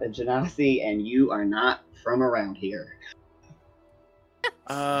not a Genasi, and you are not from around here.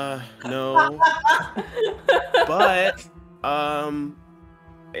 No. But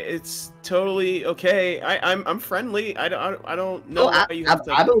it's totally okay. I'm friendly. I don't know. I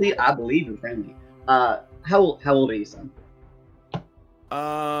believe you're friendly. How old are you, son?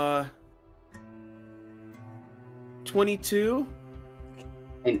 22.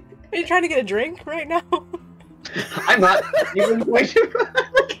 And Are you trying to get a drink right now? I'm not even going to.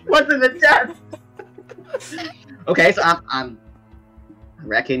 What's in the test? Okay, so I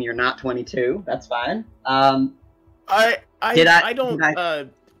reckon you're not 22. That's fine. I don't. Did I-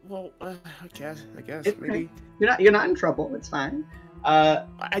 I guess It's maybe. okay. You're not in trouble. It's fine. I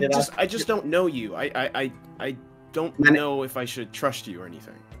just don't know you. I don't know if I should trust you or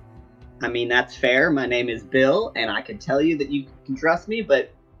anything. I mean, that's fair. My name is Bill, and I can tell you that you can trust me,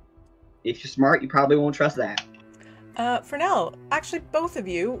 but if you're smart, you probably won't trust that. For now, actually, both of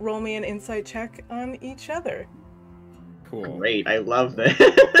you roll me an insight check on each other. Cool. Great, I love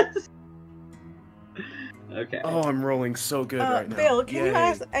this. Okay. Oh, I'm rolling so good right now. Bill, can you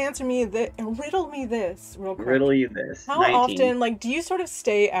Yay. answer me riddle me this real quick? Riddle you this. How 19. often, like, do you sort of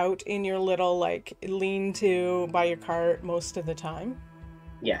stay out in your little, like, lean-to by your cart most of the time?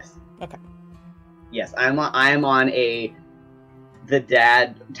 Yes. Okay. Yes, I'm on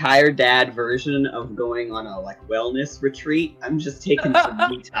the tired dad version of going on a like wellness retreat. I'm just taking some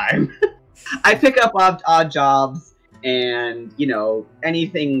me time. I pick up odd jobs and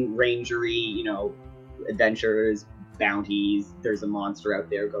anything rangery, adventures, bounties. There's a monster out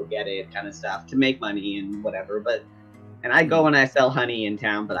there, go get it, kind of stuff to make money and whatever. And I go and I sell honey in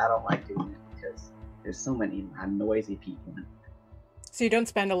town, but I don't like doing it because there's so many noisy people. So you don't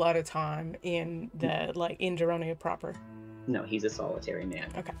spend a lot of time in Daronia proper? No, he's a solitary man.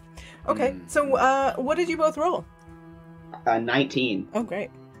 Okay, so what did you both roll? 19. Oh, great.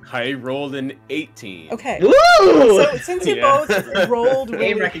 I rolled an 18. Okay. Woo! So since you Yeah. both rolled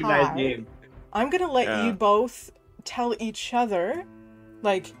really Recognized high, game. I'm gonna let Yeah. you both tell each other,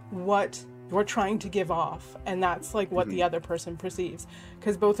 like, what you're trying to give off, and that's like what the other person perceives,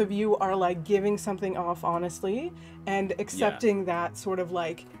 because both of you are like giving something off honestly and accepting that sort of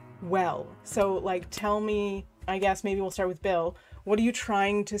like so like tell me, I guess maybe we'll start with Bill, what are you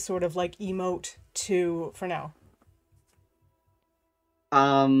trying to sort of like emote to for now?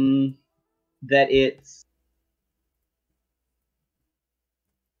 That it's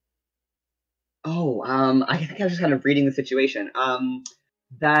I think I was just kind of reading the situation.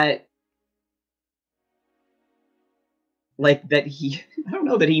 That like that he I don't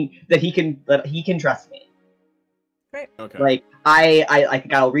know that he can trust me. Great. Okay. Like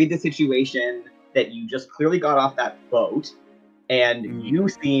I'll read the situation that you just clearly got off that boat and you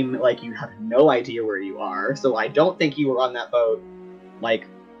seem like you have no idea where you are, so I don't think you were on that boat like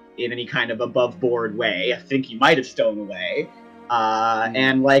in any kind of above board way. I think you might have stolen away.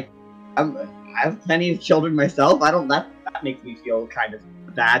 And like I have plenty of children myself. That makes me feel kind of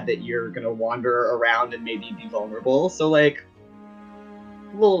bad that you're gonna wander around and maybe be vulnerable. So like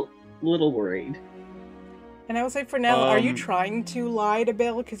a little worried. And I would say for now, are you trying to lie to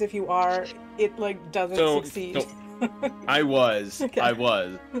Bill? Because if you are, it like doesn't succeed. I was. Okay.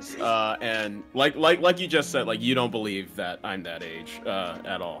 And like you just said, like you don't believe that I'm that age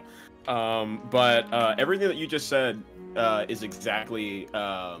at all. But everything that you just said is exactly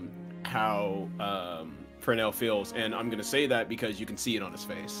how Fresnel feels, and I'm gonna say that because you can see it on his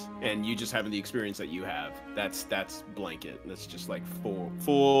face, and you just having the experience that you have. That's blanket. That's just like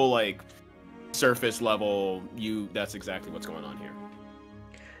full like surface level. That's exactly what's going on here.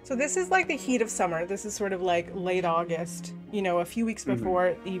 So this is like the heat of summer. This is sort of like late August, a few weeks before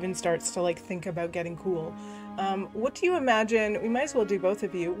it even starts to like think about getting cool. What do you imagine? We might as well do both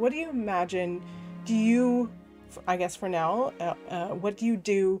of you. What do you imagine? I guess for now, what do you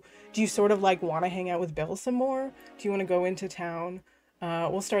do? Do you sort of like want to hang out with Bill some more? Do you want to go into town?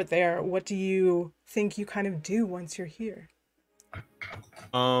 We'll start there. What do you think you kind of do once you're here?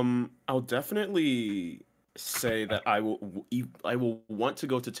 I'll definitely say that I will want to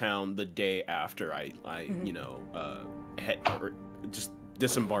go to town the day after I head or just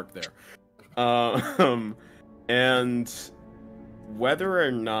disembark there. And whether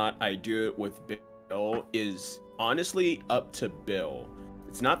or not I do it with Bill is honestly up to Bill.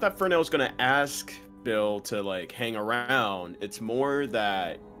 It's not that Fresnel's gonna ask Bill to like hang around. It's more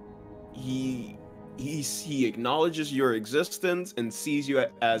that he acknowledges your existence and sees you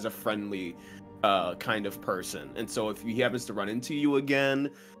as a friendly kind of person. And so if he happens to run into you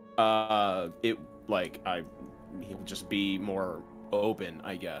again, he'll just be more open,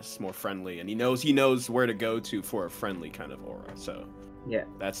 I guess, more friendly, and he knows where to go to for a friendly kind of aura. So yeah,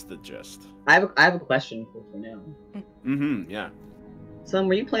 that's the gist. I have a question for now. Yeah. Son,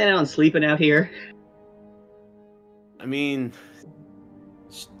 were you planning on sleeping out here? I mean,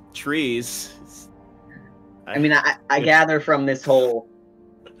 trees. I gather from this whole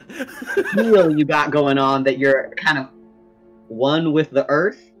feel you got going on that you're kind of one with the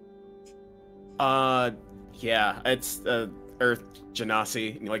earth? Yeah, it's Earth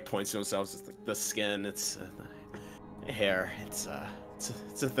Genasi. And he like points to himself. It's the skin. It's the hair. It's a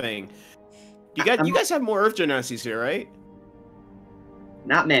thing. You guys have more Earth Genasis here, right?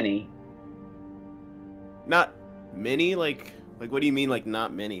 Not many. Not many. Like what do you mean? Like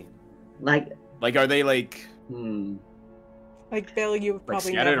not many? Like are they like? Like Bill, you've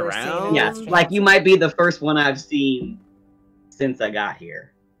probably scattered never around? seen. yes, like you might be the first one I've seen since I got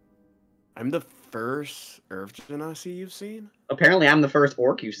here. I'm the first Earth Genasi you've seen? Apparently, I'm the first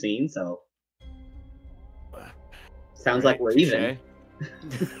orc you've seen, so sounds like we're even.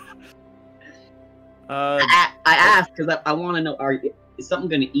 I asked because I want to know: is something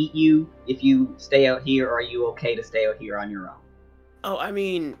going to eat you if you stay out here, or are you okay to stay out here on your own? Oh, I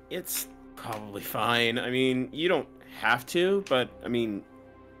mean, it's probably fine. I mean, you don't have to, but I mean,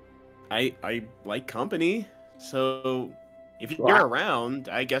 I like company, so if you're around,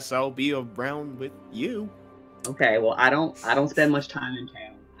 I guess I'll be around with you. Okay, well, I don't spend much time in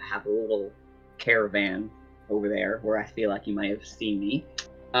town. I have a little caravan over there where I feel like you might have seen me.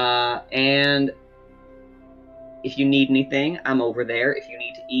 And if you need anything, I'm over there. If you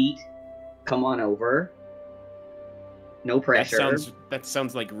need to eat, come on over. No pressure. That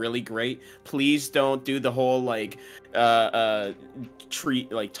sounds like really great. Please don't do the whole like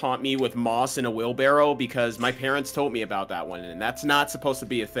taunt me with moss in a wheelbarrow, because my parents told me about that one, and that's not supposed to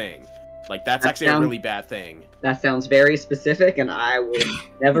be a thing. Like that's actually a really bad thing. That sounds very specific, and I will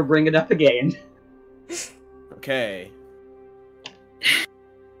never bring it up again. Okay.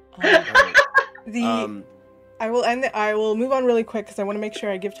 I will move on really quick because I want to make sure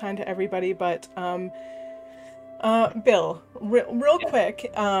I give time to everybody. But Bill, real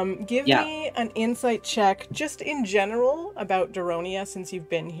quick, give me an insight check just in general about Daronia since you've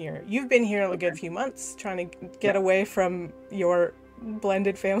been here. You've been here a good few months, trying to get away from your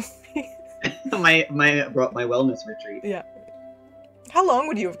blended family. my wellness retreat. Yeah. How long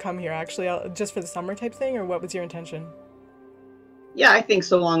would you have come here actually? Just for the summer type thing, or what was your intention? Yeah, I think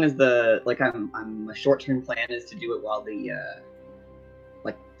so long as my short-term plan is to do it while the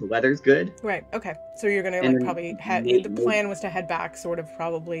weather's good. Right. Okay. So you're gonna probably the plan was to head back, sort of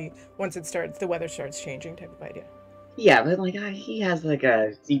probably once the weather starts changing, type of idea. Yeah, but he has like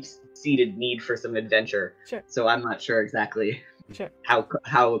a deep-seated need for some adventure. Sure. So I'm not sure exactly. Sure.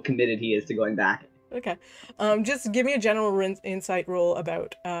 How committed he is to going back. Okay. Just give me a general insight roll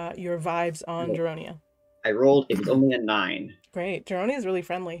about your vibes on Daronia. I rolled. It was only a 9. Great. Daronia is really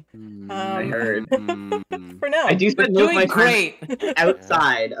friendly. I heard. For now. I do spend most of my great time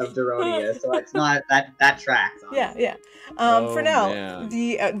outside of Daronia, so it's not that tracks. Honestly. Yeah. For now,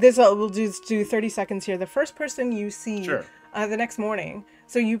 we'll just do 30 seconds here. The first person you see the next morning.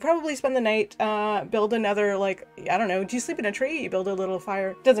 So you probably spend the night, build another, I don't know, do you sleep in a tree? You build a little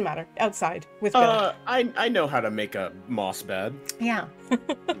fire? Doesn't matter. Outside with Bill. I know how to make a moss bed. Yeah.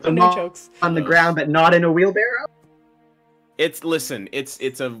 So no jokes. On the ground, but not in a wheelbarrow? It's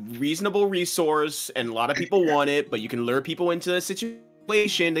a reasonable resource, and a lot of people want it, but you can lure people into a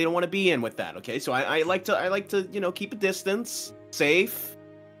situation they don't want to be in with that, okay? So I like to, keep a distance, safe.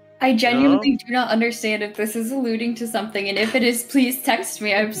 I genuinely do not understand if this is alluding to something, and if it is, please text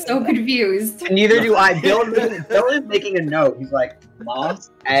me. I'm so confused. Neither do I. Bill is making a note. He's like,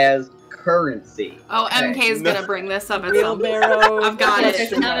 moss as currency. Oh, MK is gonna bring this up at some point. Wheelbarrow. I've got it.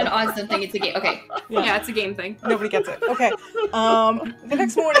 It's not an awesome thing. It's a game. Okay. Yeah, it's a game thing. Nobody gets it. Okay. The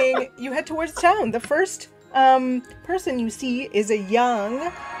next morning, you head towards town. The first person you see is a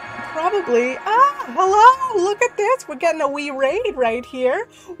young, probably, hello, look at this. We're getting a wee raid right here.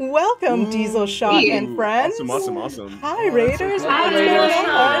 Welcome, Diesel Shot and friends. Awesome. Hi, Raiders. Hi, What's going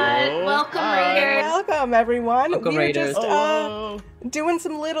on? Raiders. Welcome, Raiders. Welcome, everyone. Welcome, We're Raiders. just doing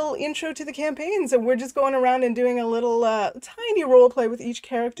some little intro to the campaign. So we're just going around and doing a little tiny role play with each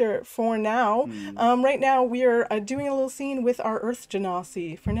character for now. Right now, we are doing a little scene with our Earth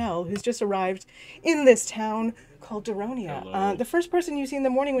Genasi, Fernell, who's just arrived in this town called Daronia. The first person you see in the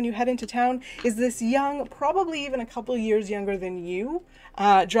morning when you head into town is this young, probably even a couple years younger than you,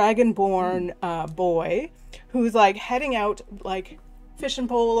 dragonborn boy, who's heading out, fishing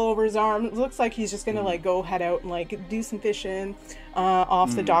pole over his arm. It looks like he's just gonna go head out and do some fishing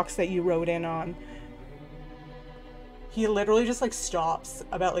off the docks that you rode in on. He literally just stops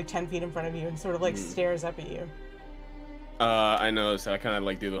about 10 feet in front of you and sort of stares up at you. I noticed. I kind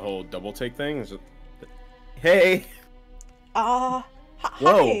of do the whole double take thing. Hey. Hi.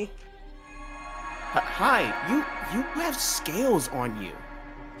 Whoa. Hi. You have scales on you.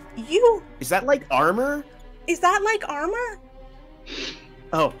 You? Is that like armor? Is that like armor?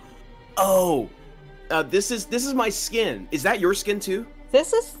 Oh. This is my skin. Is that your skin too?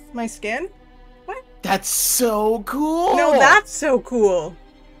 This is my skin? What? That's so cool. No, that's so cool.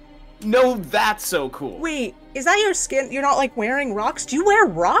 No, that's so cool. Wait, is that your skin? You're not like wearing rocks? Do you wear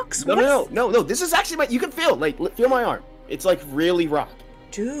rocks? No. This is actually you can feel feel my arm. It's like really rock.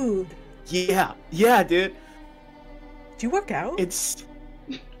 Dude. Yeah, dude. Do you work out?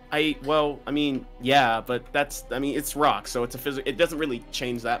 Yeah, but it's rock, so it's it doesn't really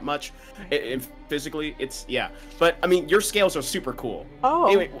change that much. Physically, but your scales are super cool. Oh,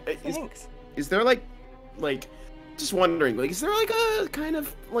 anyway, thanks. Is there like, just wondering, is there like a kind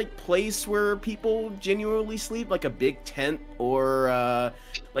of place where people genuinely sleep, like a big tent or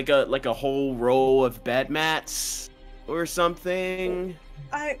like a whole row of bed mats or something?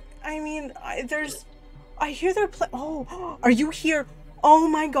 I hear they're are you here? Oh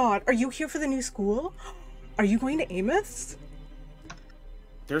my god, are you here for the new school? Are you going to Amos?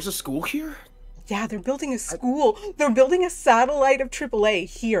 There's a school here? Yeah, they're building a school. They're building a satellite of AAA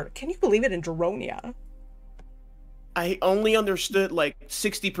here. Can you believe it, in Dronia? I only understood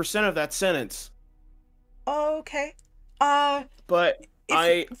 60% of that sentence. Okay. But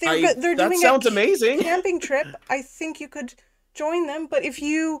they're that doing sounds a amazing. Camping trip. I think you could join them, but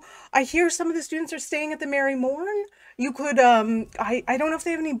I hear some of the students are staying at the Merry Morn. You could, I don't know if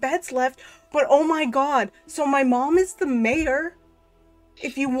they have any beds left, but oh my god. So my mom is the mayor.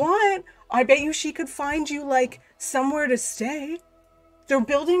 If you want, I bet you she could find you, somewhere to stay. They're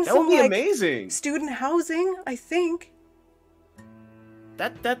building That would some, be amazing. student housing, I think.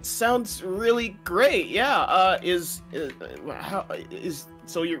 That sounds really great. Yeah.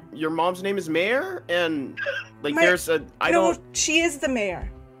 So your mom's name is Mayor, and She is the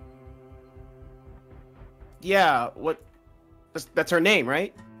mayor. Yeah, that's her name,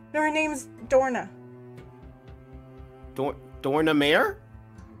 right? No, her name's Dorna. Dorna Mayor?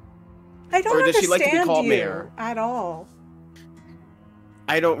 I don't Or does understand she like to be called you Mayor? at all.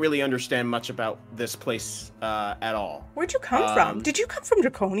 I don't really understand much about this place at all. Where'd you come from? Did you come from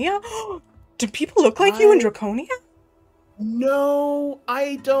Draconia? Did people look like you in Draconia? No,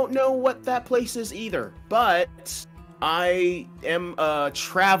 I don't know what that place is either, but I am a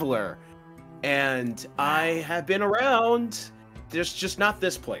traveler, and I have been around. There's just not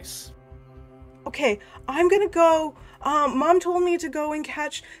this place. Okay, I'm gonna go. Mom told me to go and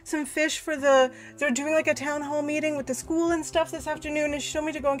catch some fish for they're doing a town hall meeting with the school and stuff this afternoon, and she told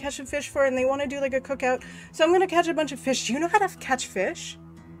me to go and catch some fish for it, and they want to do a cookout. So I'm gonna catch a bunch of fish. Do you know how to catch fish?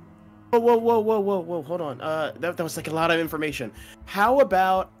 Whoa, hold on. That was a lot of information. How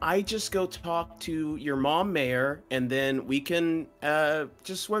about I just go talk to your mom, Mayor, and then we can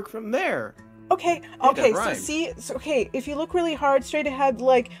just work from there. Okay, if you look really hard, straight ahead,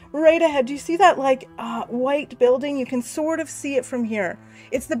 right ahead, do you see that, white building? You can sort of see it from here.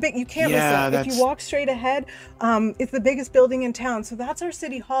 It's you can't miss it. If you walk straight ahead, it's the biggest building in town, so that's our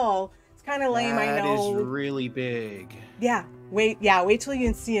city hall. It's kind of lame, I know. That is really big. Yeah, wait till you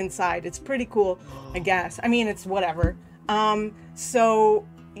can see inside. It's pretty cool, I guess. It's whatever. So,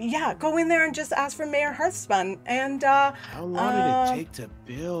 yeah, go in there and just ask for Mayor Hearthspun, and, How long did it take to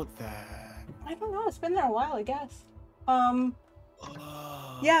build that? I don't know. It's been there a while, I guess.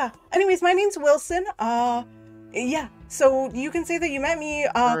 Yeah. Anyways, my name's Wilson. Yeah. So you can say that you met me.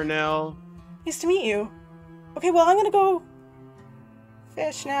 Purnell. Nice to meet you. Okay, well, I'm gonna go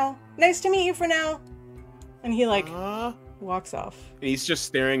fish now. Nice to meet you for now. And he walks off. And he's just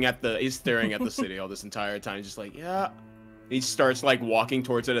staring at the city all this entire time, just yeah. He starts walking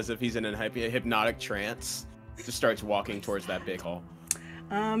towards it as if he's in a hypnotic trance. Just starts walking towards that big hall.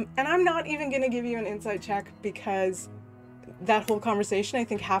 And I'm not even going to give you an insight check because that whole conversation, I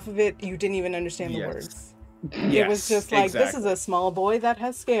think half of it, you didn't even understand the words. It was just this is a small boy that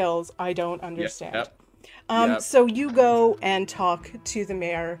has scales. I don't understand. Yep. So you go and talk to the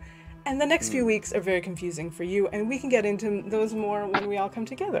mayor, and the next few weeks are very confusing for you, and we can get into those more when we all come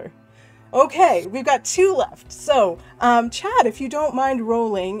together. Okay, we've got 2 left. So, Chad, if you don't mind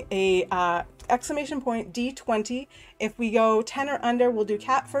rolling a exclamation point D20. If we go 10 or under, we'll do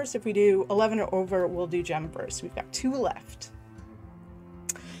Cat first. If we do 11 or over, we'll do Gem first. We've got 2 left.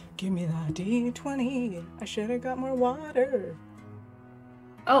 Give me that D20. I should have got more water.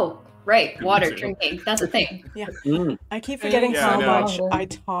 Oh, right. Water drinking. That's a thing. Yeah. I keep forgetting how much I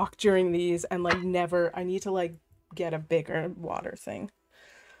talk during these and never, I need to get a bigger water thing.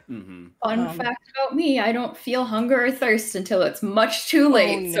 Mm-hmm. Fun fact about me, I don't feel hunger or thirst until it's much too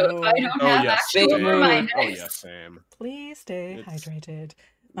late. No. So if I don't have actual reminders, Sam. Please stay hydrated.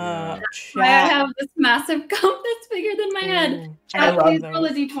 I have this massive cup that's bigger than my head. Chad, please roll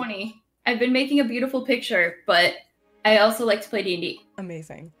a D20. I've been making a beautiful picture, but I also like to play D&D.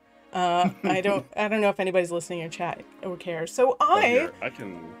 Amazing. I don't know if anybody's listening or chat or cares. So I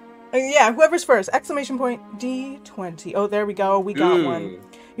can. yeah, whoever's first. Exclamation point D20. Oh, there we go. We got one.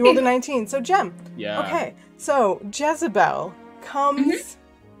 You rolled a 19. So Jem. Yeah. Okay. So Jezebel comes.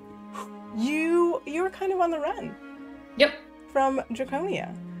 You're kind of on the run. Yep. From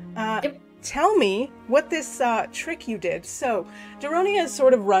Draconia. Yep. Tell me what this trick you did. So Draconia is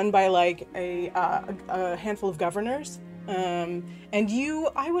sort of run by like a handful of governors. And you,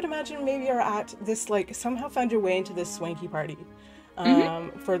 I would imagine, maybe are at this, like, somehow found your way into this swanky party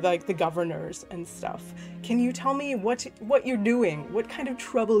for, like, the governors and stuff. Can you tell me what you're doing? What kind of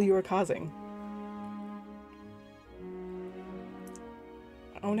trouble you are causing?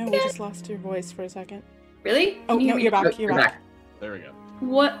 Oh no, we just lost your voice for a second. Really? Oh no, you're back. You're back. There we go.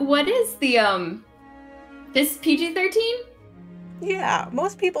 What is the this PG-13? Yeah,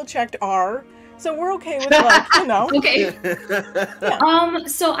 most people checked R. So we're okay with, like, you know. Okay. Yeah.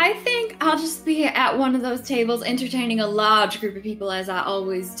 So I think I'll just be at one of those tables entertaining a large group of people, as I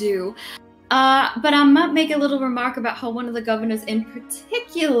always do. But I might make a little remark about how one of the governors in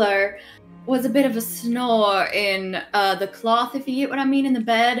particular was a bit of a snore in the cloth, if you get what I mean, in the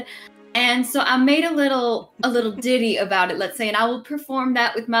bed. And so I made a little ditty about it, let's say, and I will perform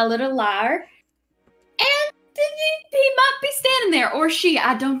that with my little lyre. And he might be standing there, or she,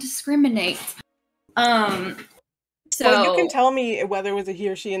 I don't discriminate. So well, you can tell me whether it was a he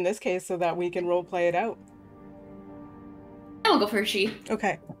or she in this case so that we can role play it out. I'll go for a she.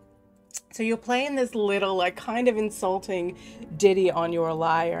 Okay. So you're playing this little, like, kind of insulting ditty on your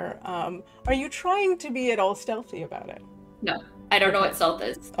lyre. Are you trying to be at all stealthy about it? No, I don't know what stealth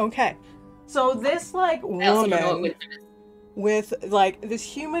is. Okay. So this, like, I also don't know what woman wisdom is. with, like, this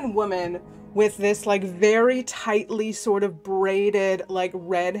human woman with this, like, very tightly sort of braided, like,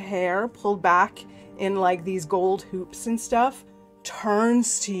 red hair pulled back in, like, these gold hoops and stuff,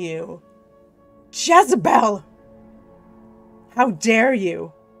 turns to you. Jezebel! How dare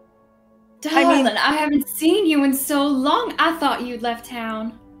you? Darling, I haven't seen you in so long. I thought you'd left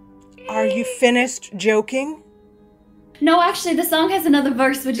town. Are you finished joking? No, actually, the song has another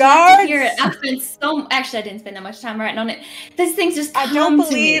verse. Would you like to hear it? Actually, I didn't spend that much time writing on it. This thing's just come I don't to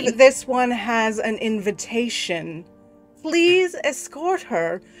believe me. this one has an invitation. Please escort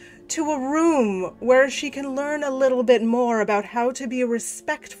her to a room where she can learn a little bit more about how to be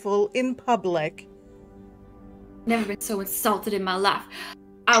respectful in public. Never been so insulted in my life.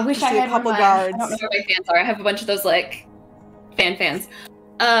 I wish I I see a had couple one of guards. I don't know where my fans are. I have a bunch of those, like, fans.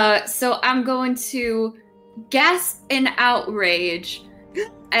 So I'm going to gasp in outrage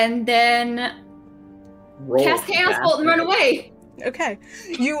and then cast Chaos Bolt and run away. Okay.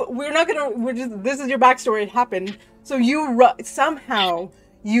 This is your backstory. It happened. So somehow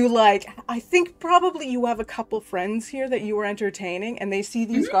you, like, I think probably you have a couple friends here that you were entertaining, and they see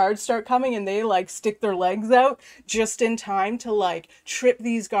these guards start coming, and they, like, stick their legs out just in time to, like, trip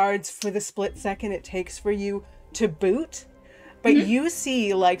these guards for the split second it takes for you to boot. But you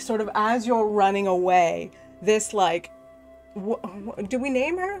see, like, sort of as you're running away, this, like, do we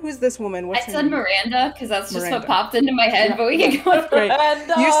name her? Who's this woman? What's I her said name? Miranda, because that's just Miranda. what popped into my head, but we can go with Great.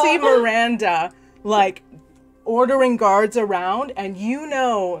 Miranda. You see Miranda, like, ordering guards around, and you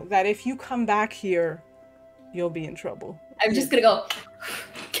know that if you come back here, you'll be in trouble. I'm just gonna go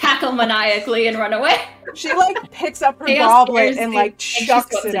cackle maniacally and run away. She, like, picks up her Chaos goblet scares and, me, like, and she chucks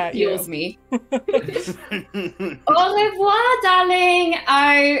squats it and at you. heals me. Au revoir, darling.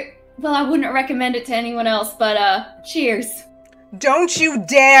 I wouldn't recommend it to anyone else, but cheers. Don't you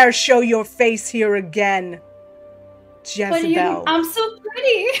dare show your face here again, Jezebel. I'm so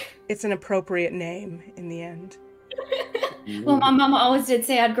pretty. It's an appropriate name in the end. Well, my mama always did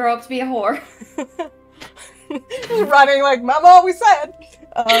say I'd grow up to be a whore. Just running like Mama always said.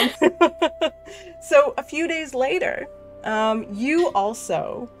 So a few days later, you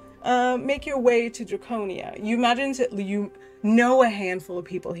also make your way to Draconia. You imagine you know a handful of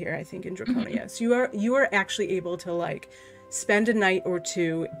people here, I think, in Draconia. So you are actually able to, like, spend a night or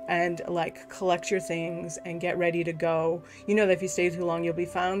two and, like, collect your things and get ready to go. You know that if you stay too long, you'll be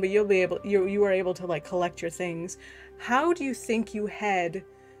found, but you are able to, like, collect your things. How do you think you head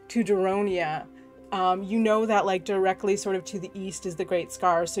to Draconia? You know that, like, directly sort of to the east is the Great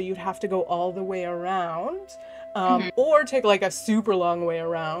Scar, so you'd have to go all the way around, or take, like, a super long way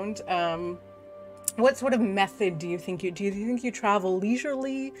around. What sort of method do you think you travel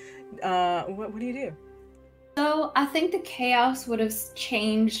leisurely? What do you do? So I think the chaos would have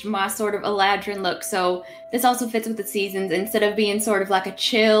changed my sort of Eladrin look. So this also fits with the seasons. Instead of being sort of like a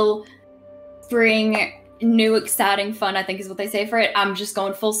chill spring new, exciting fun, I think is what they say for it. I'm just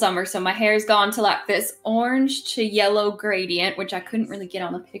going full summer. So my hair's gone to like this orange to yellow gradient, which I couldn't really get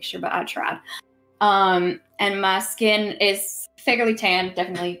on the picture, but I tried. And my skin is fairly tan,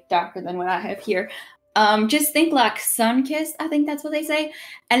 definitely darker than what I have here. Just think like sun-kissed, I think that's what they say.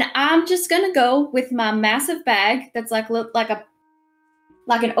 And I'm just gonna go with my massive bag that's like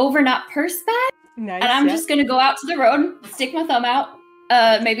an overnight purse bag. Nice. And I'm just gonna go out to the road, stick my thumb out,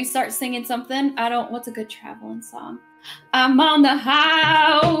 maybe start singing something. What's a good traveling song? I'm on the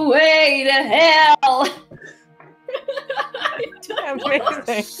highway to hell.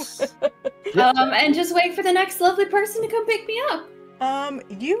 Amazing. And just wait for the next lovely person to come pick me up.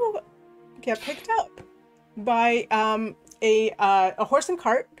 You get picked up by a horse and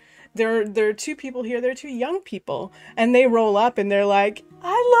cart. There are two people here. They're two young people, and they roll up and they're like,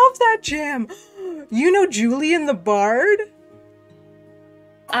 "I love that jam. You know Julian the Bard?"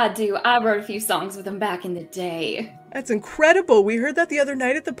 I do. I wrote a few songs with him back in the day. That's incredible. We heard that the other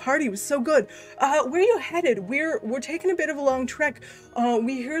night at the party. It was so good. Where are you headed? We're taking a bit of a long trek.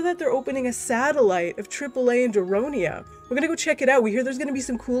 We hear that they're opening a satellite of AAA in Daronia. We're gonna go check it out. We hear there's gonna be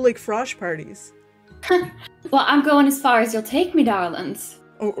some cool like frosh parties. Well, I'm going as far as you'll take me, darlings.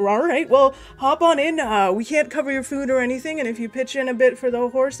 Oh, all right. Well, hop on in. We can't cover your food or anything, and if you pitch in a bit for the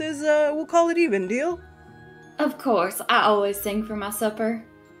horses, we'll call it even. Deal? Of course. I always sing for my supper.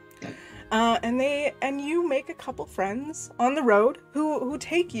 And you make a couple friends on the road who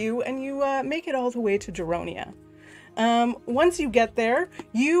take you, and you make it all the way to Daronia. Once you get there,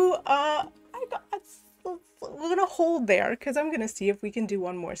 we're gonna hold there because I'm gonna see if we can do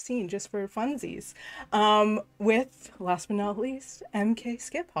one more scene just for funsies. With last but not least, MK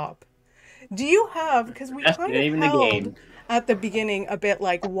Skip Hop. Do you have, because we kind of held at the beginning a bit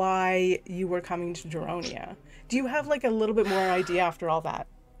like why you were coming to Daronia. Do you have like a little bit more idea after all that?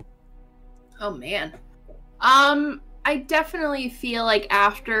 Oh man. I definitely feel like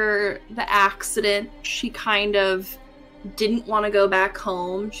after the accident, she kind of didn't want to go back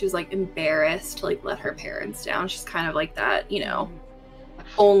home. She was like embarrassed to like let her parents down. She's kind of like that,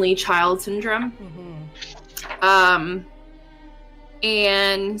 only child syndrome. Mm-hmm.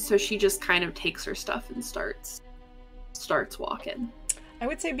 And so she just kind of takes her stuff and starts walking. I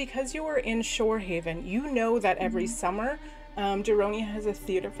would say because you were in Shorehaven, you know that every summer Daronia has a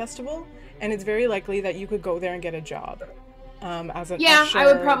theater festival, and it's very likely that you could go there and get a job. As an usher. I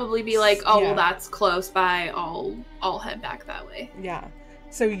would probably be like, well, that's close by. I'll head back that way. Yeah.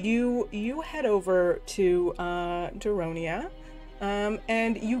 So you head over to Daronia,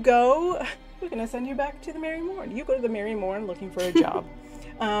 and you go. We're gonna send you back to the Merry Morn. You go to the Merry Morn looking for a job.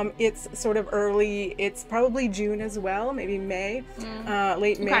 It's sort of early. It's probably June as well, maybe May,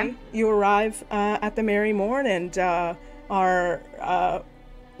 late May. You arrive at the Merry Morn, and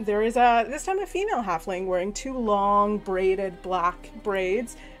there is this time a female halfling wearing two long braided black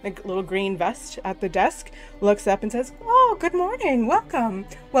braids and a little green vest at the desk, looks up and says, "Oh, good morning. Welcome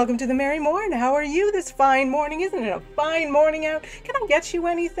to the Merry Morn. How are you this fine morning? Isn't it a fine morning out? Can I get you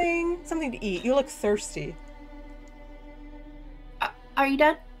anything? Something to eat? You look thirsty." Are you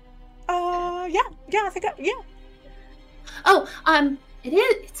done? Yeah, I think yeah. Oh, it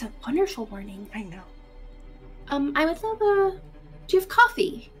is. It's a wonderful morning. I know. I would love do you have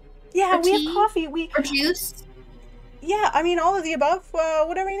coffee? Yeah, or we tea? have coffee. Or juice? Yeah, I mean, all of the above,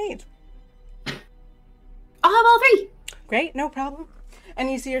 whatever you need. I'll have all three. Great, no problem. And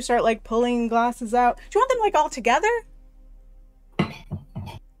you see her start, like, pulling glasses out. Do you want them, like, all together? I've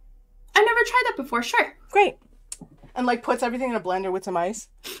never tried that before, sure. Great. And, like, puts everything in a blender with some ice.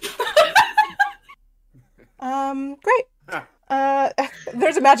 Great.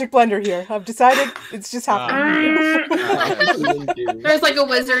 There's a magic blender here. I've decided it's just happening. There's like a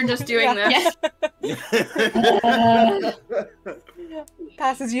wizard just doing this.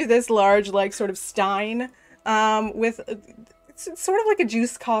 Passes you this large, like, sort of stein with it's sort of like a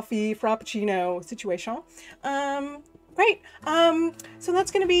juice coffee frappuccino situation. Great. So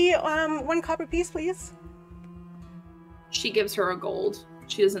that's going to be 1 copper piece, please. She gives her a gold.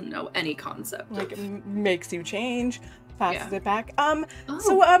 She doesn't know any concept. Like, makes you change. Passes it back. Oh.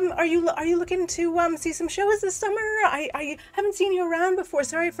 So are you looking to see some shows this summer? I haven't seen you around before.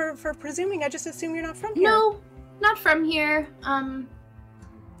 Sorry for presuming. I just assume you're not from here. No, not from here. From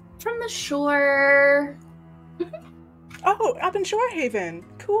the shore. Oh, up in Shorehaven.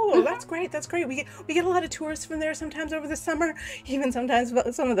 Cool. That's great. That's great. We get a lot of tourists from there sometimes over the summer. Even sometimes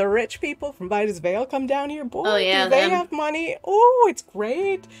some of the rich people from Vida's Vale come down here. Boy, do they have money. Oh, it's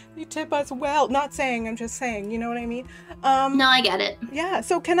great. You tip us well. Not saying, I'm just saying. You know what I mean? No, I get it. Yeah.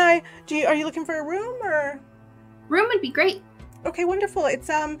 So are you looking for a room or? Room would be great. Okay, wonderful. It's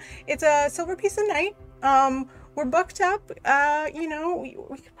a silver piece a night. We're booked up. You know,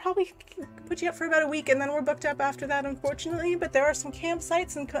 we could probably put you up for about a week, and then we're booked up after that, unfortunately. But there are some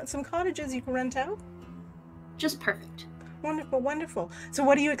campsites and some cottages you can rent out. Just perfect. Wonderful, wonderful. So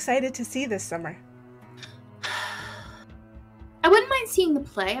what are you excited to see this summer? I wouldn't mind seeing the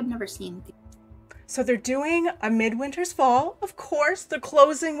play. I've never seen the... So they're doing a Midwinter's Fall, of course. They're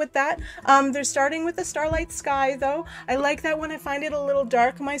closing with that. They're starting with the Starlight Sky, though. I like that one. I find it a little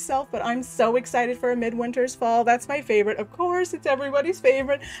dark myself, but I'm so excited for a Midwinter's Fall. That's my favorite. Of course, it's everybody's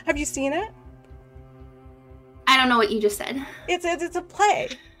favorite. Have you seen it? I don't know what you just said. It's a play,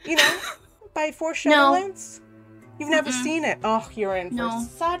 you know, by Four Shadowlands. You've never seen it. Oh, you're in for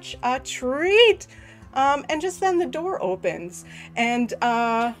such a treat. And just then the door opens, and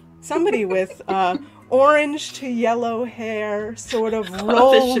somebody with orange to yellow hair sort of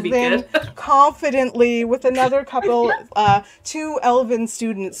rolls in confidently with another couple, two elven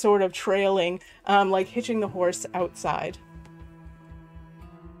students sort of trailing, like hitching the horse outside.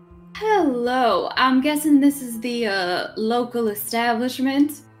 Hello, I'm guessing this is the local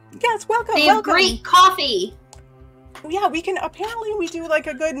establishment. Yes, welcome. They have great coffee. Yeah, we do like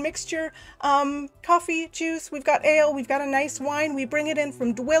a good mixture, coffee, juice, we've got ale, we've got a nice wine, we bring it in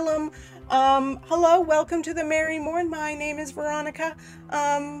from Dwillum. Hello, welcome to the Merry Morn, my name is Veronica.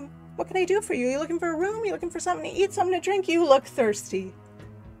 What can I do for you? You looking for a room? You looking for something to eat, something to drink? You look thirsty.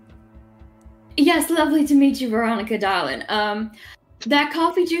 Yes, lovely to meet you, Veronica, darling. That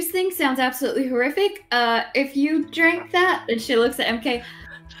coffee juice thing sounds absolutely horrific. If you drank that, and she looks at MK,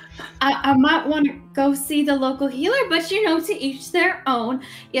 I might want to go see the local healer, but you know, to each their own.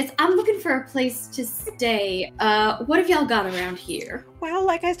 Yes, I'm looking for a place to stay. What have y'all got around here? Well,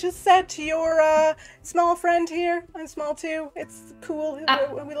 like I just said to your small friend here, I'm small too. It's cool.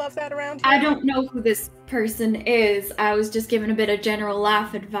 We love that around here. I don't know who this person is. I was just giving a bit of general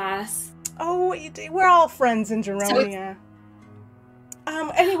life advice. Oh, we're all friends in Geronia.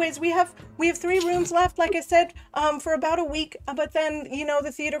 Anyways, we have 3 rooms left, like I said, for about a week, but then, you know,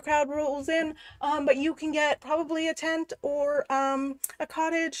 the theater crowd rolls in, but you can get probably a tent or a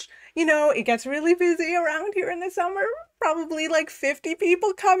cottage. You know, it gets really busy around here in the summer. Probably like 50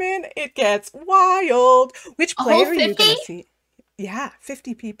 people come in. It gets wild. Which play are you going to see? Yeah,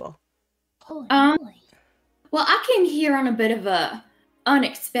 50 people. Holy moly. Well, I came here on a bit of a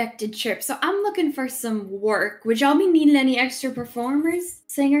unexpected trip, so I'm looking for some work. Would y'all be needing any extra performers,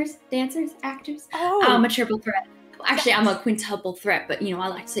 singers, dancers, actors? Oh, I'm a triple threat. Well, actually, I'm a quintuple threat, but you know, I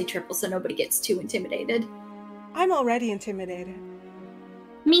like to say triple so nobody gets too intimidated. I'm already intimidated.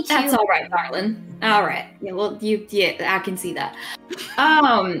 Me too. That's all right, darling. All right. Yeah, well, I can see that.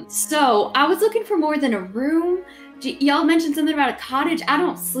 So I was looking for more than a room. Y'all mentioned something about a cottage. I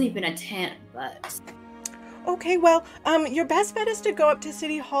don't sleep in a tent, but... Okay, well, your best bet is to go up to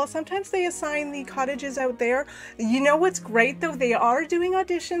City Hall. Sometimes they assign the cottages out there. You know what's great, though? They are doing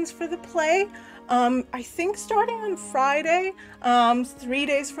auditions for the play. I think starting on Friday, 3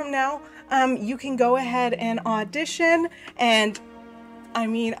 days from now, you can go ahead and audition. And, I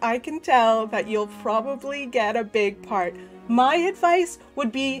mean, I can tell that you'll probably get a big part. My advice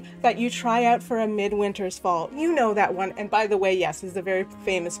would be that you try out for a Midwinter's Fall. You know that one. And by the way, yes, it's a very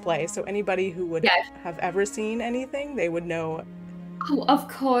famous play. So anybody who would have ever seen anything, they would know. Oh, of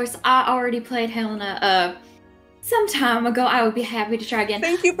course. I already played Helena some time ago. I would be happy to try again.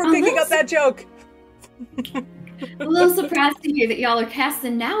 Thank you for picking up that joke. A little surprised to hear that y'all are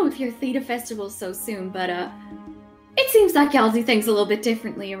casting now with your theater festival so soon, but it seems like y'all do things a little bit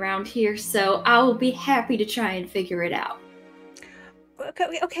differently around here, so I will be happy to try and figure it out.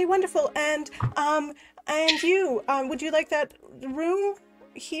 Okay, wonderful. And you, would you like that room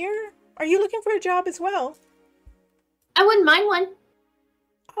here? Are you looking for a job as well? I wouldn't mind one.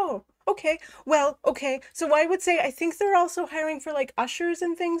 Oh, okay. Well, okay. So I would say, I think they're also hiring for like ushers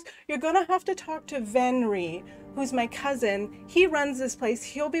and things. You're gonna have to talk to Venry, who's my cousin. He runs this place.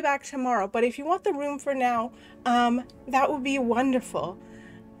 He'll be back tomorrow. But if you want the room for now, that would be wonderful.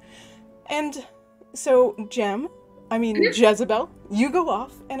 And so, Jezebel, you go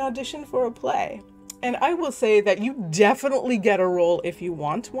off and audition for a play. And I will say that you definitely get a role if you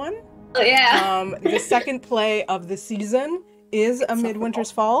want one. Oh, yeah. The second play of the season is A Midwinter's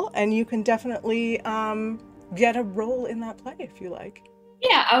Fall, and you can definitely get a role in that play if you like.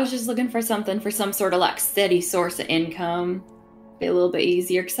 Yeah, I was just looking for something for some sort of like steady source of income. Be a little bit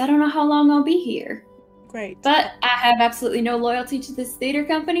easier because I don't know how long I'll be here. Great. But I have absolutely no loyalty to this theater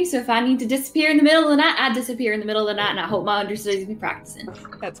company, so if I need to disappear in the middle of the night, I disappear in the middle of the night, and I hope my understudies be practicing.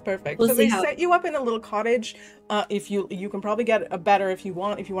 That's perfect. We'll so they set you up in a little cottage. If you can probably get a better if you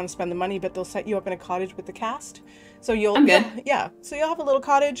want to spend the money, but they'll set you up in a cottage with the cast. So I'm good. Yeah. So you'll have a little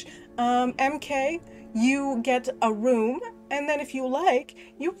cottage. MK, you get a room, and then if you like,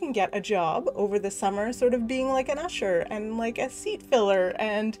 you can get a job over the summer, sort of being like an usher and like a seat filler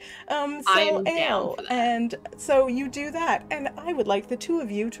and sell I'm down ale. for that. And so you do that. And I would like the two of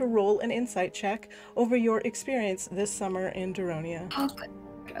you to roll an insight check over your experience this summer in Daronia. Okay.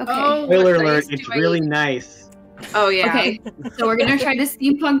 Oh, Spoiler what alert, dice it's do I really use? nice. Oh yeah. Okay, so we're gonna try the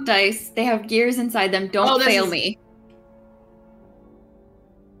steampunk dice. They have gears inside them. Don't Oh, this fail is- me.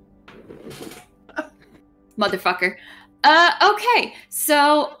 Motherfucker. Okay,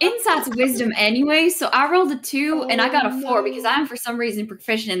 so insight's wisdom anyway, so I rolled a 2 and I got a 4 because I'm for some reason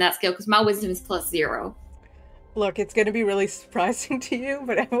proficient in that skill because my wisdom is +0. Look, it's going to be really surprising to you,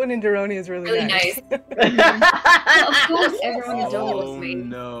 but everyone in Daronia is really nice. Of course, everyone is jealous Oh of me.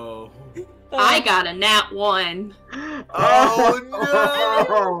 no. I got a nat 1.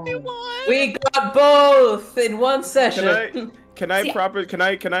 Oh no! We got both in one session. Can I See-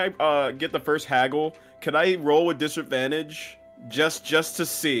 get the first haggle? Can I roll with disadvantage just to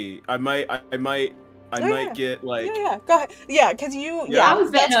see? I might yeah. get like Yeah, go ahead. Yeah, because you, Yeah. I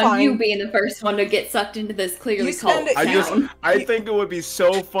was that's betting on fine. you being the first one to get sucked into this clearly You spend cult it- town. I think it would be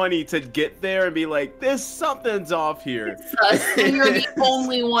so funny to get there and be like, "This something's off here." Sus. And you're the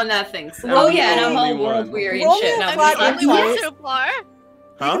only one that thinks so. Oh I'm the yeah, and I'm all only world one. weary Roll and me shit. a And I'm flat just like, Only one insight. so far.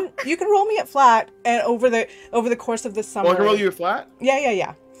 Huh? You can roll me at flat and over the course of the summer. Oh, I can roll you a flat.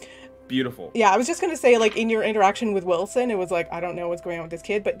 Yeah. Beautiful. Yeah, I was just gonna say, like, in your interaction with Wilson, it was like, I don't know what's going on with this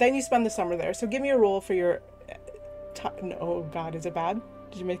kid, but then you spend the summer there. So give me a roll for your. No, oh God, is it bad?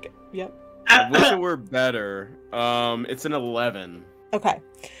 Did you make it? Yep. I wish it were better. It's an 11. Okay.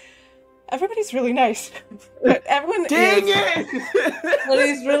 Everybody's really nice. But everyone Dang is. it! But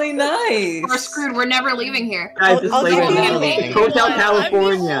he's really nice. We're screwed. We're never leaving here. Guys, this I'll lady give you is the leaving. only Hotel one.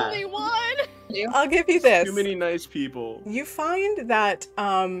 California. I'm the only one. I'll give you this. Too many nice people. You find that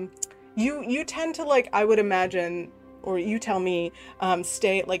you tend to, like, I would imagine, or you tell me,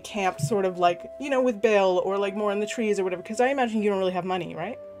 stay like camp sort of like, with Bill or like more in the trees or whatever, because I imagine you don't really have money,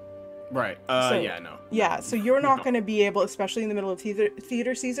 right? Right. So- Yeah. No. Yeah, so you're not No. going to be able, especially in the middle of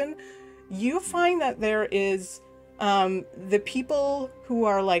theater season, you find that there is the people who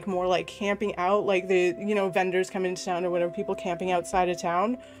are like more like camping out, like the vendors coming into town or whatever, people camping outside of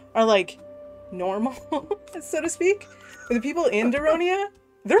town are like normal, so to speak. But the people in Daronia,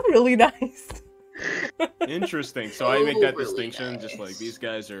 they're really nice. Interesting. So I make that Really distinction, just like nice. these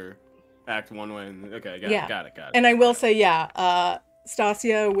guys are act one way. And, okay, Yeah. got it. And I will say,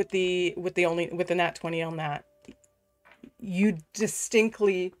 Stasia with the nat 20 on that, you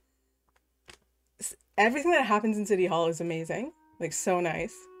distinctly, everything that happens in City Hall is amazing, like so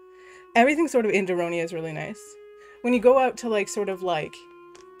nice. Everything sort of in Daronia is really nice. When you go out to like sort of like,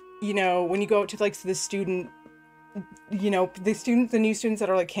 when you go out to like the student, the new students that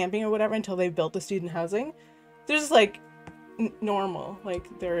are like camping or whatever until they've built the student housing, they're just like normal. Like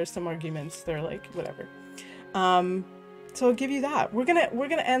there are some arguments, they're like whatever. So I'll give you that. We're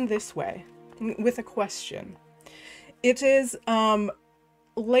gonna end this way with a question. It is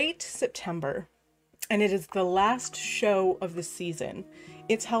late September, and it is the last show of the season.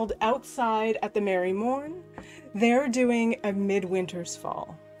 It's held outside at the Merry Morn. They're doing a Midwinter's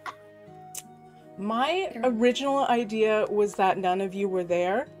Fall. My original idea was that none of you were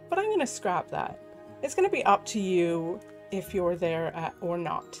there, but I'm gonna scrap that. It's gonna be up to you if you're there or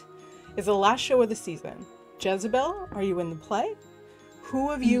not. It's the last show of the season. Jezebel, are you in the play? Who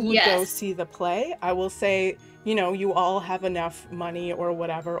of you would go Yes. see the play? I will say, you all have enough money or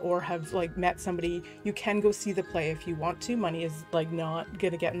whatever, or have like met somebody. You can go see the play if you want to. Money is like not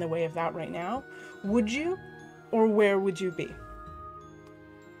gonna get in the way of that right now. Would you? Or where would you be?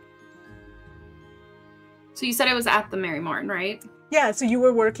 So you said it was at the Mary Martin, right? Yeah, so you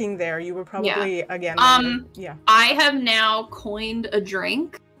were working there. You were probably again. Yeah. I have now coined a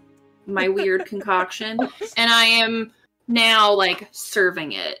drink, my weird concoction, and I am now like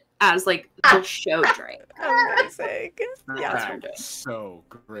serving it as like the show drink. Amazing. Yeah. That's so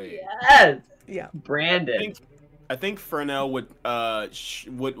great. Yes, Yeah. Brandon. I think Fernell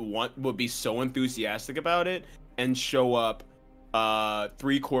would be so enthusiastic about it and show up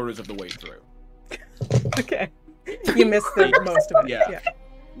 3/4 of the way through. Okay. You missed the most of it.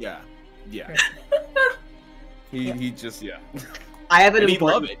 Yeah. Great. He just I have an And he'd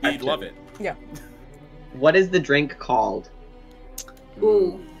love important it. He'd question. love it. What is the drink called?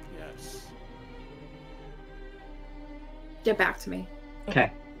 Ooh. Yes. Get back to me.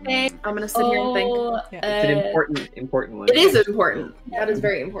 Okay, I'm gonna sit here and think. Yeah. it's an important one. It is important. That is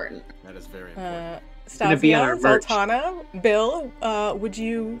very important. That is very important. gonna be on Stasia, our merch. Zoltana, Bill, would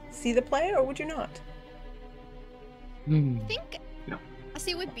you see the play or would you not? I think No.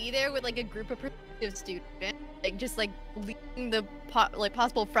 Stassi would be there with like a group of prospective students, like just like leading the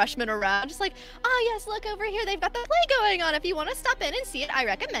possible freshmen around, just like, oh yes, look over here, they've got the play going on. If you want to stop in and see it, I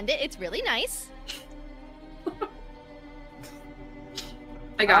recommend it. It's really nice.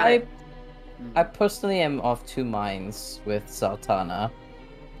 I got it. I personally am of two minds with Zaltana.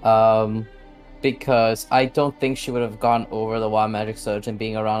 Because I don't think she would have gone over the Wild Magic Surge and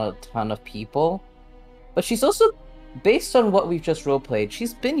being around a ton of people. But she's also, based on what we've just roleplayed,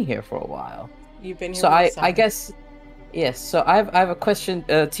 she's been here for a while. You've been here. So for I some. guess, yes. So I have a question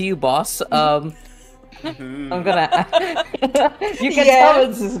to you, boss. I'm gonna. You can tell where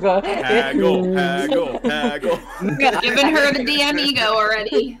this is going. Haggle. Giving her the DM ego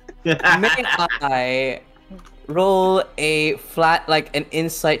already. May I roll a flat, like an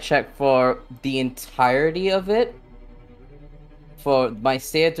insight check for the entirety of it for my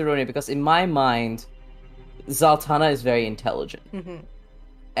stay at Daronia? Because in my mind, Zaltana is very intelligent.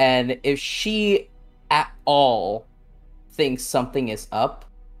 And if she at all thinks something is up,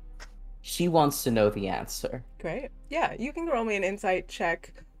 she wants to know the answer. Great. Yeah, you can roll me an insight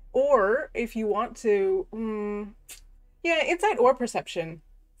check, or if you want to, insight or perception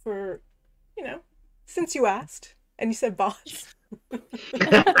for, since you asked and you said boss.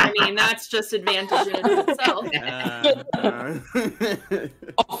 I mean, that's just advantage in and of itself.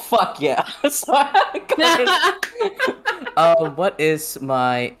 Oh fuck yeah! What is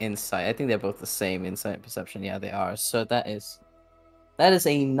my insight? I think they're both the same, insight and perception. Yeah, they are. So that is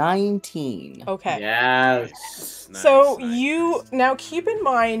a 19. Okay. Yes. So you now keep in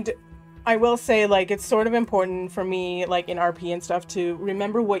mind, I will say, like, it's sort of important for me, like in RP and stuff, to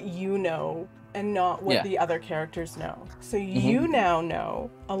remember what you know and not what the other characters know. So you now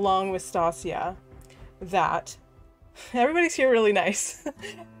know, along with Stasia, that everybody's here really nice.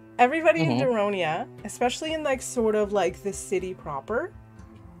 Everybody in Daronia, especially in like sort of like the city proper,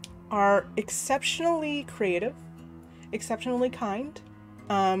 are exceptionally creative, exceptionally kind.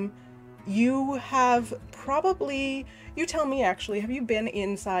 You have probably, you tell me actually, have you been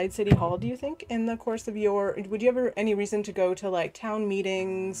inside City Hall, do you think, in the course of would you ever any reason to go to like town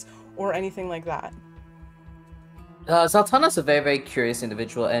meetings or anything like that? Zaltana's a very, very curious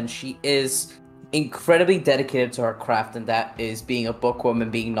individual, and she is incredibly dedicated to her craft, and that is being a bookworm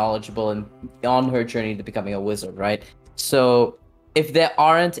and being knowledgeable and on her journey to becoming a wizard, right? So if there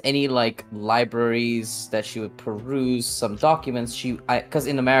aren't any like libraries that she would peruse some documents, because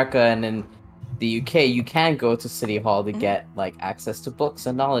in America and in the UK, you can go to City Hall to get like access to books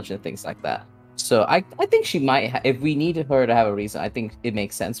and knowledge and things like that. So I think she might, if we needed her to have a reason, I think it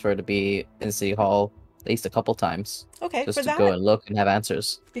makes sense for her to be in City Hall at least a couple times. Okay, just for to that, go and look and have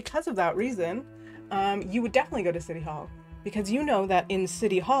answers. Because of that reason, you would definitely go to City Hall, because you know that in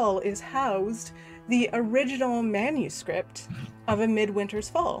City Hall is housed the original manuscript of A Midwinter's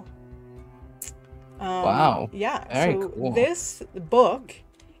Fall. Wow. Yeah. Very so cool. This book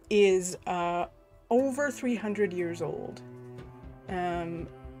is over 300 years old.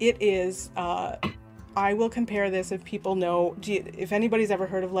 It is, I will compare this if people know, if anybody's ever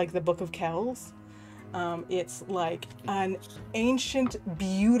heard of like the Book of Kells. It's like an ancient,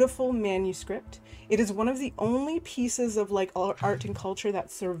 beautiful manuscript. It is one of the only pieces of like art and culture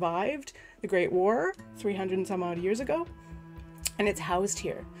that survived the Great War 300 and some odd years ago, and it's housed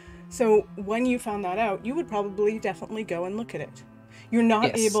here. So when you found that out, you would probably definitely go and look at it. You're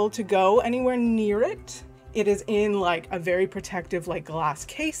not able to go anywhere near it. It is in like a very protective like glass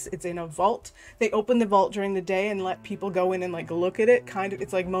case. It's in a vault. They open the vault during the day and let people go in and like look at it. Kind of,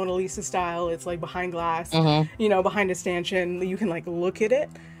 it's like Mona Lisa style. It's like behind glass, behind a stanchion. You can like look at it.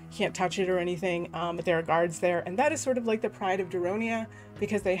 You can't touch it or anything, but there are guards there. And that is sort of like the pride of Daronia,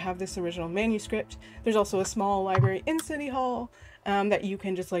 because they have this original manuscript. There's also a small library in City Hall that you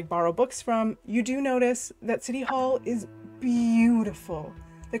can just like borrow books from. You do notice that City Hall is beautiful.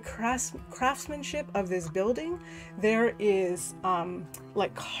 The craftsmanship of this building, there is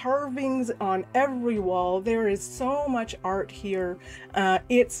like carvings on every wall. There is so much art here.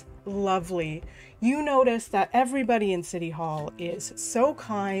 It's lovely. You notice that everybody in City Hall is so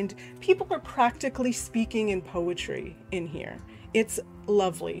kind. People are practically speaking in poetry in here. It's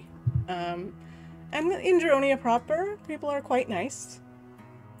lovely. And in Daronia proper, people are quite nice.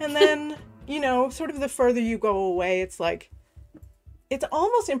 And then, sort of the further you go away, it's like, it's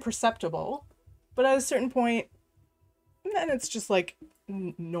almost imperceptible, but at a certain point, then it's just like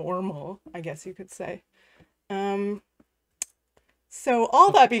normal, I guess you could say. So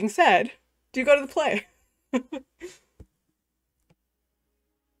all that being said, do you go to the play?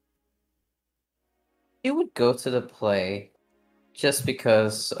 You would go to the play just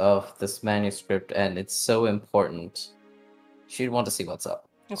because of this manuscript, and it's so important she'd want to see what's up.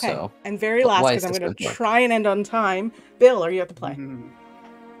 Okay. So, And very but last, why because is I'm this going to good for? try and end on time. Bill, are you at the play?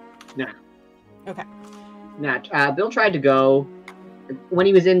 Nah. Okay. Nah, Bill tried to go. When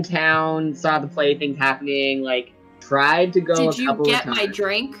he was in town, saw the play things happening, like, tried to go Did a you couple get of times. my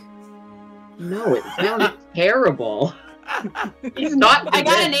drink? No, it sounded terrible. He's not I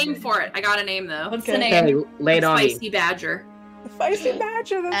got a convinced. name for it. I got a name though. What's Okay. the name? Okay, lay it on me. Spicy Badger. The feisty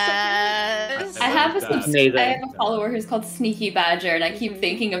badger. That's I have a That's amazing. I have a follower who's called Sneaky Badger, and I keep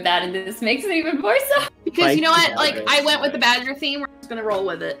thinking of that, and this makes it even more so. Because you know what? Spicy Like Badger. I went with the Badger theme. We're just gonna roll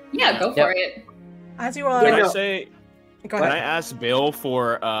with it. Yeah, go for it. As you all Can are. I say? Go Can I ahead. ask Bill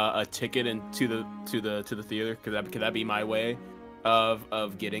for a ticket into the theater? Could that be my way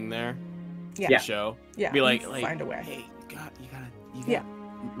of getting there? Yeah. The show. Yeah. Be like, find a way. Hey, you got. Yeah.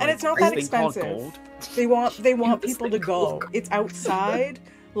 like, it's not this that thing called expensive. gold? They want This people thing to go. called- It's outside.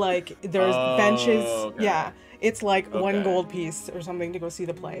 Like there's Oh, benches. okay. Yeah. It's like one Okay. gold piece or something to go see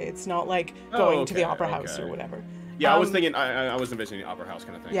the play. It's not like Oh, going to the okay, opera house okay. or whatever. Yeah, I was Um, thinking. I was envisioning the opera house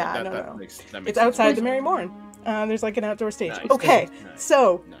kind of thing. Yeah, that, no, that no. Makes It's sense. outside the Mary Morn. There's like an outdoor stage. Nice. Okay, Nice.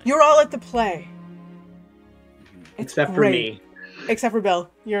 so Nice. you're all at the play. It's Except for great. me. Except for Bill.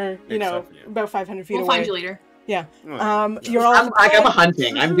 You're, Except for you. about 500 feet We'll away. find you later. You're all at the I'm play.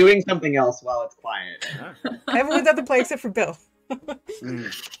 hunting. I'm doing something else while it's quiet. Everyone's at the play except for Bill.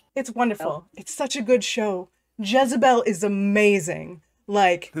 Mm. It's wonderful. It's such a good show. Jezebel is amazing.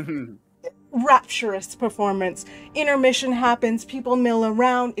 Like, rapturous performance. Intermission happens. People mill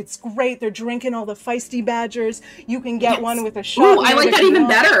around. It's great. They're drinking all the feisty badgers. You can get Yes. one with a shot. Ooh, I there like if that you even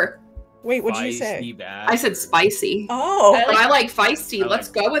want. better. Wait, what did you Feisty say? bad. I said spicy. Oh, I But I like feisty. I Let's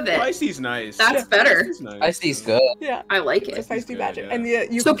like- go with it. Feisty's nice. That's better. Feisty's nice. Feisty's good. yeah. I like It's a it. feisty good, badger. yeah.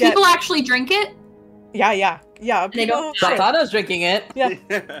 And you So can get... people actually drink it? Yeah. They don't- Sure. Satana's drinking it. Yeah.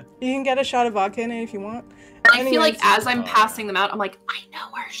 You can get a shot of vodka in it if you want. I feel like Anyways. as I'm Oh, passing them out, I'm like, I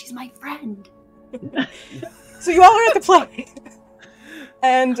know her. She's my friend. So you all are at the play.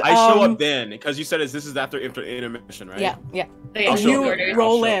 And I show up then because you said this is after intermission, right? Yeah. They I'll And show you up then. I'll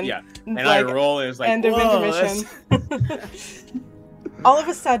roll show- in. Yeah, and I roll in. It's like end of whoa, intermission. that's- All of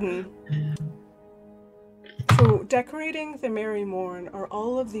a sudden, so decorating the Merry Morn are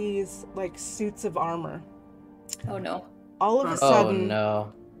all of these like suits of armor. Oh no. All of a Oh, Oh sudden,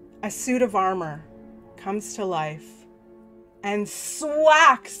 no. a suit of armor comes to life and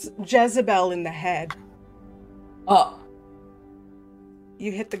swacks Jezebel in the head. Oh.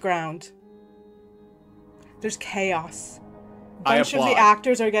 You hit the ground. There's chaos. A I bunch of the applaud.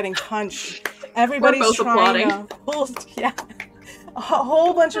 actors are getting punched. Everybody's both trying applauding. to hold. Yeah. A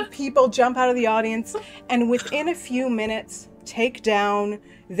whole bunch of people jump out of the audience and within a few minutes take down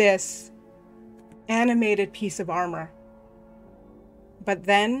this animated piece of armor. But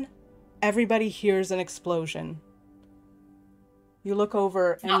then everybody hears an explosion. You look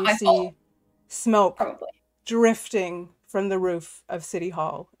over and Not you my see fault. smoke Probably. drifting from the roof of City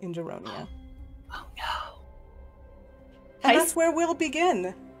Hall in Geronia. Oh no. And that's where we'll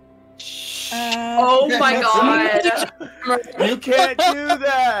begin. Oh my god. You can't do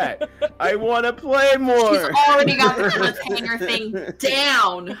that. I want to play more. She's already got the cliffhanger thing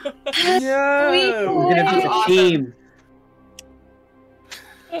down. Yeah. We're gonna be a Awesome. team.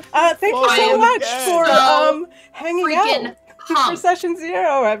 Thank you I so am much for so hanging freaking out for pumped. session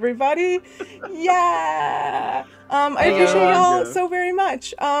 0, everybody. Yeah. I appreciate Yeah. y'all so very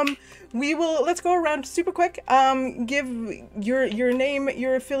much. Let's go around super quick. Give your name,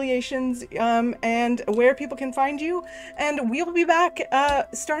 your affiliations, and where people can find you, and we'll be back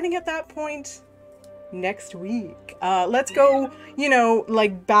starting at that point next week. Let's go,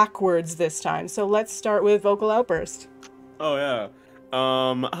 like backwards this time. So let's start with Vocal Outburst. Oh yeah.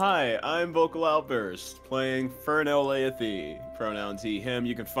 Hi, I'm Vocal Outburst, playing Fernell Laethy, pronouns he, him.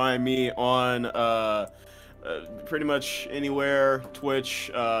 You can find me on pretty much anywhere, Twitch,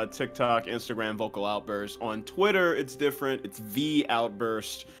 TikTok, Instagram, Vocal Outburst. On Twitter, it's different. It's V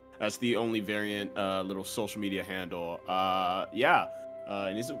Outburst. That's the only variant little social media handle. Yeah.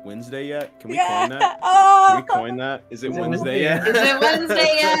 And is it Wednesday yet? Can we coin that? Oh! Can we coin that? Is it Wednesday yet? Is it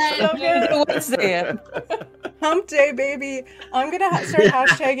Wednesday yet? Okay. Hump Day, baby. I'm gonna start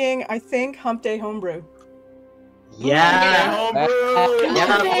hashtagging, I think, Hump Day Homebrew. Yeah. Homebrew!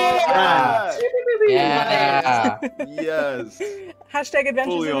 Yeah. Yeah. Yes. Hashtag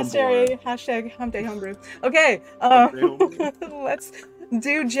Adventures Fully in on Asterie. Hashtag Hump Day Homebrew. Okay, Hump Day Homebrew. let's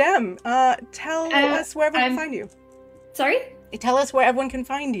do Gem. Tell us where everyone can find you. Sorry? Tell us where everyone can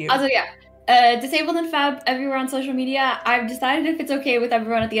find you. Also, yeah. Disabled and Fab everywhere on social media. I've decided if it's okay with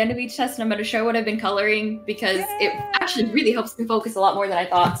everyone at the end of each test, and I'm going to show what I've been coloring because it actually really helps me focus a lot more than I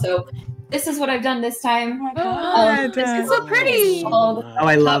thought. So this is what I've done this time. Oh my god. This is so pretty. called Oh,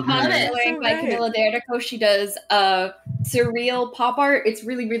 I love Pop her. Art So by great. Camilla D'Errico. She does surreal pop art. It's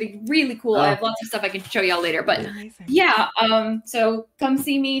really, really, really cool. I have lots of stuff I can show y'all later. But Amazing. yeah, so come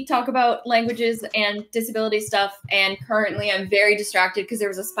see me talk about languages and disability stuff. And currently I'm very distracted because there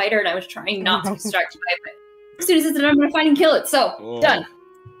was a spider and I was trying not to be distracted by it. As soon as it's done, I'm gonna find and kill it. So Oh. done.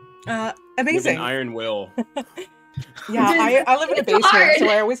 You have Amazing. an iron will. Yeah, I live in a It's basement, hard. so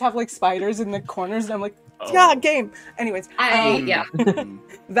I always have like spiders in the corners, and I'm like, Oh. yeah, game. Anyways, Yeah.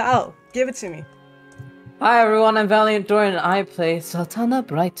 Val, give it to me. Hi everyone, I'm Valiant Dorian, and I play Sultana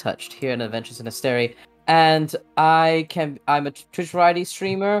Bright Touched here in Adventures in Asterie. And I'm a Twitch variety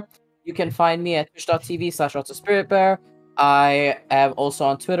streamer. You can find me at twitch.tv/AutoSpiritBear. I am also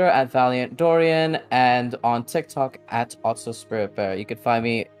on Twitter at Valiant Dorian and on TikTok at AutoSpiritBear. You can find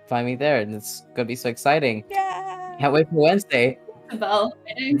me there, and it's gonna be so exciting. Yeah. Can't wait for Wednesday. Well,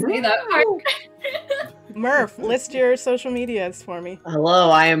 I didn't say that part. Murph, list your social medias for me. Hello,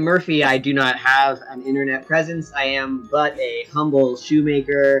 I am Murphy. I do not have an internet presence. I am but a humble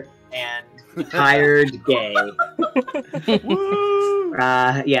shoemaker and retired gay. Woo!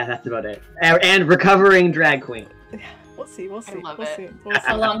 Yeah, that's about it. And recovering drag queen. We'll see. We'll see. love We'll it. see. We'll see.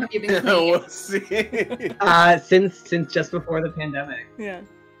 How long have you been playing? We'll see. Since just before the pandemic. Yeah.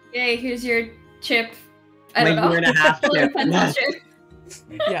 Yay, here's your chip. I My don't know. year and a half Little chip. pencil chip.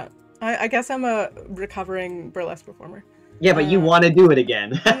 Yeah. I guess I'm a recovering burlesque performer. Yeah, but you want to do it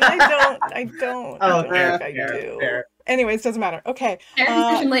again. I don't. Oh, I don't fair, think I fair, do. fair. Anyways, doesn't matter. Okay. Therapy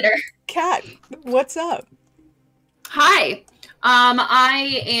session later. Kat, what's up? Hi.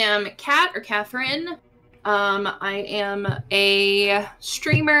 I am Kat or Catherine. I am a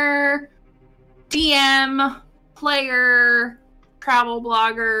streamer, DM, player, travel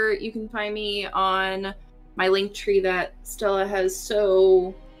blogger. You can find me on my link tree that Stella has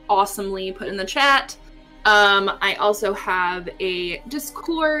so awesomely put in the chat. I also have a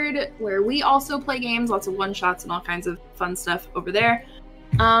Discord where we also play games, lots of one-shots and all kinds of fun stuff over there.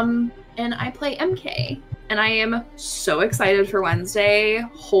 And I play MK. And I am so excited for Wednesday.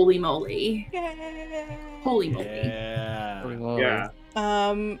 Holy moly. Yay. Holy moly. Yeah.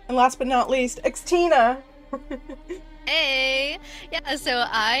 And last but not least, Xtina. Hey! Yeah, so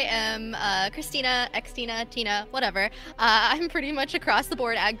I am Christina, Xtina, Tina, whatever. I'm pretty much across the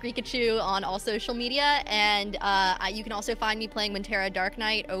board at Greekachu on all social media, and you can also find me playing Winterra Dark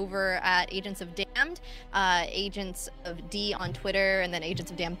Knight over at Agents of Damned, Agents of D on Twitter, and then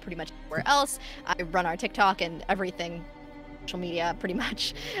Agents of Damned pretty much everywhere else. I run our TikTok and everything, social media, pretty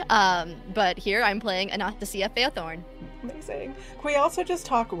much. But here I'm playing Anastasia Feothorn. Amazing. Can we also just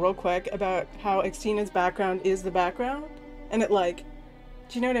talk real quick about how Xtina's background is the background? And it like,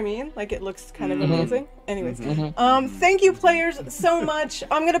 do you know what I mean? Like it looks kind of amazing. Anyways, thank you players so much.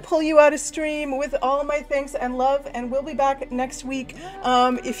 I'm gonna pull you out of stream with all my thanks and love, and we'll be back next week.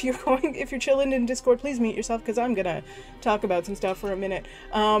 If you're chilling in Discord, please mute yourself because I'm gonna talk about some stuff for a minute.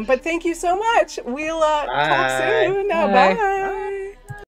 But thank you so much. We'll talk soon. Bye. Bye.